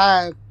gonna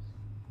have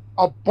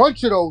a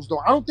bunch of those, though.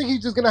 I don't think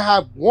he's just gonna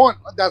have one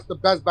that's the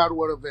best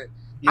battle of the event.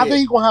 Yeah. I think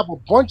he's gonna have a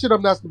bunch of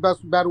them that's the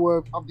best battle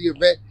of the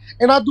event.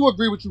 And I do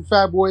agree with you,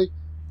 Fat Boy.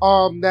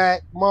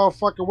 That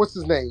motherfucker, what's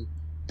his name?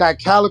 That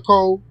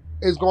Calico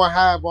is gonna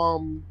have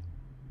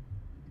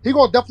he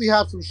gonna definitely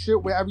have some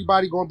shit where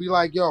everybody gonna be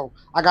like, yo,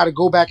 I gotta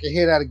go back and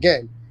hear that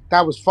again.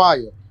 That was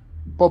fire.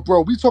 But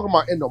bro, we talking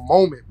about in the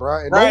moment, bro.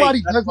 And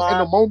nobody does it in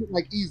the moment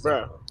like Easy.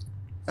 Bro.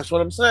 That's what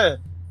I'm saying.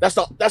 That's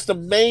the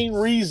main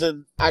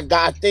reason I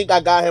think I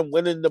got him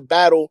winning the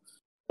battle.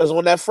 Because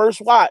on that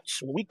first watch,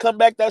 when we come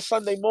back that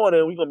Sunday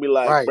morning, we're going to be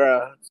like,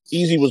 bruh,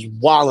 Easy was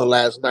wilding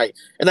last night.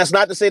 And that's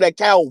not to say that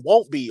Cal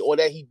won't be or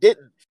that he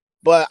didn't.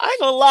 But I ain't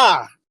going to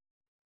lie.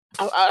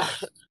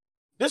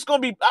 This going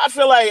to be, I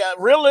feel like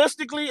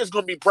realistically, it's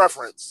going to be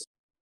preference.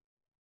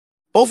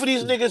 Both of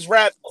these niggas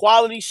rap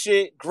quality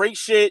shit, great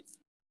shit,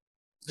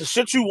 the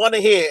shit you want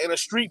to hear in a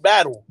street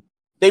battle.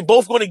 They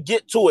both going to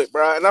get to it,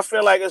 bro, and I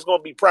feel like it's going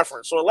to be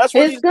preference. So unless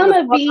it's going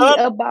to be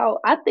about,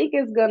 I think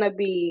it's going to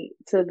be,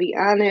 to be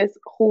honest,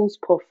 who's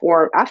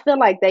performed. I feel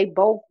like they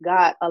both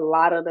got a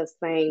lot of the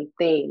same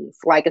things,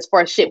 like as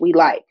far as shit we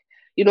like.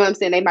 You know what I'm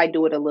saying? They might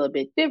do it a little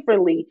bit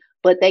differently,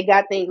 but they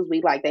got things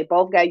we like. They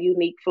both got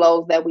unique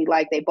flows that we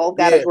like. They both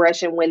got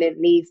aggression when it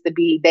needs to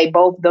be. They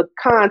both, the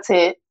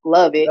content,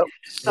 love it.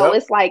 So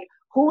it's like,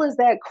 who is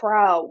that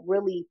crowd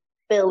really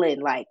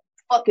feeling like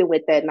fucking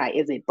with that night?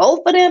 Is it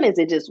both of them? Is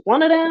it just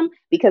one of them?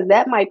 Because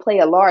that might play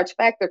a large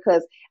factor.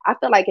 Because I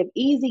feel like if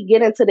Easy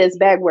get into this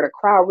bag where the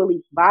crowd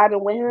really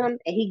vibing with him,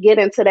 and he get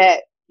into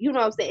that, you know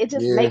what I'm saying? It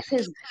just makes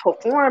his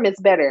performance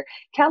better.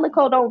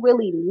 Calico don't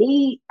really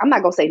need, I'm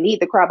not gonna say need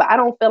the crowd, but I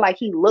don't feel like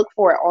he look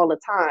for it all the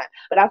time.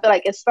 But I feel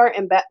like it's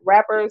certain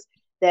rappers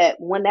that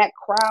when that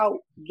crowd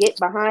get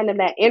behind them,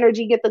 that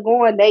energy get to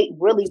going, they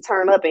really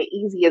turn up, and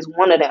Easy is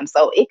one of them.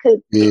 So it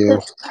could, I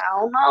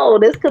don't know,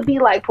 this could be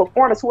like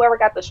performance. Whoever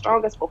got the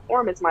strongest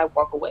performance might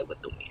walk away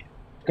with the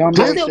win.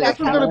 This is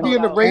going to be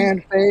in the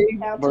race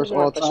versus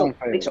all time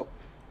fade.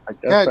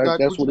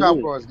 That's what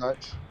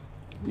it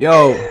is.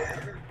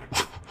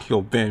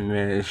 Yo, Ben,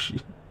 man,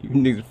 you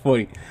niggas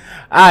funny.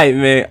 All right,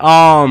 man.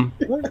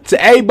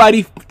 To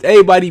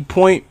everybody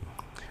point,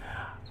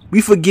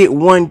 we forget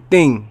one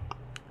thing.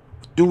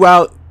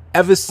 Throughout,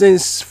 ever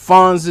since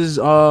Fonz's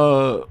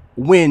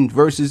win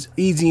versus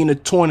Easy in the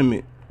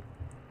tournament,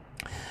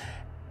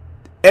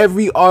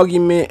 every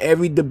argument,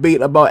 every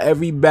debate about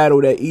every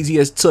battle that Easy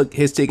has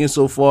taken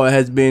so far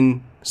has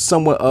been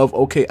somewhat of,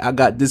 okay, I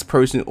got this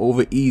person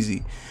over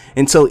Easy,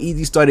 until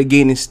Easy started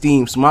gaining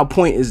steam. So my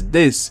point is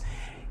this: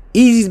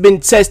 Easy's been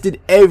tested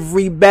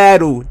every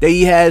battle that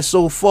he has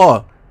so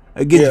far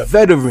against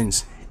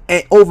veterans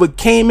and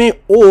overcame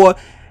it or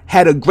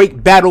had a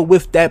great battle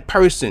with that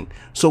person.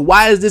 So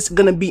why is this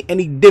gonna be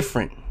any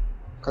different?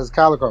 Because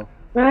Calico.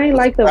 I ain't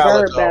like the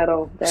Bird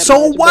battle.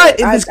 So much, what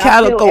if it's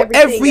Calico?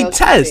 Every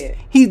test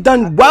he's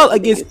done well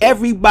against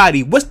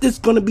everybody. What's this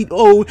gonna be?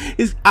 Oh,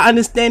 I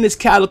understand this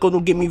Calico.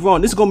 Don't get me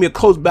wrong. This is gonna be a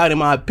close battle in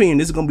my opinion.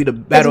 This is gonna be the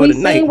battle of the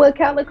night. We seen what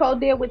Calico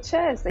did with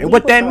Chess, and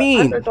what that mean?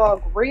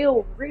 Underdog,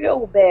 real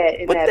bad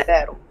in that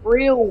battle.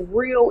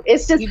 Real.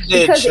 It's just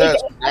because it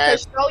got to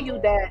show you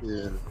that.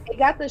 Yeah. It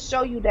got to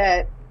show you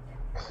that.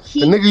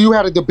 The nigga you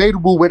had a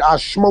debatable with, I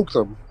smoked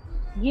him.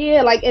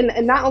 Yeah, like,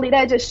 and not only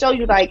that, just show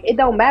you, like, it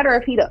don't matter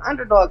if he the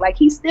underdog. Like,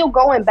 he still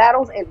go in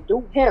battles and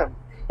do him.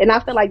 And I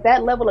feel like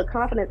that level of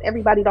confidence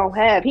everybody don't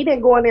have. He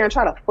didn't go in there and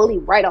try to fully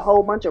write a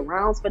whole bunch of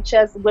rounds for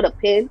Chess with a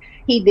pen.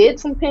 He did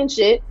some pen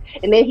shit,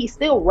 and then he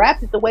still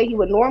rapped it the way he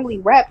would normally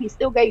rap. He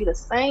still gave you the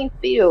same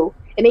feel,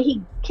 and then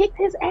he kicked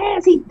his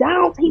ass. He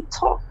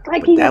talked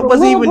like he was a little bro. That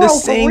wasn't even the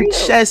same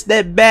Chess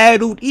that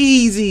battled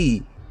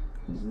Easy.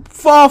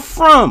 Far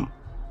from.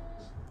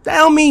 That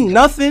don't mean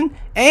nothing.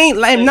 Ain't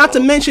like, not to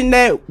mention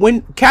that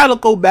when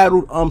Calico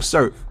battled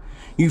Surf,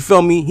 you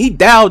feel me? He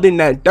dialed in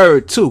that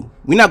third too.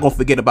 We're not gonna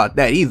forget about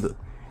that either.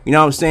 You know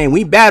what I'm saying?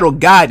 We battled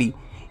Gotti.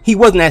 He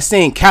wasn't that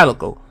same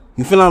Calico.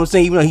 You feel what I'm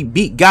saying? Even though he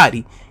beat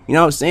Gotti. You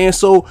know what I'm saying?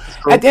 So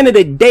at the end of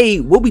the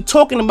day, what we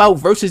talking about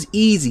versus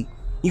Easy?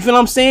 You feel what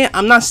I'm saying?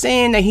 I'm not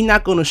saying that he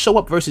not gonna show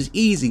up versus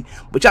Easy,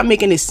 but y'all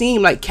making it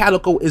seem like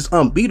Calico is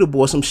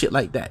unbeatable or some shit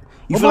like that.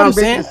 You feel what I'm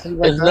saying?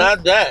 It's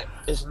not that.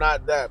 It's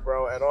not that,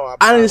 bro, at all.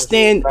 I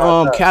understand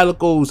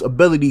Calico's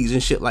abilities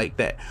and shit like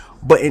that,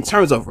 but in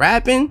terms of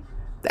rapping,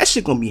 that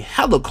shit gonna be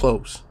hella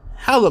close.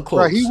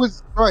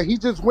 He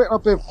just went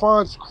up in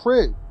Fon's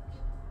crib.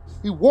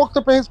 He walked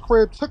up in his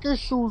crib, took his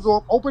shoes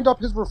off, opened up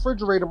his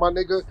refrigerator, my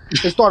nigga,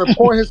 and started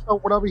pouring his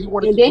stuff whatever he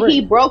wanted to drink. And then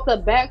he broke the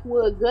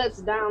backwood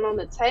guts down on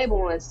the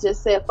table and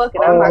just said, "Fuck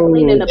it, I'm not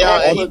cleaning the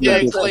backwood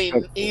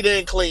guts." He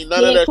didn't clean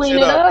none of that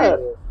shit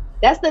up.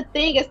 That's the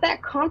thing. It's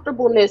that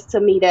comfortableness to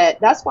me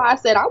that's why I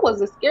said I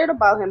wasn't scared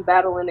about him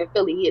battling in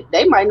Philly.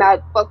 They might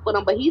not fuck with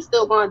him, but he's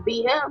still gonna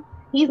beat him.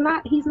 He's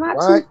not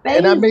right. Too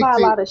phased by a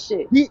lot of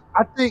shit.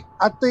 I think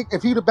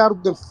if he'd have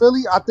battled in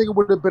Philly, I think it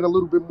would have been a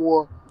little bit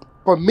more,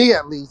 for me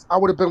at least. I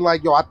would have been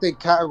like, yo, I think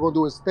Cat gonna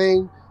do his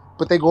thing,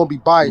 but they gonna be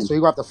biased, so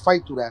he gonna have to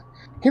fight through that.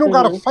 He don't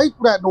gotta fight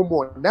through that no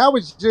more. Now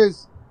it's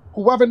just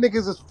whoever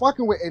niggas is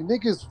fucking with, and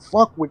niggas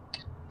fuck with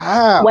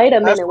Cal. Wait a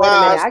minute.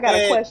 I got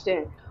a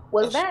question.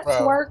 Was that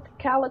Twerk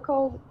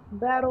Calico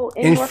battle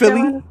in North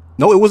Philly? Carolina?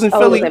 No, it was in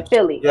Philly. It was in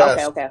Philly.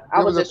 Yes. Okay.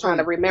 I was just trying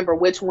to remember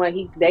which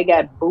one they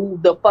got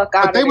booed the fuck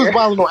out of. They was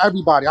wilding on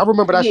everybody. I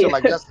remember that shit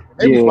like yesterday.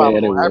 They was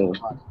wilding on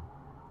everybody.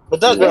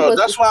 But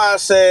that's why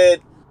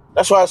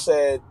I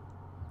said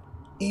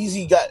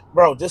Easy got,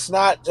 bro, this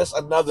not just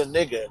another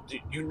nigga.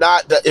 You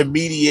not the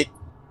immediate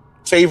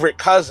favorite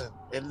cousin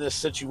in this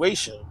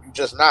situation. You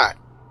just not.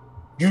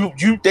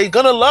 They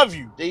gonna love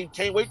you. They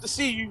can't wait to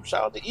see you.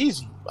 Shout out to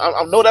Easy.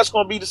 I know that's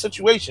gonna be the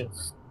situation,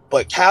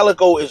 but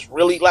Calico is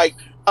really like,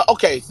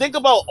 okay, think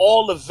about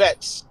all the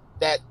vets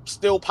that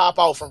still pop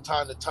out from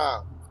time to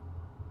time.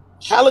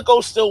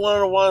 Calico's still one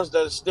of the ones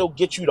that still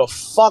get you the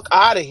fuck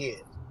out of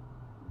here.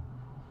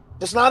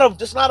 It's not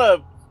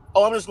a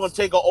oh, I'm just gonna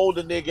take an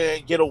older nigga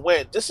and get a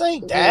win. This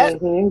ain't that.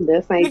 This ain't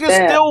nigga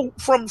that. Still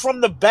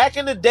from the back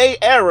in the day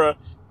era,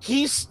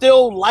 he's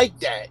still like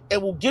that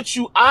and will get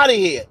you out of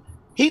here.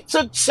 He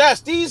took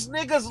Chess. These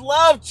niggas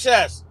love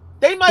Chess.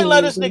 They might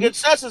let this nigga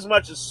Chess as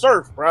much as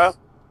Surf, bro.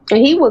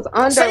 And he was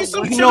under. Say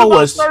some shit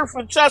about Surf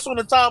and Chess on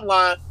the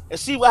timeline and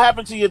see what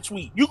happened to your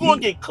tweet. You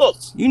gonna get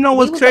cooked. You know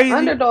what's crazy?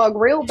 Underdog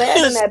real bad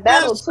in that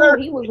battle too.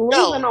 He was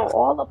losing on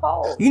all the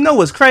polls. You know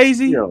what's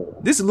crazy?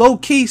 This low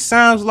key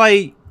sounds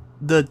like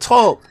the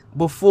talk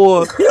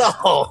before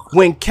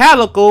when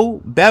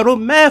Calico battled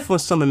Math on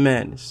Summer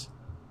Madness.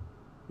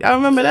 Y'all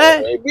remember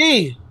that?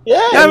 Maybe. Yeah.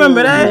 Y'all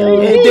remember that?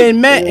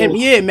 And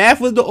then Math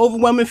was the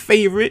overwhelming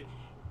favorite.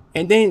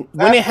 And then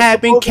when it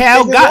happened,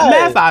 Cal got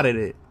Math out of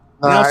it.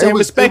 You know what I'm saying?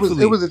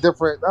 Respectfully. It was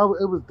different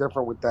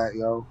with that,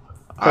 yo.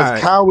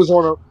 Because Cal was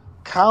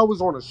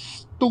on a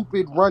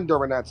stupid run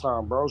during that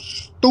time, bro.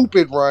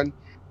 Stupid run.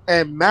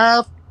 And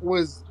Math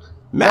was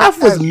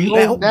Math is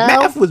known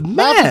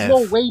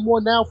way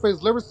more now for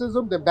his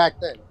lyricism than back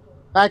then.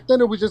 Back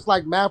then, it was just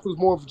like Math was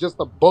more of just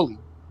a bully.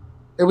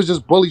 It was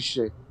just bully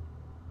shit,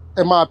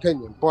 in my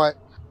opinion. But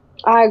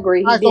I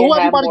agree. All right, so who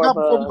everybody got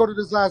before we go to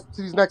these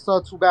next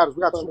 2 battles?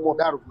 We got 2 more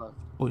battles left.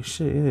 Oh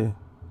shit! Yeah.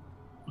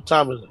 What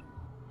time is it?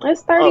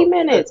 It's 30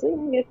 minutes. We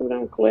can get through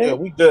them quick. Yeah,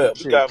 we good.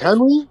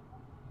 Can we?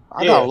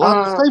 I got a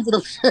lot to say for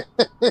them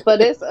shit. For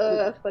this,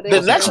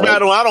 the next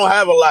battle, I don't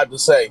have a lot to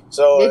say.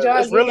 So did y'all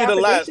it's really the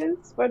last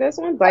for this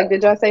one. Like,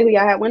 did y'all say who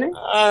y'all had winning?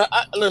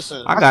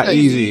 Listen, I got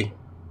Easy.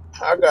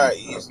 I got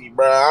Easy,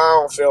 bro. I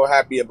don't feel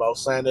happy about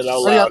saying it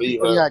out loud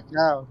either.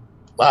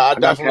 I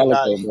definitely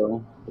got Easy.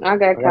 I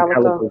got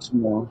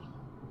Calico.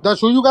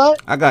 That's who you got?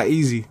 I got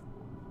Easy.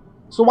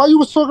 So why you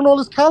was talking all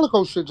this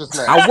Calico shit just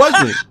now? I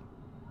wasn't.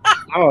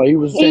 Oh, he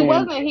was saying... He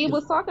wasn't. He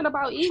was talking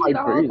about Easy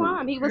the whole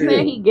time. He was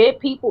saying he get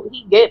people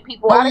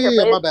out of here.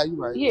 Yeah, my bad. You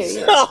right.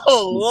 Yeah.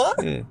 Oh, what?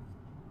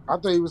 All I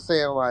thought he was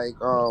saying like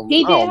He I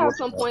did don't know. have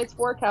some points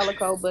for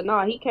Calico, but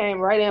no, he came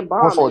right in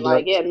My fault, bombing.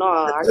 Like, Dutch. yeah, no,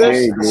 I got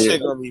This Hey,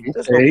 shit gonna be.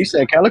 This gonna he be.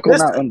 said Calico This.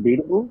 not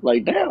unbeatable.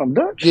 Like, damn,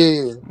 Dutch.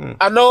 Yeah.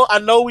 I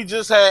know. We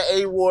just had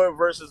A Ward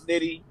versus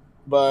Nitty,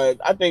 but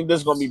I think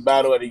this is gonna be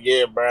battle of the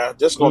year, bro.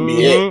 This gonna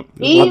be it.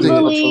 I think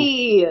so too.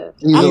 easily.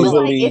 I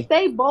feel like if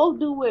they both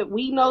do what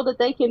we know that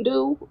they can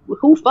do,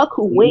 who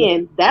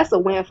win, that's a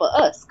win for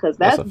us because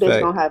That's that a bitch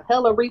fact. gonna have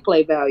hella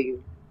replay value.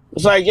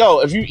 It's like,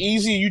 yo, if you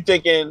easy, you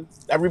thinking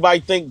everybody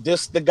think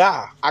this the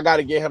guy. I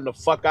gotta get him the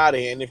fuck out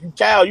of here. And if you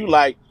Cal, you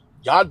like,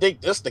 y'all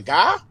think this the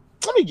guy?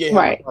 Let me get him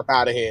the fuck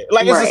out of here.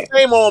 Like it's the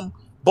same on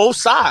both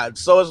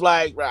sides. So it's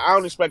like, bro, I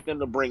don't expect them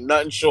to bring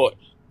nothing short.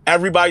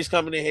 Everybody's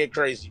coming in here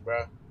crazy,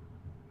 bro.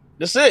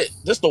 This it.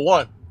 This the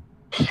one.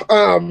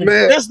 Oh man,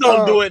 this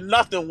don't do it.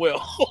 Nothing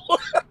will.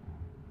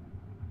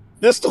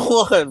 This the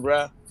one,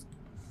 bro.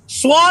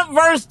 Swamp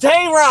versus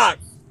Tay-Rock.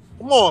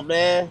 Come on,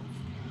 man.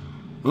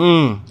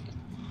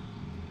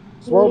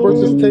 Swamp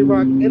versus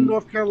Tay-Rock in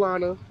North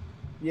Carolina.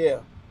 Yeah.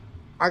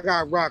 I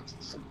got Rock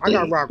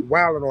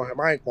wilding on him.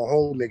 I ain't gonna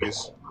hold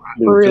niggas.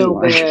 Real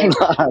bad.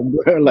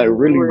 Bro, like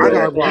really I bad.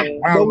 got Rock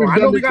wilding. I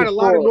know we got a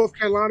lot of North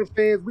Carolina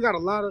fans. We got a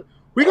lot of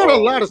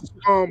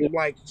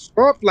like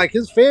Swamp, like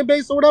his fan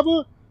base or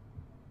whatever.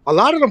 A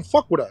lot of them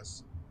fuck with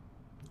us.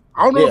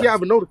 I don't know if you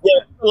ever noticed.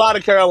 Yeah, a lot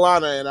of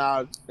Carolina in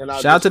our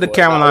shout out to the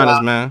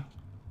Carolinas, man.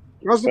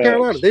 Shout out to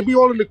Carolina. They be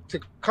all in the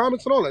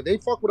comments and all that. They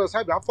fuck with us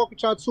happy. I fuck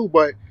with y'all too,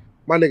 but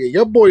my nigga,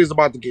 your boy is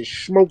about to get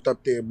smoked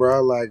up there,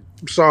 bro. Like,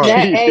 I'm sorry.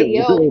 That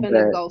Ayo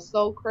finna go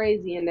so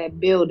crazy in that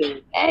building.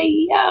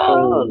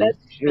 Ayo, that's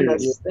finna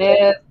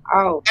spaz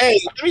out. Hey,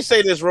 let me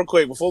say this real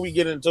quick before we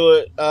get into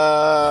it.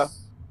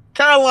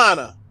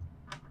 Carolina,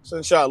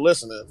 since y'all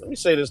listening, let me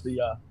say this to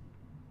y'all.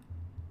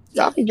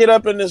 Y'all can get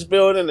up in this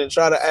building and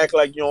try to act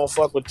like you don't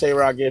fuck with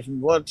Tay-Rock if you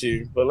want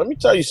to, but let me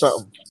tell you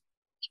something.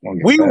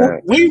 We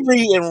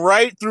reading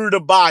right through the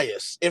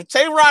bias. If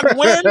Tay-Rock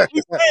wins,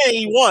 we saying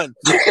he won.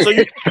 So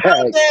you can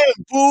go there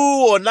and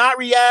boo or not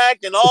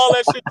react and all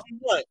that shit you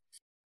want.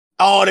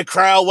 Oh, the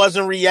crowd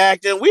wasn't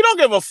reacting. We don't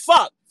give a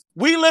fuck.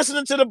 We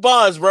listening to the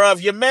buzz, bro.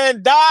 If your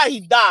man die, he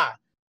die.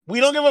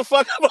 We don't give a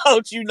fuck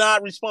about you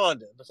not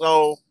responding.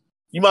 So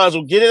you might as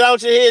well get it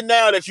out your head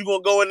now that you're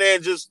going to go in there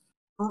and just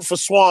root for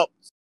Swamp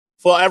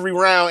for every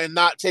round and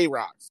not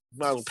Tay-Rock. You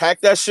might as well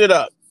pack that shit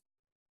up.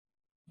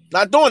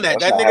 Not doing that.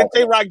 That nigga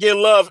Tay-Rock get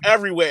love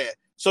everywhere.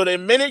 So the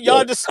minute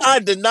y'all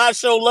decide to not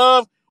show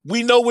love,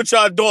 we know what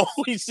y'all doing.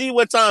 We see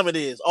what time it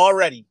is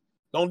already.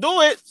 Don't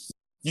do it.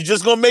 You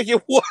just gonna make it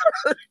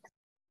worse.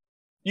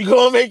 You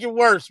gonna make it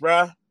worse,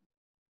 bruh.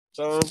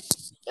 So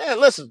yeah,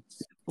 listen.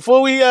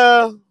 Before we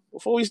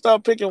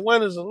start picking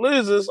winners and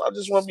losers, I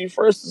just want to be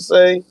first to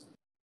say,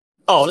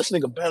 oh, this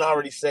nigga Ben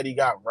already said he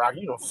got Rock.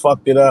 You done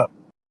fucked it up.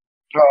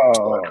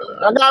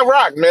 I got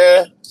Rock,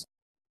 man.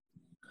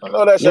 I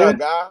know that's y'all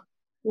guy.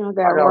 Y'all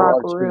got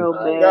Rock real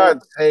bad. I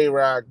got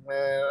Tay-Rock,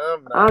 man.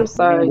 I'm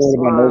sorry,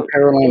 Swamp. No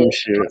Carolina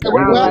shit.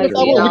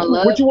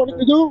 What you wanted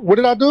to do? What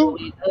did I do?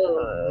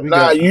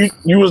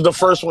 You was the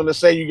first one to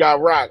say you got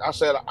Rock. I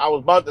said I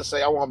was about to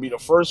say I want to be the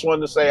first one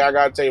to say I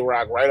got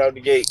Tay-Rock right out the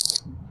gate.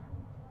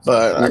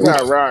 But I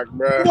got Rock,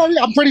 bro.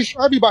 I'm pretty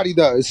sure everybody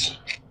does.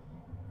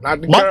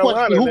 Not the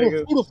Carolina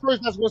niggas. Who the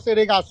first that's gonna say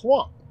they got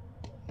Swamp?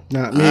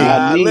 Not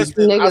me.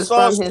 Listen, niggas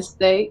from his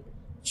state.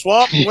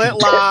 Swamp went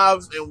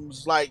live and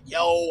was like,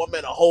 yo, I'm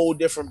in a whole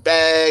different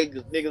bag.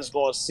 The niggas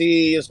gonna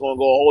see. It's gonna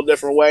go a whole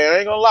different way. I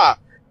ain't gonna lie.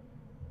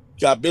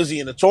 Got busy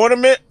in the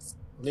tournament.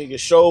 Nigga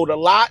showed a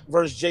lot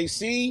versus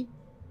JC. You know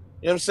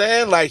what I'm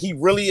saying? Like, he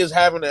really is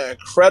having an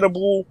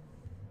incredible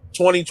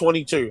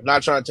 2022.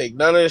 Not trying to take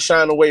none of the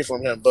shine away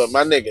from him. But,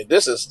 my nigga,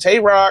 this is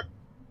Tay-Rock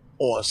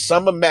on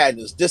Summer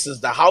Madness. This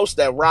is the house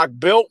that Rock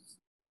built.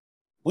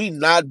 We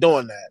not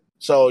doing that.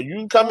 So, you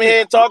can come in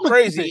here and talk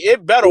crazy.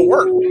 It better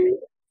work. Yeah.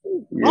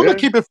 I'm gonna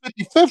keep it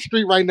 55th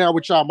Street right now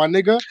with y'all, my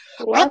nigga.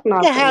 I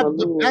can have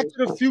the Back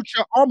to the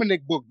Future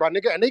Almanac book, my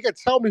nigga, and they can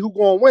tell me who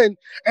gonna win,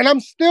 and I'm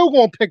still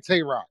gonna pick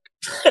Tay-Rock.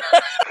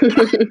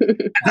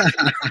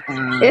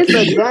 It's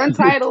a gun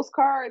titles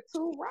card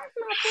too. Rock's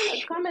not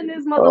gonna come in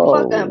this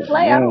motherfucker and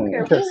play. I don't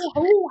care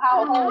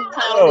how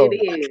hometown it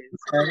is.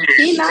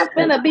 He not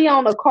finna be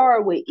on a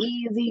card with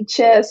Easy,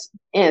 Chess,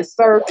 and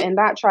Surf and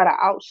not try to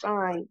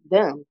outshine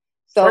them.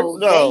 So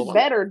they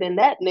better than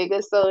that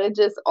nigga. So it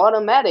just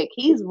automatic.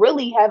 He's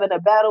really having a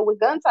battle with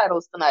gun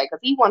titles tonight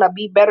because he want to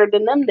be better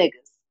than them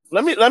niggas.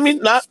 Let me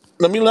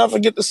not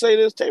forget to say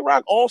this.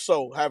 Tay-Rock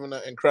also having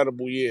an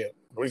incredible year.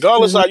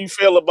 Regardless how you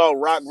feel about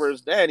Rock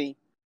versus Danny,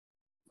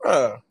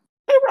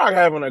 Tay-Rock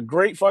having a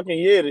great fucking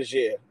year this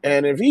year.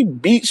 And if he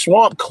beats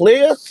Swamp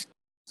clear,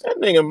 that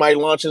nigga might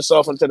launch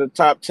himself into the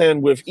top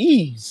 10 with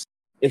ease.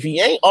 If he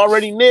ain't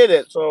already near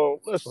that.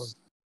 So listen.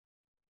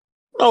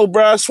 No,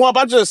 bro, Swamp,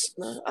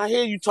 I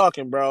hear you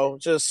talking, bro.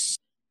 Just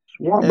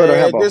Swamp better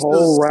have a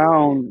whole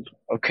round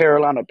of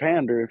Carolina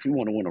Pander if you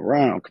want to win a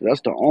round, because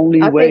that's the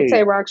only way. I think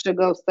Tay-Rock should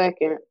go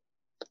second.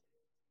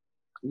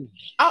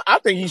 I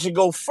think he should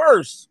go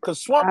first,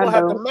 because Swamp will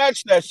have to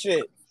match that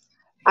shit.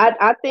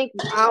 I think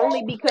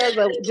only because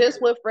of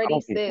just what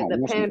Freddie said,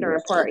 the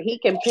pandering part. He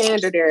can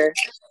pander there.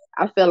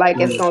 I feel like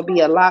it's gonna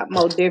be a lot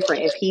more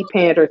different if he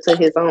pandered to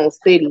his own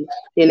city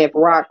than if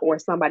Rock or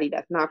somebody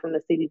that's not from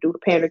the city do the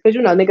pander. Because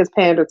niggas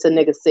pander to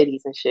niggas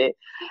cities and shit.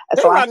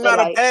 So Rock I feel not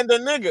like a panda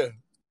nigga.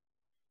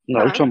 No,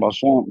 you're talking about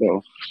Swamp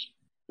though.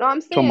 No, I'm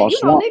saying,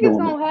 niggas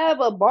gonna have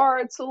a bar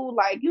or two,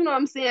 like, you know what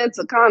I'm saying,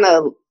 to kind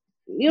of,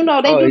 they do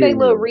their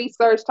little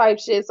research type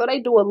shit, so they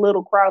do a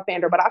little crowd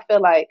pander, but I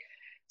feel like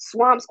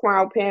Swamp's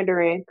crowd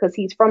pandering, because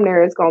he's from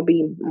there, it's gonna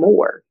be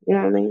more, you know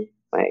what I mean?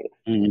 Like,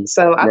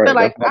 so I feel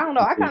like, I don't know,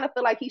 I kind of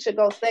feel like he should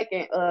go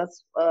second,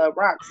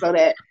 Rock, so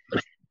that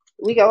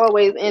we can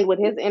always end with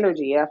his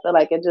energy. I feel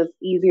like it's just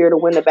easier to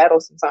win the battle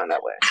sometime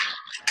that way.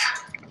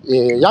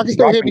 Yeah, y'all can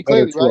still hear me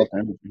clearly, right?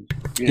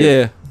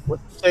 Yeah. What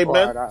you say,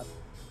 Ben?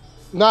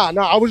 Nah,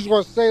 I was just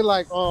gonna say,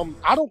 like,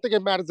 I don't think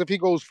it matters if he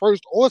goes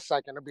first or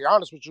second, to be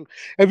honest with you.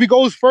 If he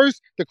goes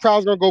first, the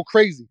crowd's gonna go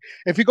crazy.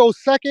 If he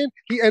goes second,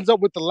 he ends up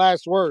with the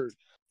last word.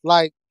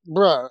 Like,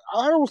 bruh,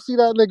 I don't see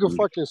that nigga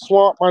fucking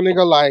Swamp, my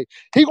nigga. Like,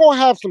 he gonna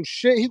have some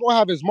shit, he gonna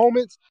have his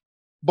moments,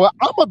 but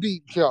I'm gonna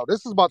be,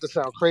 this is about to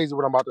sound crazy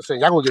what I'm about to say.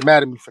 Y'all gonna get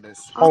mad at me for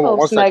this. Hold on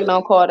one second.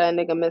 Don't call that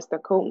nigga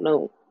Mr. Coop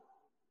Note.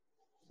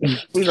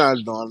 We not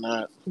doing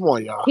that. Come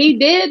on, y'all. He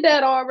did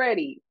that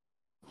already.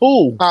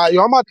 Who? I'm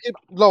about to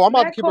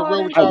keep it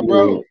real with y'all,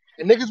 bro.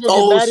 And niggas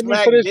gonna get mad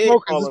at me for this, bro,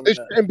 because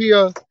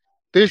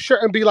this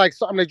shouldn't be like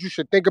something that you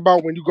should think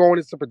about when you go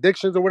into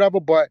predictions or whatever.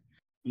 But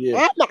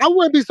I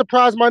wouldn't be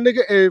surprised, my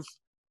nigga, if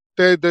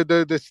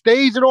the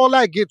stage and all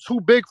that get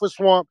too big for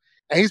Swamp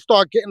and he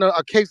start getting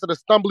a case of the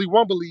stumbly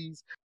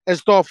wumblies and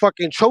start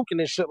fucking choking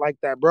and shit like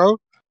that, bro.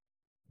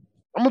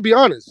 I'm gonna be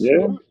honest.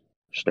 Yeah.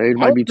 Stage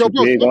might be too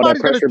big. All that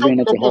pressure being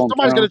at the hometown.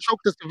 Somebody's gonna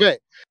choke this event,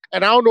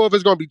 and I don't know if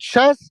it's gonna be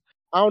Chess.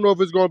 I don't know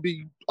if it's gonna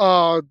be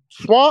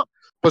Swamp,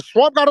 but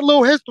Swamp got a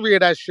little history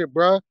of that shit,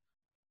 bro.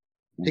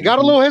 He got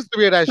a little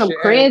history of that shit. Some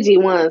cringy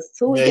ones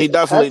too. Yeah, he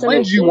definitely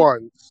cringy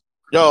ones.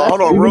 Yo,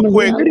 hold on,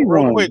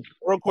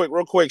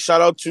 real quick. Shout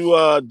out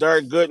to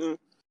Derek Gooden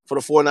for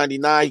the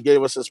 $4.99. He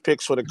gave us his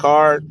picks for the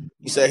card.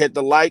 He said hit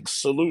the likes,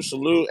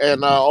 salute,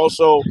 and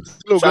also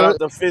shout out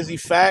to Fizzy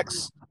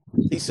Facts.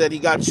 He said he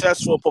got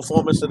Chess for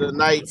performance of the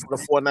night for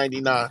the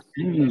 $4.99.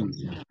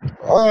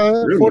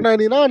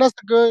 $4.99.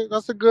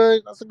 That's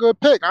a good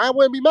pick. I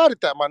wouldn't be mad at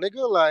that, my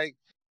nigga. Like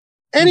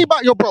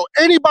anybody,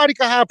 anybody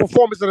can have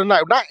performance of the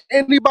night. Not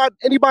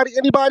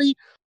anybody,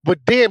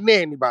 but damn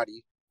near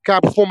anybody can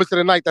have performance of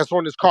the night that's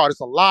on this card. It's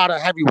a lot of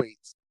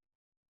heavyweights.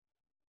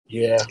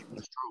 Yeah,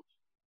 that's true.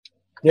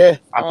 Yeah,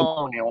 I put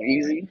money on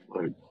easy.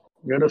 But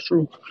yeah, that's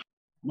true.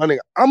 My nigga,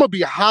 I'm gonna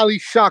be highly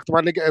shocked,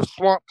 my nigga, if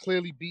Swamp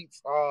clearly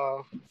beats.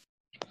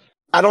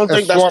 I don't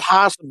think that's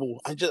possible.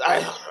 I just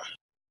don't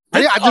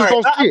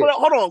see it.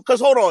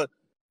 Hold on.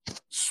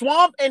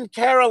 Swamp in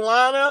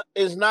Carolina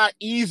is not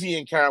easy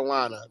in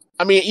Carolina.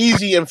 I mean,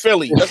 easy in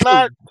Philly. That's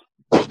not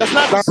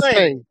the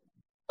same.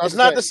 It's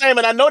not the same,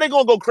 and I know they're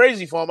gonna go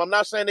crazy for him. I'm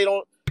not saying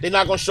they're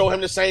not gonna show him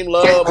the same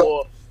love,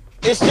 or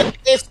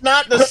it's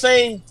not the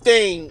same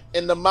thing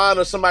in the mind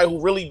of somebody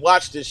who really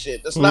watched this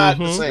shit. That's not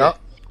the same. Yep.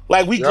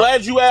 Like we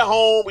glad you at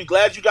home. We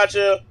glad you got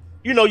your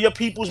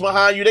peoples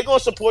behind you. They're gonna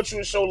support you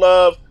and show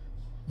love.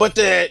 But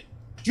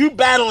you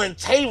battling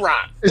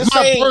Tay-Rock. It's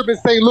not Bourbon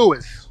St.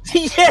 Louis.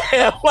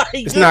 Yeah, like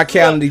it's not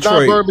Cal in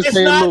Detroit. It's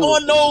not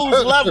on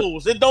those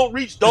levels. It don't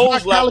reach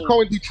those levels. Calico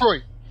in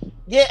Detroit.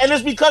 Yeah, and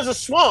it's because of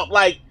Swamp.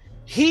 Like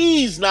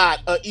he's not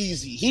a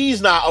easy.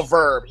 He's not a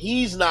Verb.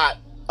 He's not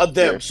a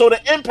them. Yeah. So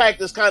the impact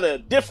is kind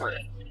of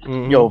different.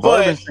 Mm-hmm. Yo,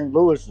 Verb in St.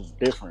 Louis is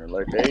different.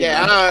 Like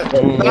not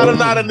a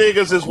lot of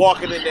niggas is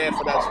walking in there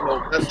for that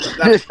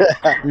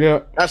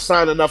smoke. That's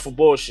signing up for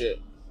bullshit.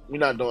 We're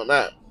not doing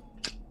that.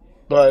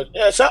 But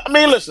yeah, so, I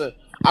mean, listen,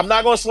 I'm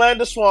not gonna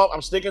slander Swamp.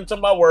 I'm sticking to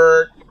my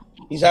word.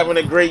 He's having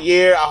a great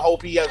year. I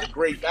hope he has a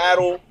great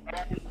battle.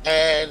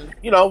 And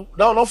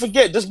don't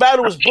forget, this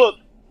battle was booked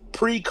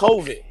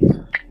pre-COVID.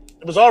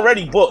 It was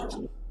already booked.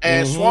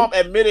 And Swamp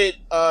admitted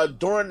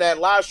during that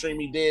live stream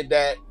he did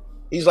that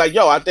he's like,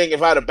 yo, I think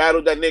if I'd have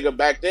battled that nigga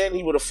back then,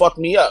 he would have fucked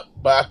me up.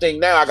 But I think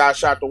now I got a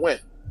shot to win.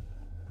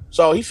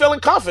 So he's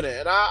feeling confident,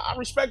 and I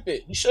respect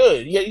it. He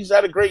should. He's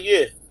had a great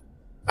year.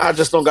 I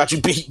just don't got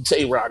you beating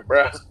Tay-Rock,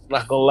 bro.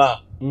 Not gonna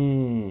lie.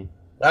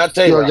 I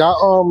tell you,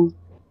 y'all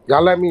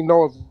let me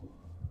know if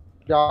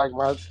y'all like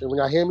when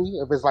y'all hear me,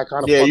 if it's like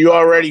kind of. Yeah, you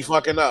already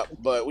fucking up,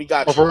 but we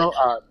got you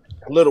a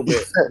little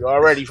bit. You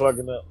already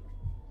fucking up.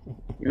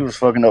 You was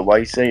fucking up. Why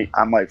you say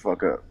I might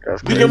fuck up?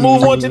 We can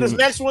move on to this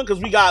next one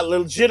because we got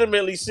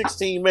legitimately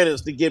 16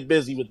 minutes to get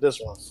busy with this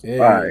one.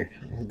 Yeah. All right,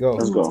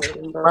 let's go.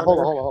 Right, hold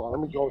on.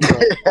 Let me go.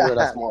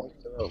 That's more.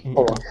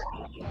 Hold on.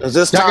 Is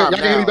this time?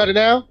 Y'all can hear me better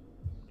now?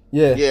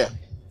 Yeah.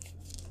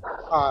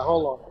 All right,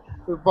 hold on.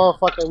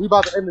 We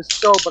about to end the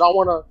show, but I'm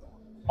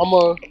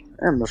gonna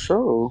end the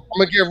show. I'm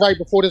gonna get right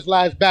before this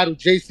last battle,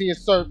 JC and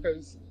Sir,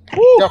 because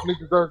definitely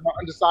deserves my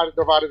undecided,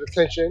 divided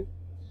attention.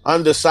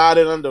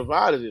 Undecided,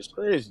 undivided is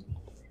crazy.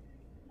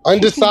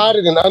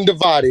 Undecided and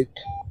undivided.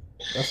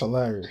 That's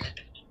hilarious.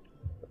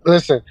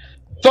 Listen,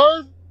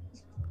 third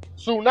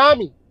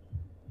Tsunami,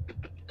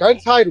 gun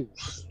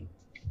titles.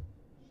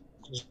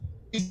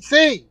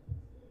 GC,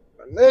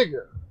 a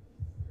nigga,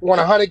 won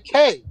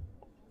 100K.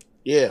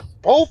 Yeah.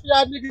 Both of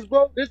y'all niggas,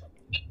 bro.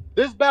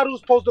 This battle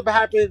was supposed to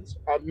happen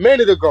a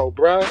minute ago,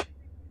 bruh.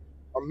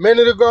 A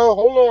minute ago.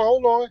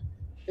 Hold on.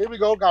 Here we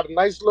go. Got a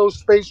nice little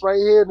space right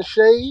here in the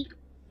shade.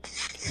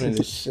 In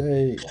the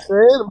shade.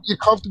 Let me get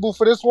comfortable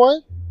for this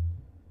one.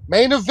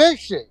 Main event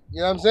shit. You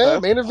know what I'm saying?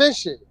 Okay. Main event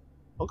shit.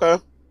 Okay.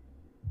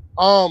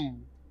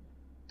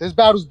 This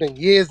battle's been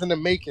years in the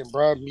making,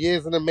 bro.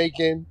 Years in the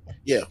making.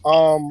 Yeah.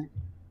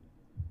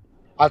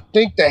 I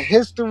think the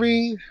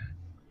history.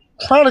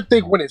 I'm trying to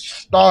think when it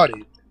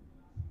started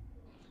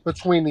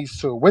between these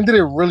two. When did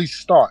it really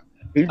start?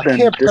 He's been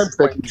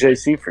disrespecting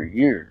JC for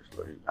years.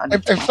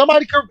 If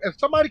somebody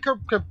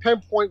could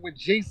pinpoint when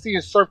JC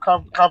and Surf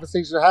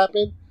conversation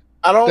happened,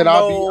 I don't then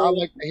know. I'd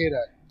like to hear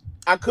that.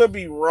 I could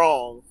be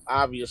wrong,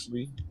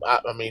 obviously.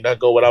 I mean, that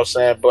go without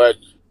saying, but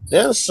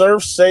then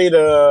Surf said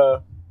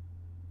to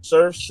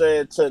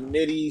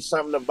Nitty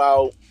something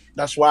about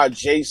that's why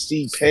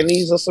JC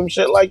pennies or some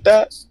shit like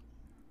that.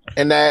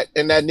 In that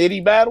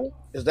Nitty battle,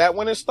 is that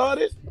when it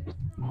started?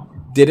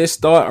 Did it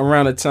start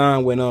around the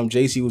time when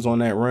JC was on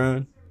that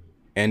run,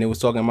 and it was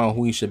talking about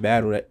who he should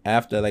battle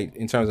after, like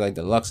in terms of like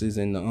the Luxes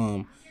and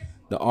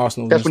the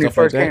Arsenal? That's when he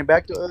first like came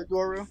back to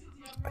Dora.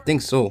 I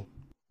think so.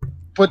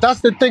 But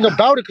that's the thing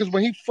about it, because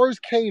when he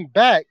first came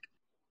back,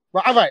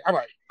 well, all right.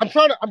 I'm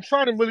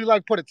trying to really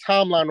like put a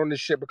timeline on this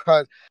shit,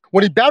 because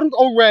when he battled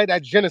O-Red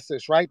at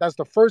Genesis, right? That's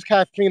the first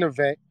Caffeine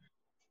event.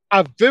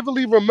 I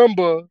vividly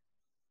remember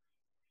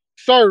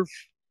Surf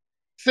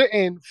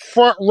sitting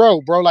front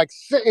row, bro, like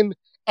sitting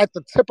at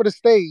the tip of the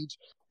stage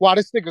while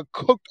this nigga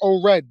cooked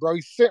O-Red, bro.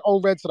 He sent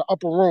O-Red to the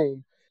upper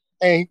room,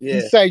 and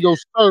he said, "Yo,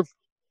 Surf,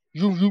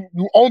 you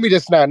owe me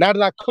this now. Now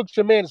that I cooked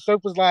your man,"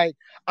 Surf was like,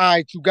 "All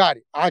right, you got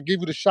it. I'll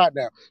give you the shot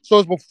now." So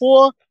it's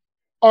before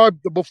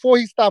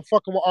he stopped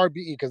fucking with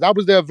RBE, because that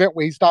was the event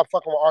where he stopped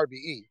fucking with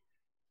RBE.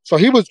 So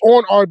he was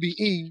on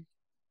RBE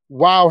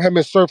while him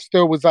and Surf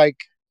still was like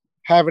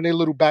having a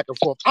little back and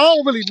forth. I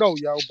don't really know,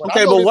 yo. But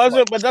okay,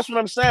 but that's what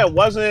I'm saying.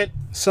 Wasn't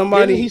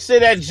somebody? Didn't he say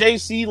that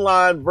JC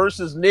line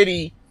versus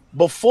Nitty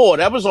before?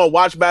 That was on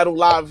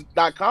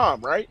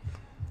WatchBattleLive.com, right?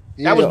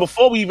 Yeah. That was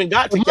before we even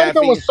got to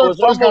Caffeine. So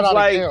it's almost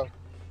like,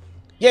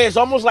 it's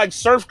almost like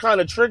Surf kind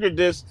of triggered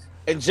this,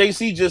 and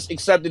JC just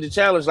accepted the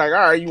challenge. Like, all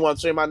right, you want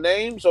to say my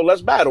name, so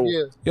let's battle.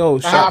 Yeah. Yo,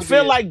 I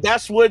feel like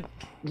that's when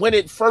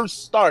it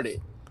first started.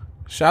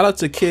 Shout out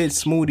to Kid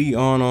Smoothie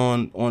on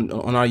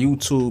our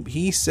YouTube.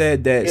 He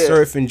said that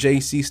Surf and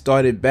JC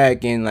started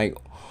back in like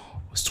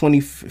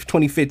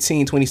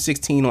 2015,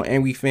 2016 on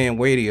Angry Fan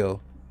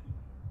Radio.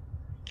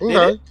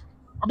 Okay.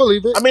 I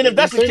believe it. I mean, if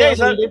that's the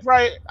case,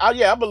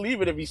 I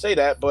believe it if you say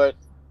that, but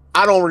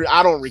I don't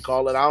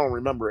recall it. I don't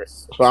remember it,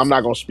 so I'm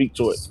not gonna speak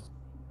to it.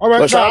 All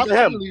right, shout out to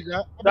him.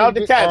 Shout out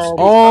to Cats.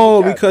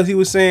 Because he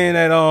was saying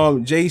that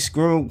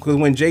because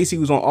when JC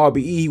was on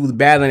RBE, he was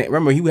battling.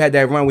 Remember, he had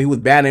that run where he was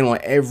battling on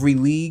every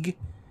league,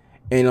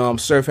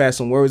 and Surf had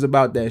some words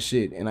about that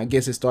shit, and I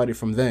guess it started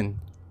from then.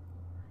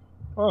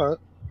 All right,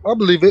 I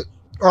believe it.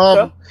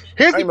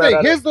 Here's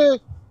the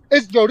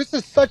thing. This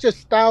is such a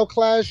style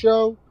clash,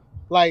 yo.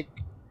 Like,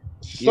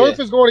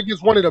 Surf is going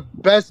against one of the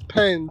best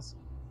pens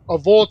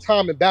of all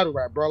time in battle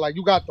rap, bro. Like,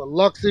 you got the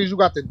Luxes, you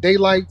got the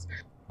Daylights,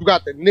 you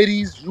got the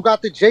Nitties, you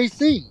got the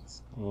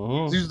JCs.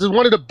 Mm-hmm. This is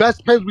one of the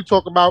best pens we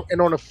talk about.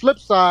 And on the flip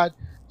side,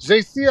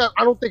 JC,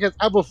 I don't think has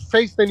ever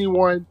faced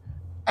anyone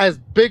as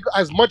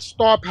much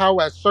star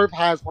power as Surf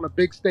has on a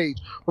big stage.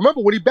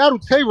 Remember, when he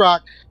battled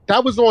Tay-Rock,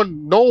 that was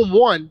on Gnome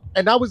 1,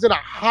 and that was in a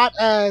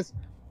hot-ass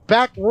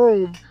back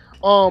room.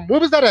 Where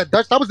was that at,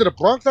 Dutch? That was in the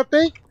Bronx, I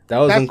think? That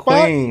was in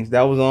Queens.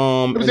 That was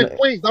It was in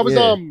Queens.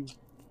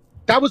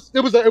 That was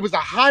it was a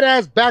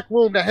hot-ass back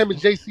room that him and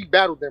JC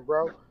battled in,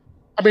 bro.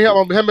 I mean,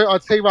 him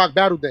and Tay-Rock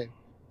battled in.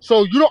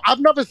 So, I've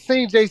never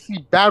seen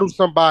JC battle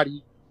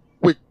somebody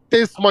with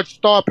this much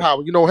star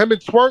power. Him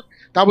and Twerk,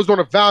 that was on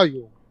a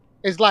value.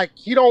 It's like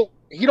he don't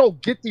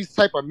get these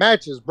type of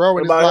matches, bro.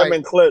 And what about him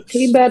and Clips?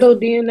 He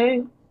battled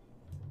DNA.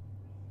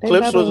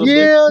 Clips was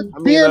DNA. I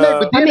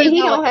mean,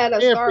 he don't have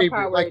a star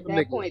power at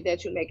that point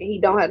that you're making. He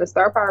don't have the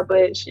star power,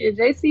 but shit,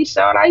 JC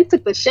showed out. He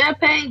took the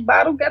champagne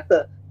bottle, got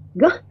the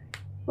gun.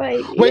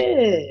 Like,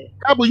 wait,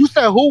 but you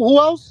said who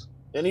else?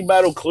 Any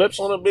battle Clips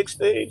on a big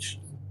stage?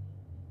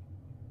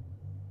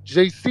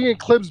 JC and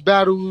Clips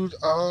battled.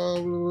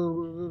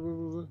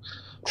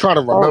 Trying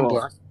to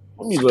remember.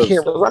 Let me look.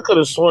 I could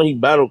have sworn he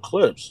battled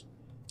Clips.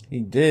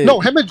 He did. No,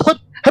 him and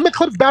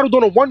Clips battled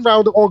on a one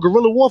round on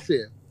Guerrilla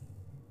Warfare.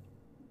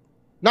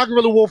 Not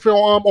Guerrilla Warfare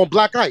on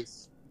Black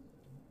Ice.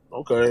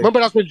 Okay. Remember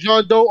that's when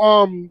John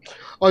Doe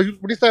when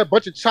he said a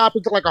bunch of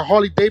choppers like a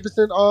Harley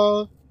Davidson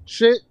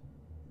shit.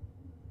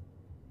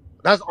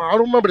 I don't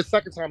remember the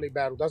second time they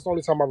battled. That's the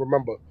only time I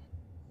remember.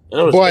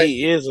 And it was 8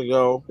 years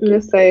ago.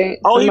 Let's say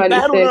he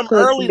battled him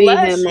early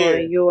last year.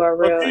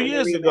 URL a few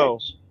years ago.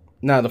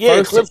 Nah,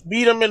 Clips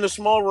beat him in the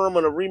small room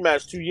in a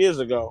rematch 2 years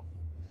ago.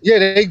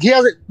 Yeah, he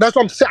has it. That's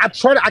what I'm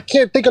saying. I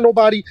can't think of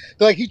nobody.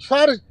 Like, he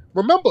tried to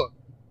remember.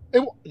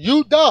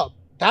 UW.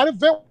 That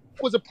event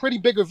was a pretty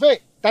big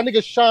event. That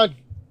nigga Sean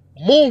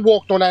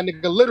moonwalked on that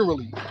nigga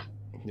literally.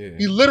 Yeah.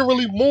 He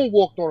literally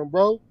moonwalked on him,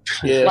 bro.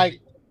 Yeah. Like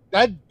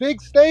that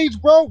big stage,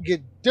 bro,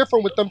 get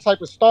different with them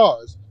type of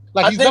stars.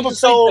 Like he's never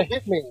faced a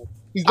Hitman.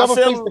 He's never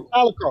faced a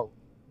Calico.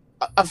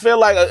 I feel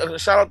like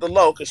shout out to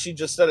Lo because she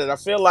just said it. I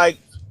feel like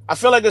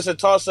it's a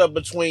toss up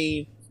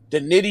between the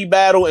Nitty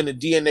battle and the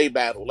DNA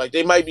battle. Like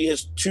they might be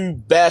his two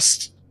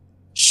best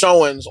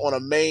showings on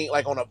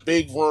a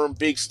big room,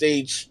 big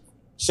stage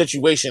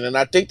situation. And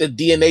I think the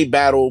DNA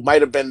battle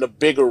might have been the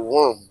bigger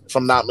room, if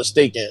I'm not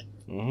mistaken.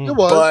 Mm-hmm. It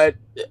was. But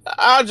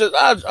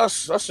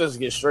let's just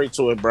get straight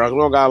to it, bro. We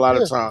don't got a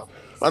lot of time.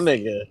 My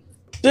nigga,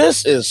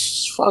 this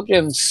is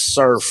fucking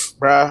surf,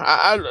 bro.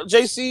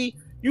 JC,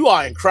 you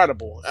are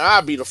incredible. And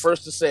I'll be the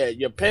first to say it.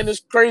 Your pen is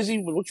crazy.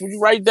 What you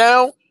write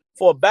down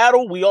for a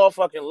battle, we all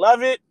fucking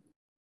love it.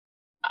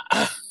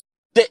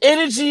 The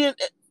energy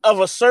of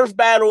a surf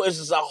battle is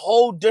just a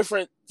whole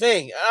different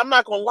thing. I'm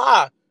not gonna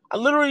lie. I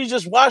literally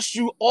just watched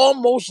you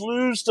almost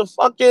lose to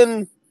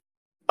fucking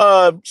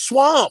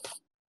Swamp.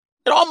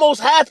 It almost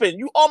happened.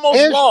 You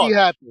almost lost.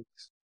 Happened.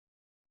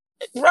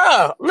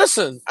 Bruh,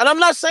 listen, and I'm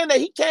not saying that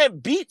he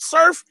can't beat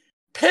Surf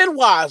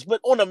pen-wise, but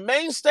on the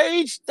main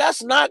stage,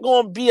 that's not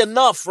going to be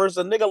enough for a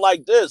nigga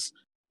like this.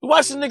 You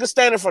watch this nigga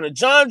stand in front of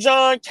John,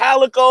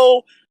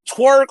 Calico,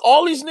 Twerk,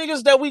 all these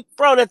niggas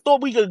that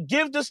thought we could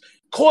give this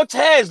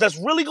Cortez that's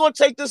really going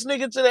to take this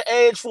nigga to the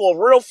edge for a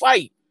real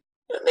fight.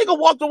 That nigga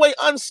walked away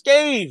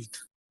unscathed.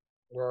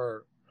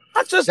 Word.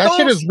 That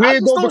shit is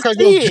weird though because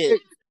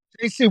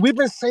JC, we've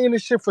been saying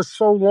this shit for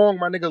so long,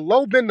 my nigga.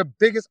 Lo been the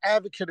biggest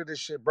advocate of this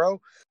shit,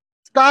 bro.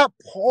 Stop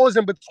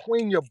pausing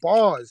between your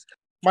bars.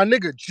 My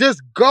nigga,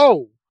 just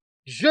go.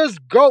 Just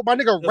go. My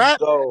nigga,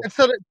 rap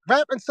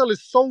until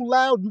it's so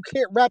loud you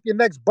can't rap your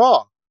next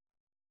bar.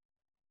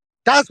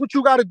 That's what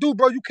you gotta do,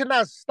 bro. You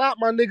cannot stop,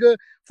 my nigga,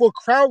 for a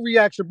crowd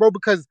reaction, bro,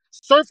 because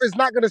Surf is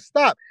not gonna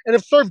stop. And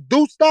if Surf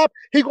do stop,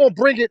 he gonna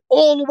bring it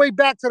all the way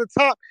back to the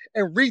top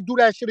and redo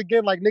that shit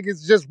again like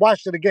niggas just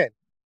watched it again.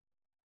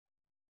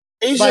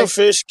 Asian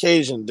fish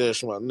Cajun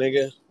dish, my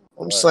nigga.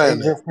 I'm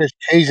saying Asian fish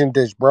Cajun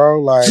dish,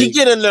 bro. Like he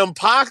get in them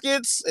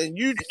pockets and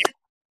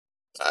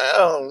I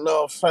don't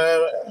know,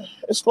 fam.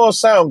 It's gonna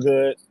sound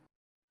good.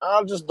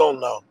 I just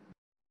don't know.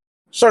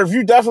 Sir, if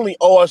you definitely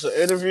owe us an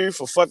interview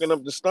for fucking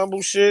up the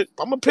stumble shit,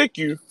 I'm gonna pick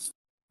you.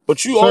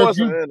 But you owe us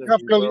an interview. You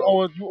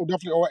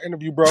definitely owe an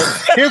interview, bro.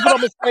 Here's what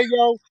I'm gonna say,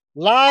 yo.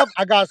 Live,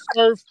 I got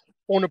Surf.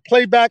 On the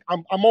playback,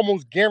 I'm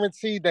almost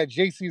guaranteed that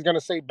JC is gonna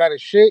say better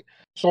shit.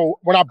 So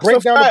when I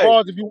break down the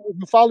bars, if you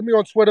follow me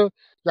on Twitter,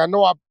 y'all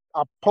know I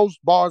post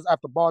bars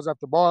after bars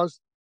after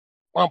bars.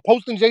 When I'm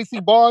posting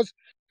JC bars,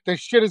 this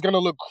shit is gonna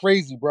look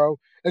crazy, bro.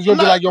 It's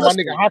gonna be like, yo, my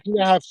nigga, how can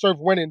you have Surf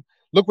winning?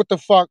 Look what the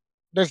fuck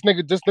this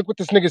nigga, just look what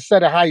this nigga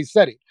said and how he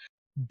said it.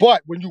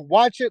 But when you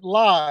watch it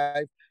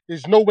live,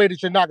 there's no way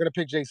that you're not gonna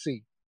pick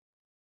JC.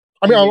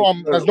 I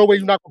mean, there's no way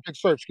you're not gonna pick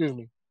Surf. Excuse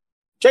me.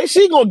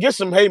 JC gonna get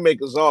some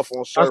haymakers off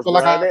on Surf,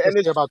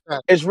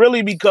 it's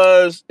really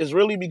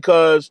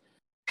because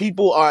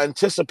people are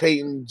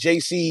anticipating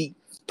JC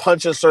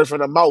punching Surf in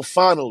the mouth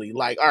finally.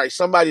 Like, all right,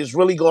 somebody's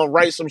really gonna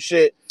write some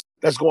shit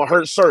that's gonna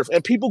hurt Surf,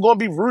 and people gonna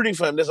be rooting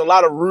for him. There's a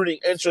lot of rooting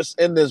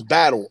interest in this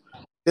battle.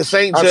 This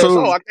ain't just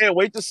I can't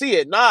wait to see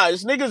it. Nah,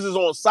 this niggas is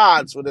on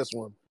sides for this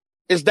one.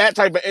 It's that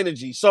type of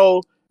energy.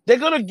 So they're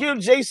gonna give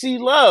JC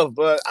love,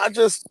 but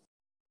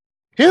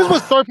here's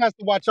what Surf has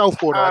to watch out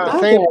for, though. At the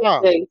same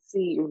time,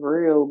 JC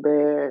real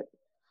bad.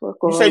 Fuck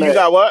you say you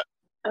got what?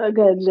 I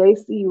got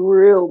JC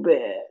real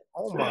bad.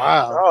 Oh my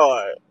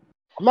god!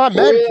 I'm not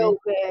mad at you.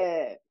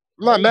 Bad.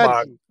 I'm not mad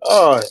at you.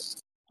 I'm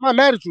not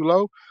mad at you,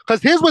 Lo.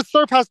 Because here's what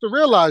Surf has to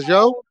realize, yo.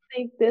 I don't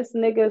think this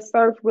nigga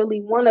Surf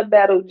really want to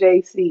battle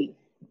JC.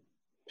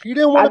 He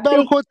didn't want to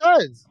battle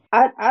Cortez.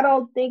 I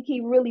don't think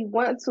he really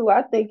want to.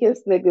 I think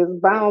his nigga's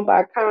bound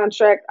by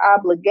contract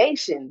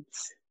obligations.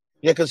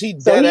 Yeah, because he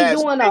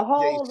doing a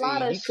whole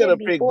lot of shit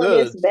before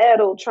this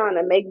battle, trying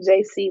to make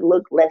JC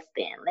look less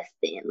than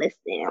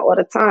all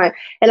the time.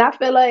 And I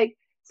feel like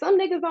some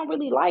niggas don't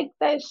really like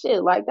that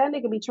shit. Like that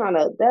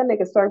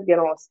nigga Surf get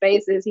on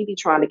spaces. He be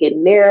trying to get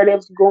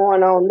narratives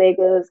going on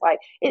niggas. Like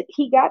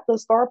he got the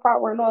star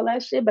power and all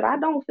that shit, but I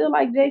don't feel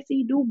like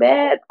JC do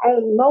bad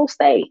on no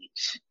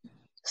stage.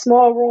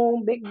 Small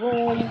room, big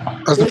room,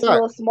 this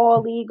little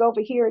small league over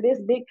here, this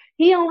big.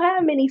 He don't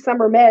have many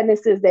Summer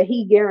Madnesses that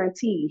he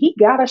guaranteed. He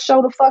gotta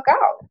show the fuck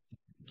out.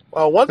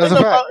 Well, one thing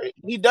about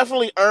he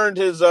definitely earned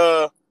his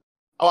I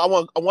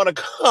want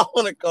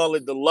to call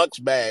it the Lux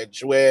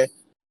badge, where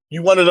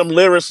you one of them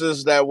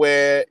lyricists that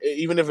where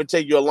even if it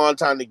take you a long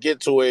time to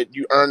get to it,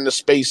 you earn the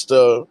space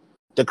to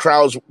the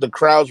crowds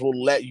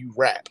will let you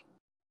rap.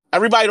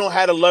 Everybody don't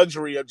have the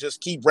luxury of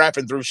just keep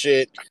rapping through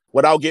shit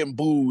without getting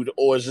booed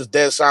or it's just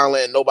dead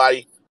silent and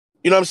nobody,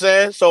 you know what I'm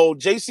saying? So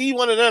JC,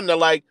 one of them that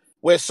like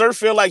where Surf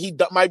feel like he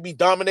might be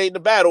dominating the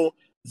battle,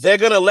 they're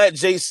gonna let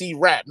JC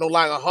rap. No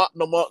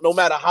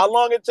matter how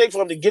long it takes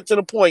for him to get to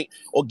the point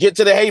or get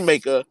to the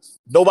haymaker,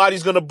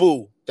 nobody's gonna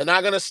boo. They're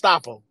not gonna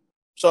stop him.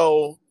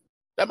 So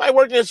That might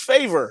work in his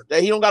favor.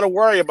 That he don't got to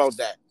worry about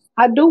that.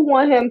 I do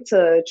want him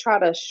to try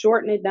to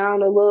shorten it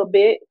down a little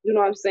bit. You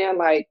know what I'm saying?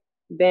 Like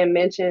Ben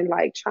mentioned,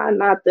 like try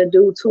not to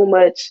do too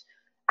much.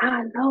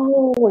 I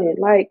know, and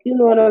like you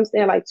know what I'm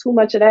saying, like too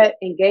much of that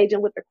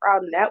engaging with the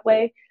crowd in that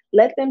way.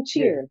 Let them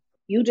cheer.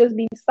 You just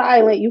be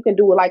silent. You can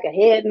do like a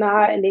head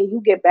nod, and then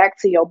you get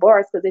back to your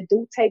bars because it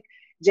do take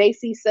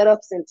JC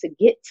setups and to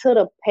get to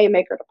the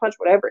haymaker, the punch,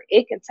 whatever.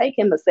 It can take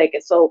him a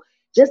second. So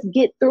just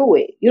get through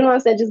it. You know what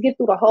I'm saying? Just get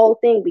through the whole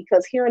thing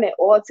because hearing it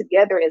all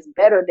together is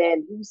better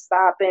than you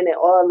stopping and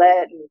all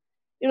that. And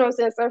you know what I'm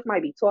saying? Surf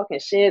might be talking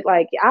shit.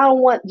 Like I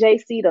don't want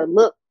JC to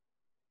look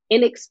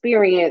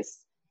inexperienced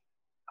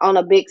on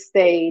a big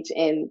stage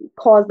and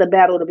cause the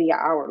battle to be an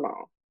hour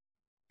long.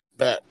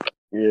 Bet.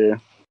 Yeah.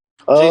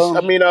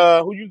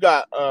 Who you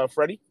got,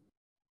 Freddie?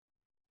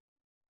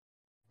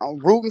 I'm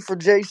rooting for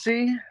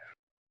JC,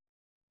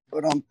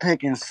 but I'm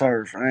picking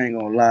Surf. I ain't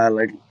gonna lie.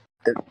 Like,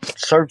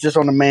 Surf just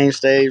on the main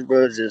stage,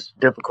 bro, is just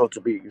difficult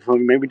to beat. You feel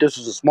me? Maybe this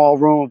is a small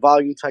room,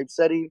 volume type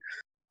setting.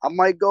 I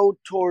might go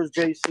towards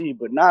JC,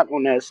 but not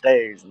on that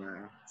stage,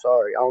 man.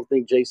 Sorry. I don't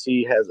think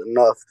JC has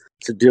enough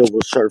to deal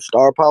with Surf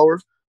star power.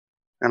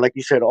 And like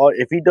you said,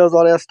 if he does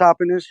all that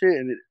stopping and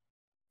shit,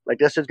 like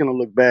that shit's gonna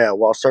look bad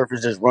while Surf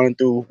is just running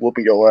through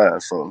whooping your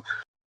ass. So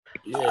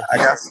yeah,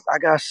 I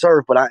got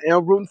Surf, but I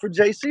am rooting for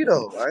JC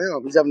though. I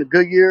am. He's having a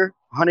good year,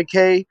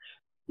 100K.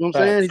 You know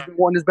what I'm saying? He's been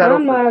wanting this battle.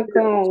 I'm not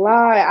gonna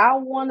lie. I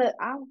wanna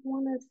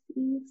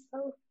see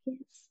Surf get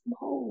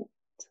smoked.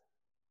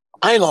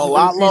 I ain't gonna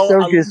lie, I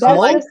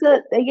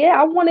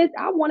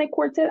wanted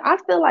Cortez. I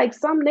feel like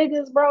some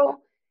niggas, bro.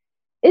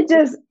 It's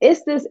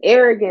this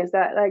arrogance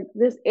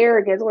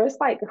where it's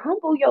like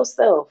humble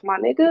yourself, my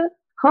nigga.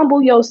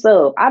 Humble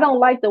yourself. I don't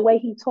like the way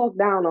he talk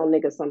down on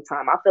niggas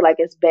sometimes. I feel like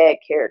it's bad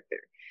character.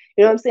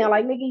 You know what I'm saying?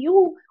 Like, nigga,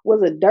 you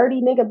was a dirty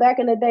nigga back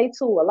in the day,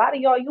 too. A lot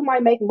of y'all, you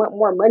might make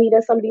more money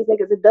than some of these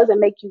niggas. It doesn't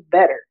make you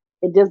better.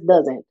 It just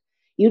doesn't.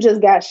 You just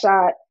got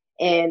shot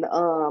and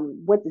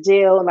went to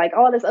jail and like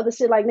all this other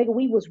shit. Like, nigga,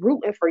 we was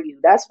rooting for you.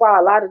 That's why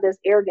a lot of this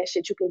arrogant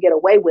shit you can get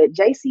away with.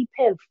 JC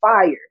Penn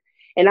fire.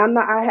 And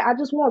I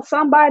just want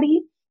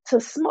somebody to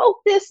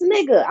smoke this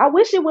nigga. I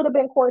wish it would have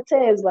been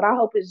Cortez, but I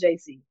hope it's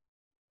JC.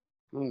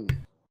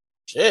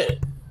 Shit.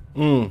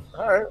 All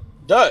right.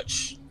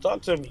 Dutch,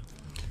 talk to me.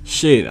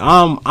 Shit,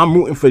 I'm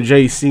rooting for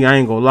JC. I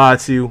ain't gonna lie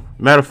to you.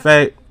 Matter of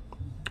fact,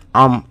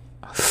 I'm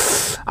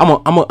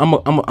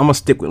gonna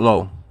stick with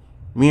Low.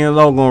 Me and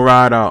Low gonna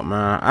ride out,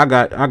 man. I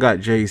got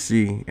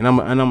JC, and I'm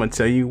gonna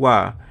tell you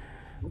why.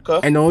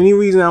 Okay. And the only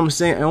reason I'm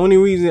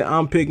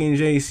picking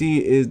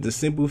JC is the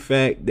simple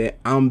fact that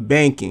I'm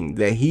banking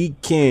that he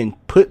can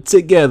put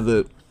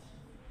together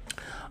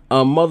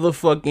a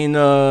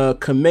motherfucking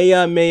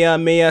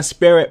Kamehameha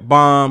spirit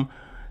bomb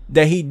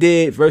that he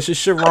did versus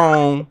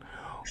Sharon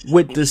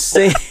with the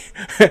same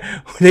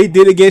they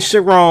did against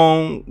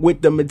Sharon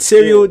with the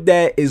material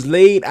that is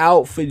laid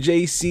out for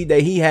JC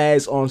that he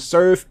has on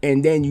Surf,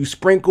 and then you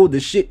sprinkle the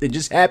shit that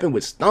just happened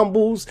with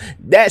Stumbles,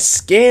 that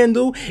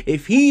scandal.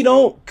 If he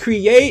don't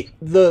create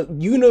the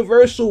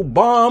universal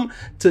bomb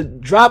to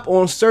drop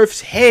on Surf's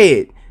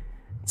head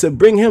to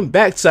bring him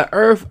back to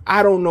earth,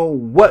 I don't know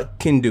what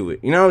can do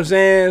it. You know what I'm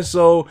saying?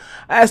 So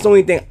that's the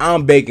only thing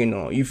I'm banking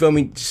on. You feel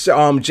me?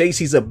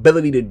 JC's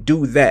ability to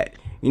do that.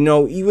 You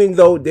know, even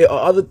though there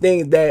are other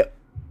things that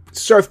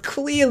Surf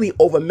clearly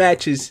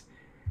overmatches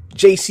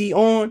JC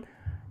on,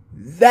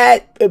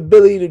 that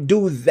ability to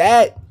do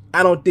that,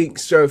 I don't think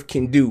Surf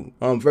can do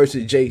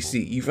versus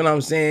JC. You feel what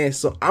I'm saying?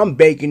 So I'm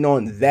banking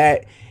on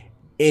that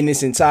in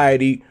its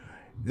entirety,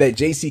 that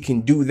JC can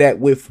do that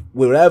with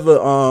whatever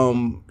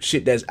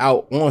shit that's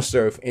out on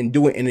Surf and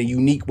do it in a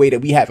unique way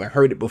that we haven't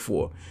heard it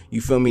before.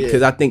 You feel me?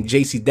 Because I think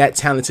JC's that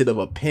talented of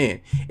a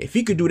pen. If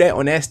he could do that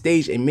on that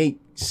stage and make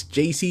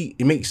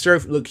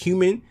Surf look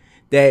human,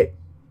 that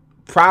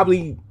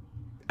probably,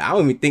 I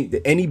don't even think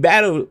that any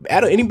battle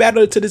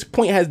to this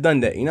point has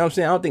done that. You know what I'm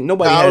saying? I don't think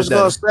nobody has done.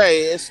 I was gonna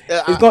say it's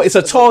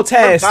a tall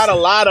task.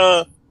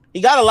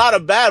 He got a lot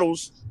of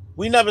battles.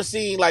 We never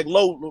seen like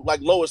Low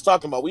was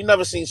talking about. We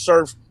never seen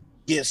Surf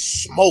get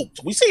smoked.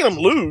 We seen him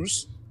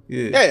lose.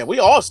 Yeah, we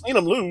all seen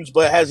him lose,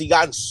 but has he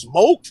gotten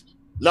smoked?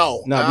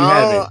 No, we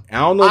haven't. I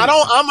don't know.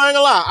 I'm not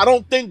gonna lie. I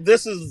don't think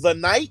this is the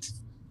night.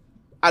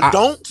 I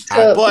don't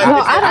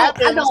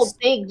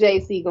think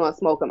JC gonna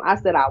smoke him. I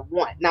said I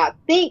want. Now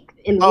think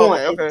and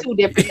want is two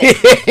different things.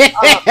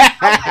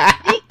 I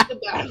think the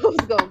battle's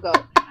gonna go.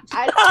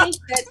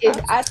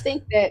 I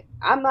think that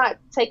I'm not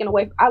taking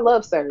away. I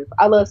love Surf.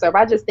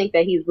 I just think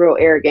that he's real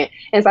arrogant.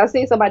 And so I've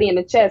seen somebody in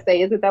the chat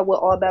say, "Isn't that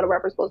what all battle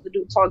rappers supposed to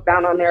do? Talk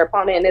down on their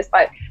opponent?" And it's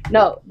like,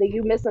 no,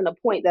 you missing the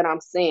point that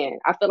I'm saying.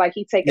 I feel like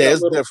he taking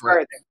it a little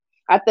further.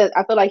 I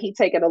feel like he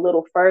take it a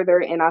little further,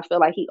 and I feel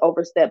like he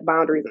overstepped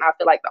boundaries. And I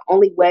feel like the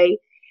only way,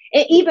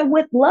 and even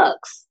with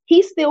Lux,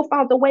 he still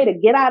found the way to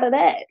get out of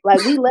that. Like,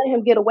 we let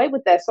him get away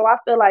with that. So I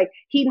feel like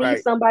he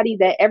needs somebody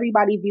that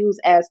everybody views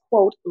as,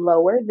 quote,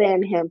 lower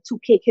than him to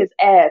kick his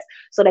ass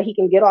so that he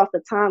can get off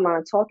the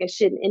timeline talking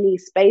shit in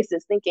these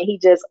spaces, thinking he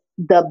just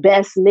the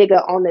best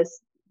nigga on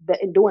this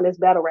doing this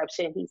battle rap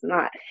shit. He's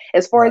not.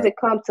 As far as it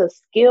comes to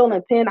skill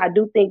and pen, I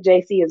do think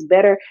JC is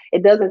better.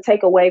 It doesn't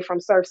take away from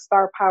Surf's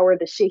star power,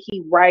 the shit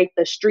he write,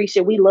 the street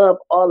shit. We love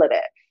all of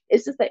that.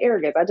 It's just the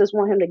arrogance. I just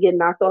want him to get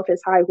knocked off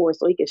his high horse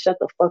so he can shut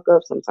the fuck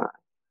up sometime.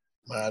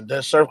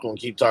 That Surf gonna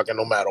keep talking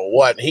no matter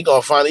what. He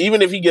gonna find,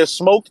 even if he gets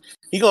smoked,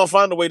 he gonna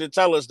find a way to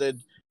tell us that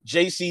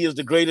JC is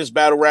the greatest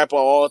battle rapper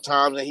of all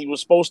time and he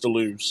was supposed to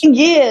lose.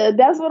 Yeah,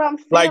 that's what I'm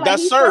saying. Like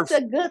that's he's Surf.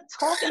 Such a good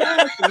talking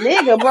ass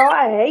nigga, bro.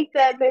 I hate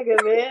that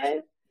nigga,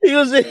 man.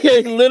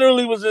 He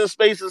literally was in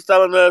spaces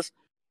telling us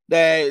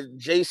that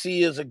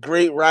JC is a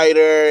great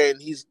writer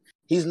and he's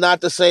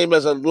not the same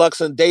as a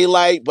Lux and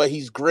Daylight, but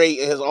he's great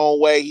in his own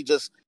way. He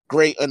just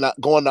great and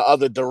going the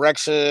other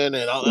direction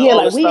and all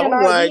this we stuff.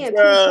 we in two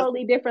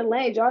totally different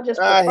lanes. Y'all just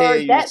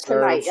preferred that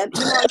tonight. You know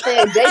what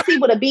I'm saying? JC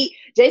would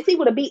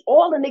have beat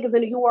all the niggas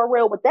in the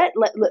URL with that.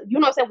 You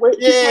know what I'm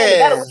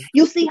saying?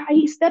 You see how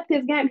he stepped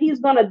his game. He's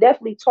gonna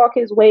definitely talk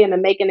his way into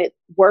making it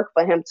work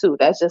for him too.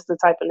 That's just the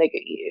type of nigga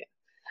he is.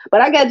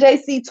 But I got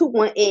JC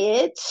 2-1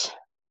 edge.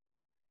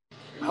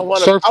 I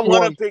want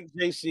to pick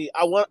JC.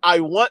 I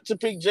want to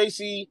pick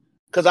JC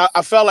because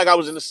I felt like I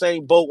was in the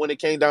same boat when it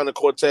came down to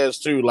Cortez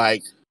too.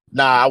 Like,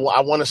 nah,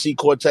 I want to see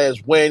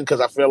Cortez win because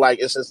I feel like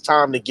it's his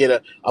time to get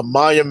a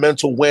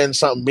monumental win,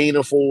 something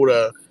meaningful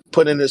to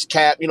put in his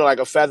cap, like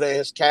a feather in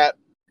his cap.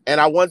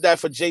 And I want that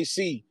for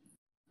JC.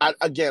 I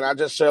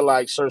just feel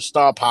like Sir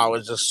Star Power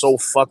is just so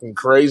fucking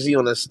crazy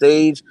on the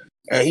stage.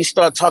 And he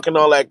started talking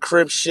all that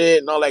Crip shit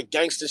and all that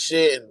gangster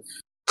shit and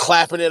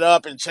clapping it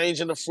up and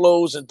changing the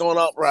flows and throwing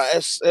up, bro.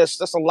 That's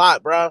a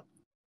lot, bro.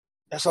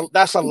 That's a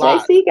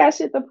lot. JC got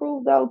shit to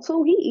prove though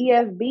too. He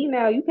EFB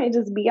now. You can't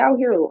just be out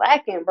here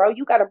lacking, bro.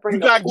 You got to bring.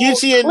 You got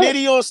Geechee and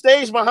Nitty on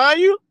stage behind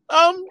you.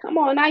 Come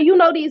on now. You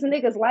know these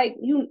niggas like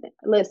you.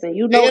 Listen,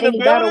 you know any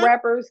battle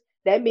rappers.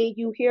 That means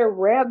you hear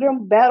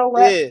random battle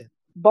rap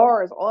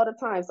bars all the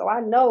time. So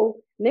I know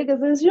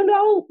niggas is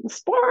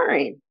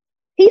sparring.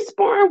 He's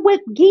sparring with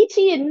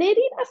Geechee and Nitty.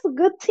 That's a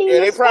good team. Yeah,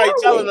 they probably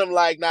telling them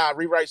like, nah,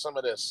 rewrite some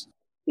of this.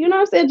 You know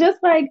what I'm saying?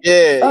 Just like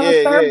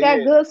Surf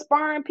got good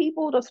sparring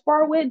people to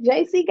spar with.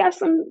 JC got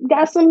some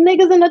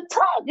niggas in the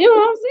top. You know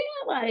what I'm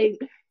saying?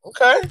 Like,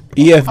 okay,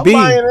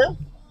 EFB.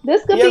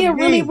 This could be a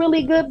really,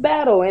 really good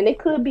battle, and it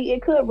could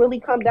really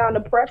come down to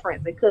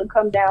preference. It could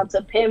come down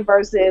to pen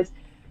versus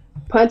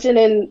punching,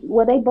 and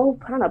they both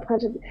kind of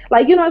punching.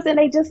 Like, you know what I'm saying?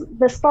 They just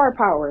the star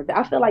power.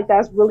 I feel like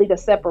that's really the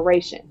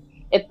separation.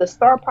 If the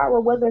star power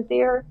wasn't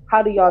there,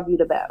 how do y'all view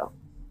the battle?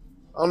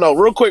 I don't know.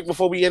 Real quick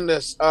before we end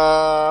this,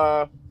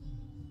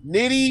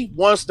 Nitty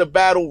wants to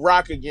battle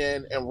Rock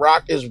again, and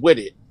Rock is with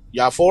it.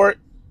 Y'all for it?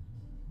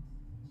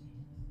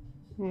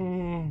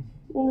 No.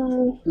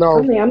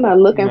 I mean, I'm not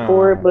looking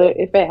for it, but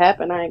if it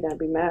happened, I ain't gonna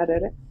be mad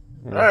at it.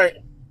 All right.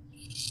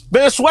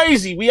 Ben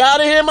Swayze, we out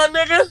of here, my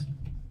nigga?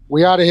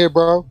 We out of here,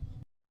 bro.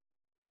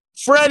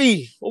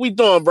 Freddie, what we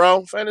doing,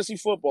 bro? Fantasy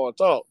football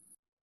talk.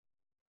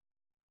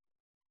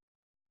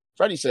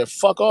 Freddie said,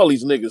 fuck all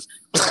these niggas.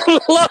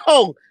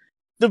 Hello,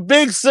 the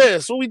big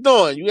sis. What we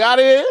doing? You out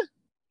of here?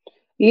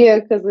 Yeah,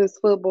 because it's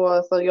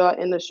football, so y'all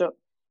in the show.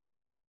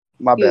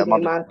 My bad.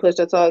 Push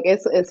to talk.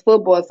 It's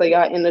football, so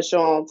y'all in the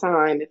show on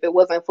time. If it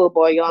wasn't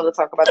football, y'all would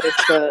talk about this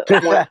to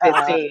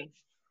 1:15.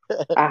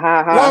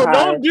 No,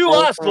 don't do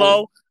us,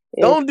 Flo.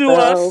 Don't do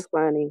us. So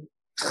funny.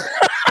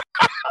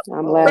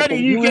 I'm laughing.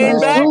 Freddie, you came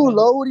back?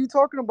 Lo, what are you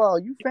talking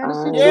about? You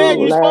fantasy? Yeah,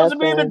 you're supposed to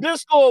be in the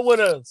Discord with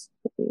us.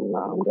 No,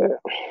 I'm good.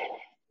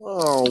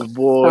 Oh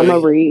boy. I'm gonna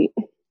read.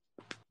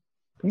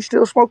 You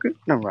still smoking?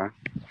 Never mind.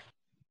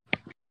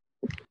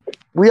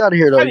 We out of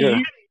here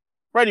though.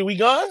 Freddie, we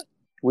gone?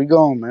 We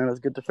gone, man. Let's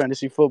get to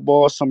fantasy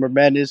football. Summer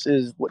Madness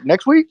is what,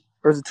 next week?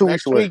 Or is it 2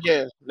 weeks away?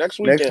 Next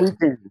weekend.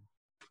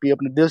 Be up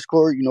in the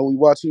Discord. We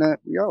watching that.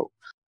 We out.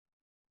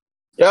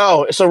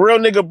 Yo, it's a real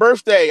nigga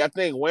birthday, I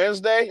think.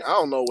 Wednesday? I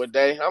don't know what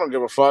day. I don't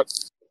give a fuck.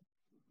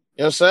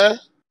 You know what I'm saying?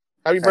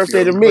 Happy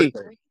birthday to me.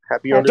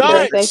 Happy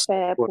birthday,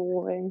 fat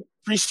boy.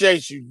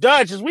 Appreciate you.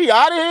 Dutch, is we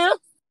out of here?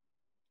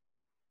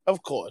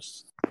 Of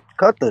course.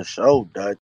 Cut the show, Dutch.